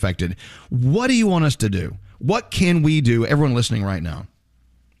country being affected. What do you want us to do? What can we do? Everyone listening right now.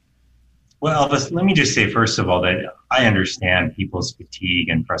 Well, Elvis, let me just say, first of all, that I understand people's fatigue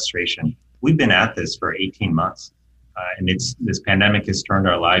and frustration. We've been at this for 18 months, and this pandemic has turned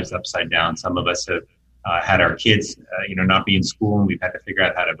our lives upside down. Some of us have had our kids, not be in school, and we've had to figure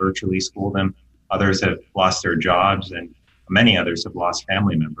out how to virtually school them. Others have lost their jobs, and many others have lost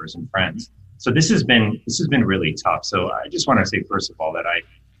family members and friends. So this has been really tough. So I just want to say, first of all, that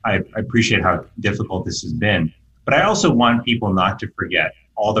I appreciate how difficult this has been. But I also want people not to forget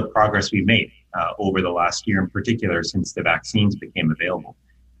all the progress we've made over the last year, in particular, since the vaccines became available.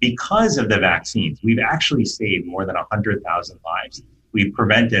 Because of the vaccines, we've actually saved more than 100,000 lives. We've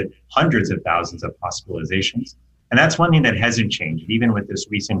prevented hundreds of thousands of hospitalizations. And that's one thing that hasn't changed, even with this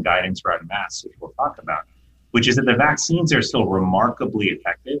recent guidance around masks, which we'll talk about, which is that the vaccines are still remarkably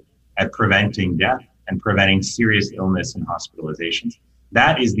effective at preventing death and preventing serious illness and hospitalizations.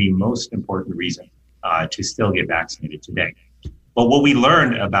 That is the most important reason to still get vaccinated today. But what we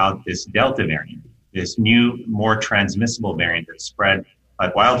learned about this Delta variant, this new, more transmissible variant that spread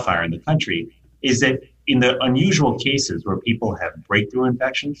like wildfire in the country, is that in the unusual cases where people have breakthrough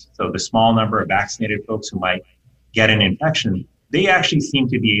infections, so the small number of vaccinated folks who might get an infection, they actually seem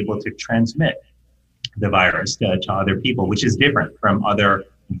to be able to transmit the virus to other people, which is different from other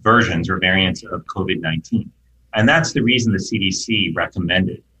versions or variants of COVID-19. And that's the reason the CDC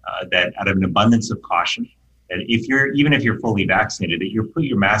recommended that out of an abundance of caution, that even if you're fully vaccinated, that you put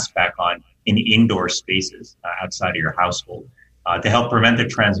your mask back on in indoor spaces outside of your household to help prevent the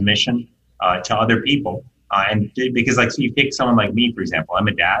transmission to other people. Because so you take someone like me, for example, I'm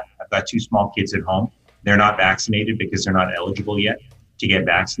a dad. I've got 2 small kids at home. They're not vaccinated because they're not eligible yet to get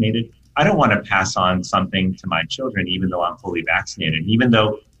vaccinated. I don't want to pass on something to my children, even though I'm fully vaccinated. Even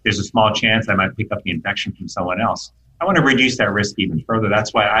though there's a small chance I might pick up the infection from someone else, I want to reduce that risk even further.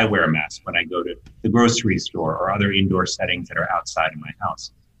 That's why I wear a mask when I go to the grocery store or other indoor settings that are outside of my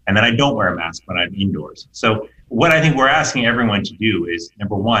house. And then I don't wear a mask when I'm indoors. So what I think we're asking everyone to do is,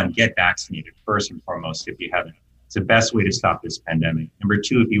 number one, get vaccinated first and foremost if you haven't. It's the best way to stop this pandemic. Number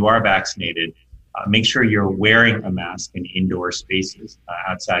two, if you are vaccinated, make sure you're wearing a mask in indoor spaces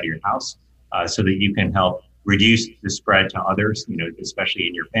outside of your house so that you can help reduce the spread to others, especially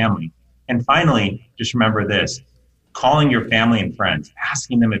in your family. And finally, just remember this, calling your family and friends,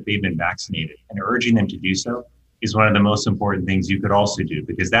 asking them if they've been vaccinated and urging them to do so is one of the most important things you could also do,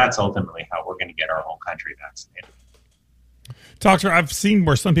 because that's ultimately how we're going to get our whole country vaccinated. Doctor, I've seen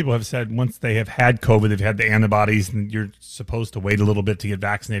where some people have said once they have had COVID, they've had the antibodies, and you're supposed to wait a little bit to get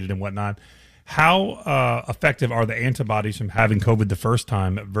vaccinated and whatnot. How effective are the antibodies from having COVID the first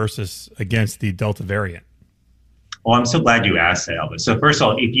time versus against the Delta variant? Well, I'm so glad you asked that, Elvis. So first of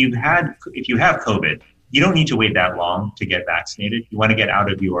all, if you have COVID, you don't need to wait that long to get vaccinated. You want to get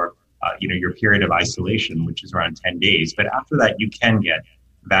out of your period of isolation, which is around 10 days. But after that, you can get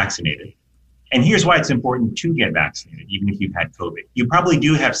vaccinated. And here's why it's important to get vaccinated, even if you've had COVID. You probably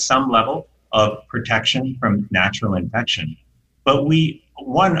do have some level of protection from natural infection, but we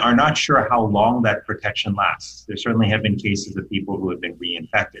are not sure how long that protection lasts. There certainly have been cases of people who have been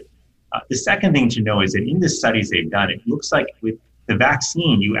reinfected. The second thing to know is that in the studies they've done, it looks like with the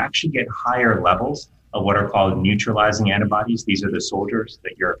vaccine, you actually get higher levels of what are called neutralizing antibodies. These are the soldiers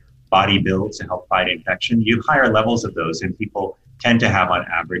that your body builds to help fight infection. You have higher levels of those than people tend to have on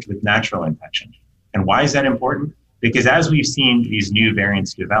average with natural infection. And why is that important? Because as we've seen these new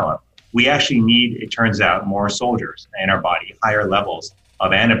variants develop, we actually need, it turns out, more soldiers in our body, higher levels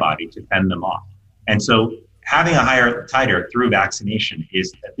of antibody to fend them off. And so having a higher titer through vaccination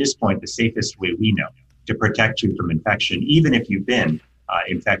is, at this point, the safest way we know to protect you from infection, even if you've been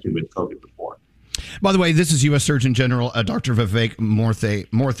infected with COVID before. By the way, this is U.S. Surgeon General Dr. Vivek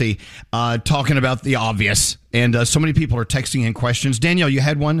Murthy talking about the obvious. And so many people are texting in questions. Danielle, you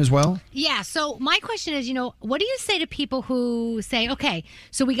had one as well? Yeah. So my question is, what do you say to people who say, okay,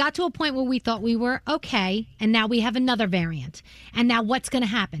 so we got to a point where we thought we were okay, and now we have another variant. And now what's going to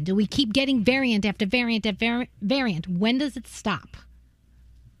happen? Do we keep getting variant after variant after variant? When does it stop?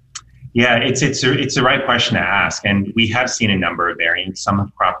 Yeah, it's the right question to ask. And we have seen a number of variants. Some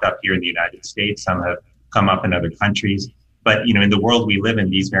have cropped up here in the United States. Some have come up in other countries. But, in the world we live in,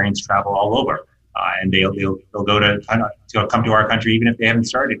 these variants travel all over. And they'll go to come to our country even if they haven't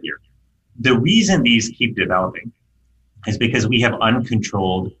started here. The reason these keep developing is because we have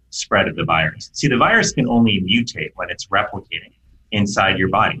uncontrolled spread of the virus. See, the virus can only mutate when it's replicating inside your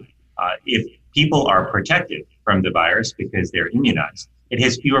body. If people are protected from the virus because they're immunized, it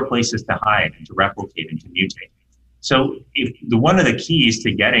has fewer places to hide and to replicate and to mutate. So one of the keys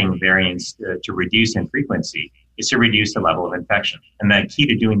to getting variants to reduce in frequency is to reduce the level of infection. And the key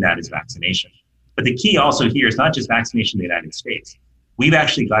to doing that is vaccination. But the key also here is not just vaccination in the United States. We've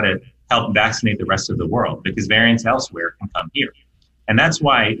actually got to help vaccinate the rest of the world because variants elsewhere can come here. And that's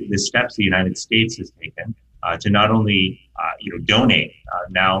why the steps the United States has taken to not only donate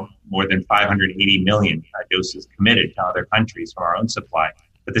now more than 580 million doses committed to other countries from our own supply,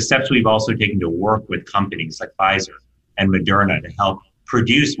 but the steps we've also taken to work with companies like Pfizer and Moderna to help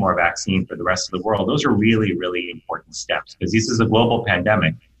produce more vaccine for the rest of the world. Those are really, really important steps because this is a global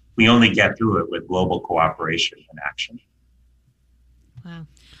pandemic. We only get through it with global cooperation and action. Wow.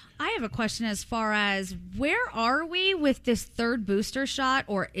 I have a question as far as where are we with this third booster shot,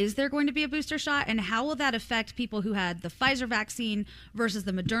 or is there going to be a booster shot, and how will that affect people who had the Pfizer vaccine versus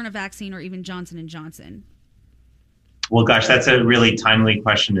the Moderna vaccine or even Johnson & Johnson? Well, gosh, that's a really timely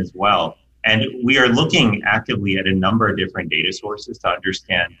question as well. And we are looking actively at a number of different data sources to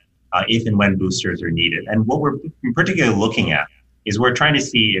understand if and when boosters are needed. And what we're particularly looking at is we're trying to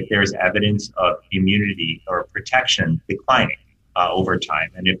see if there's evidence of immunity or protection declining over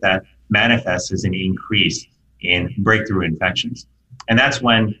time, and if that manifests as an increase in breakthrough infections. And that's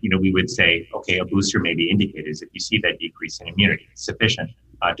when, we would say, okay, a booster may be indicated is if you see that decrease in immunity sufficient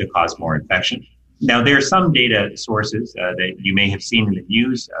to cause more infection. Now, there are some data sources that you may have seen in the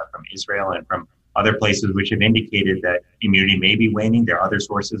news from Israel and from other places which have indicated that immunity may be waning. There are other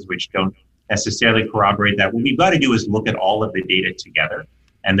sources which don't necessarily corroborate that. What we've got to do is look at all of the data together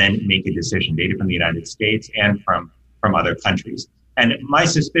and then make a decision, data from the United States and from other countries. And my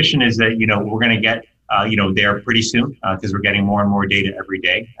suspicion is that, we're going to get, there pretty soon because we're getting more and more data every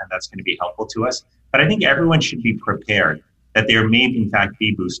day, and that's going to be helpful to us. But I think everyone should be prepared that there may, in fact,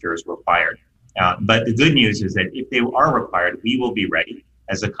 be boosters required. But the good news is that if they are required, we will be ready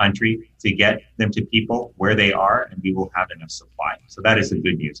as a country to get them to people where they are, and we will have enough supply. So that is the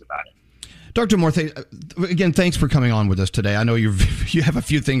good news about it. Dr. Murthy, again, thanks for coming on with us today. I know you have a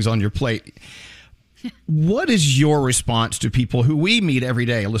few things on your plate. What is your response to people who we meet every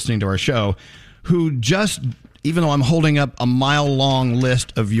day listening to our show who just, even though I'm holding up a mile-long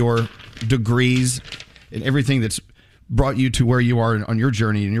list of your degrees and everything that's brought you to where you are on your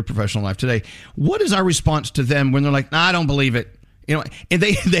journey in your professional life today, what is our response to them when they're like, I don't believe it? And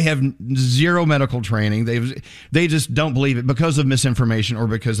they have zero medical training. They just don't believe it because of misinformation or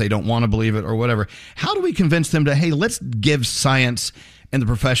because they don't want to believe it or whatever. How do we convince them to, hey, let's give science and the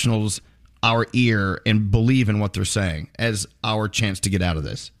professionals our ear and believe in what they're saying as our chance to get out of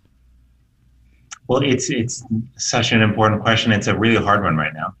this? Well, it's such an important question. It's a really hard one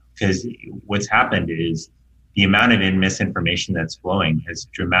right now because what's happened is the amount of misinformation that's flowing has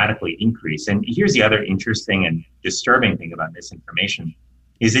dramatically increased. And here's the other interesting and disturbing thing about misinformation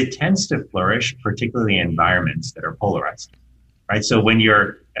is it tends to flourish, particularly in environments that are polarized, right? So when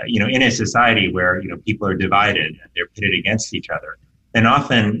you're, in a society where, people are divided and they're pitted against each other, then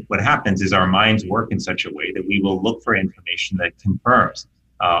often what happens is our minds work in such a way that we will look for information that confirms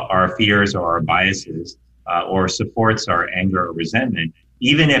our fears or our biases or supports our anger or resentment,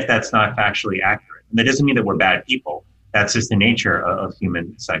 even if that's not factually accurate. And that doesn't mean that we're bad people. That's just the nature of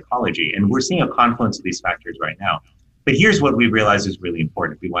human psychology. And we're seeing a confluence of these factors right now. But here's what we realize is really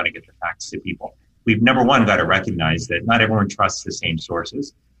important if we want to get the facts to people. We've, number one, got to recognize that not everyone trusts the same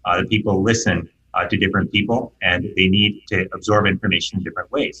sources. That people listen to different people, and they need to absorb information in different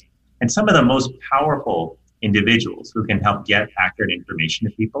ways. And some of the most powerful individuals who can help get accurate information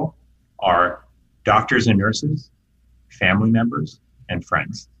to people are doctors and nurses, family members, and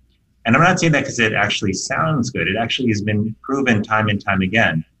friends. And I'm not saying that because it actually sounds good. It actually has been proven time and time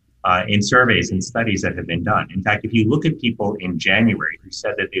again in surveys and studies that have been done. In fact, if you look at people in January who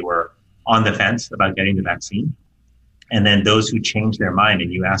said that they were on the fence about getting the vaccine, and then those who change their mind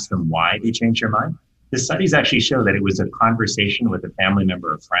and you ask them why they changed their mind, the studies actually show that it was a conversation with a family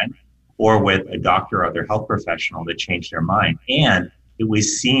member or friend or with a doctor or other health professional that changed their mind. And it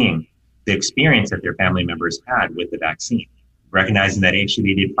was seeing the experience that their family members had with the vaccine, recognizing that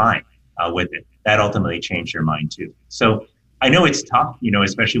actually they did fine with it. That ultimately changed their mind too. So I know it's tough,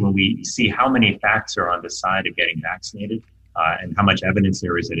 especially when we see how many facts are on the side of getting vaccinated and how much evidence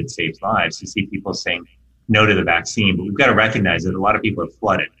there is that it saves lives, to see people saying no to the vaccine. But we've got to recognize that a lot of people are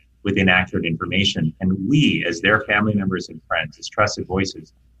flooded with inaccurate information. And we, as their family members and friends, as trusted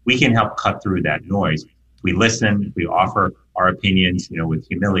voices, we can help cut through that noise. We listen, we offer our opinions, with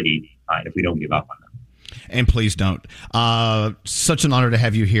humility, and if we don't give up on them. And please don't. Such an honor to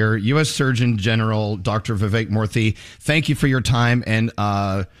have you here. U.S. Surgeon General Dr. Vivek Murthy, thank you for your time. And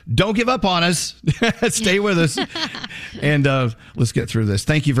don't give up on us. Stay with us. And let's get through this.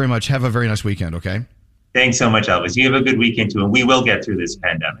 Thank you very much. Have a very nice weekend, okay? Thanks so much, Elvis. You have a good weekend, too. And we will get through this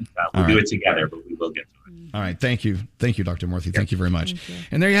pandemic. We'll do it together, but we will get through it. All right. Thank you. Thank you, Dr. Murthy. Thank you very much.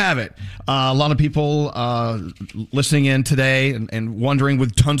 And there you have it. A lot of people listening in today and wondering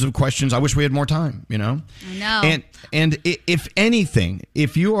with tons of questions. I wish we had more time, I know. And if anything,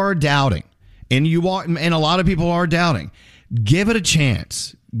 if you are doubting, and a lot of people are doubting, give it a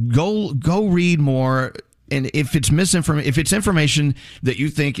chance. Go read more. And if it's misinformation, if it's information that you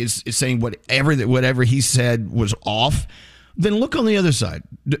think is saying whatever he said was off, then look on the other side.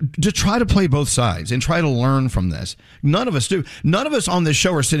 To try to play both sides and try to learn from this. None of us do. None of us on this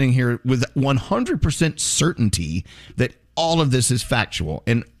show are sitting here with 100% certainty that all of this is factual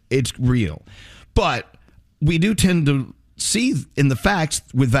and it's real. But we do tend to see in the facts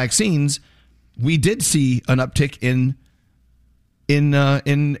with vaccines, we did see an uptick in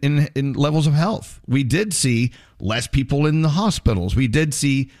levels of health. We did see less people in the hospitals. We did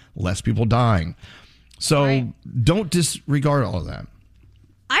see less people dying. So don't disregard all of that.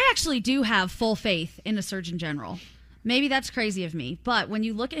 I actually do have full faith in a Surgeon General. Maybe that's crazy of me, but when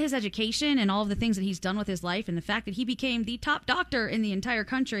you look at his education and all of the things that he's done with his life and the fact that he became the top doctor in the entire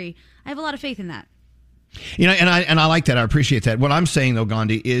country, I have a lot of faith in that. And I like that. I appreciate that. What I'm saying, though,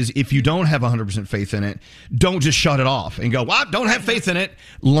 Gandhi, is if you don't have 100% faith in it, don't just shut it off and go, well, don't have faith in it.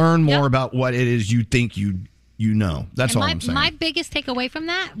 Learn more about what it is you think you know. That's all I'm saying. My biggest takeaway from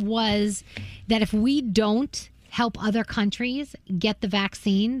that was that if we don't help other countries get the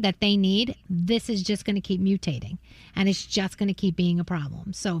vaccine that they need, this is just going to keep mutating and it's just going to keep being a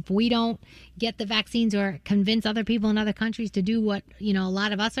problem. So if we don't get the vaccines or convince other people in other countries to do what, a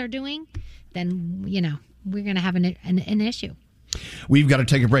lot of us are doing, then, we're going to have an issue. We've got to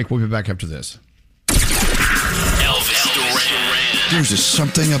take a break. We'll be back after this. Elvis Duran. There's just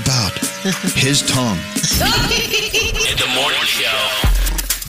something about his tongue. In the morning show.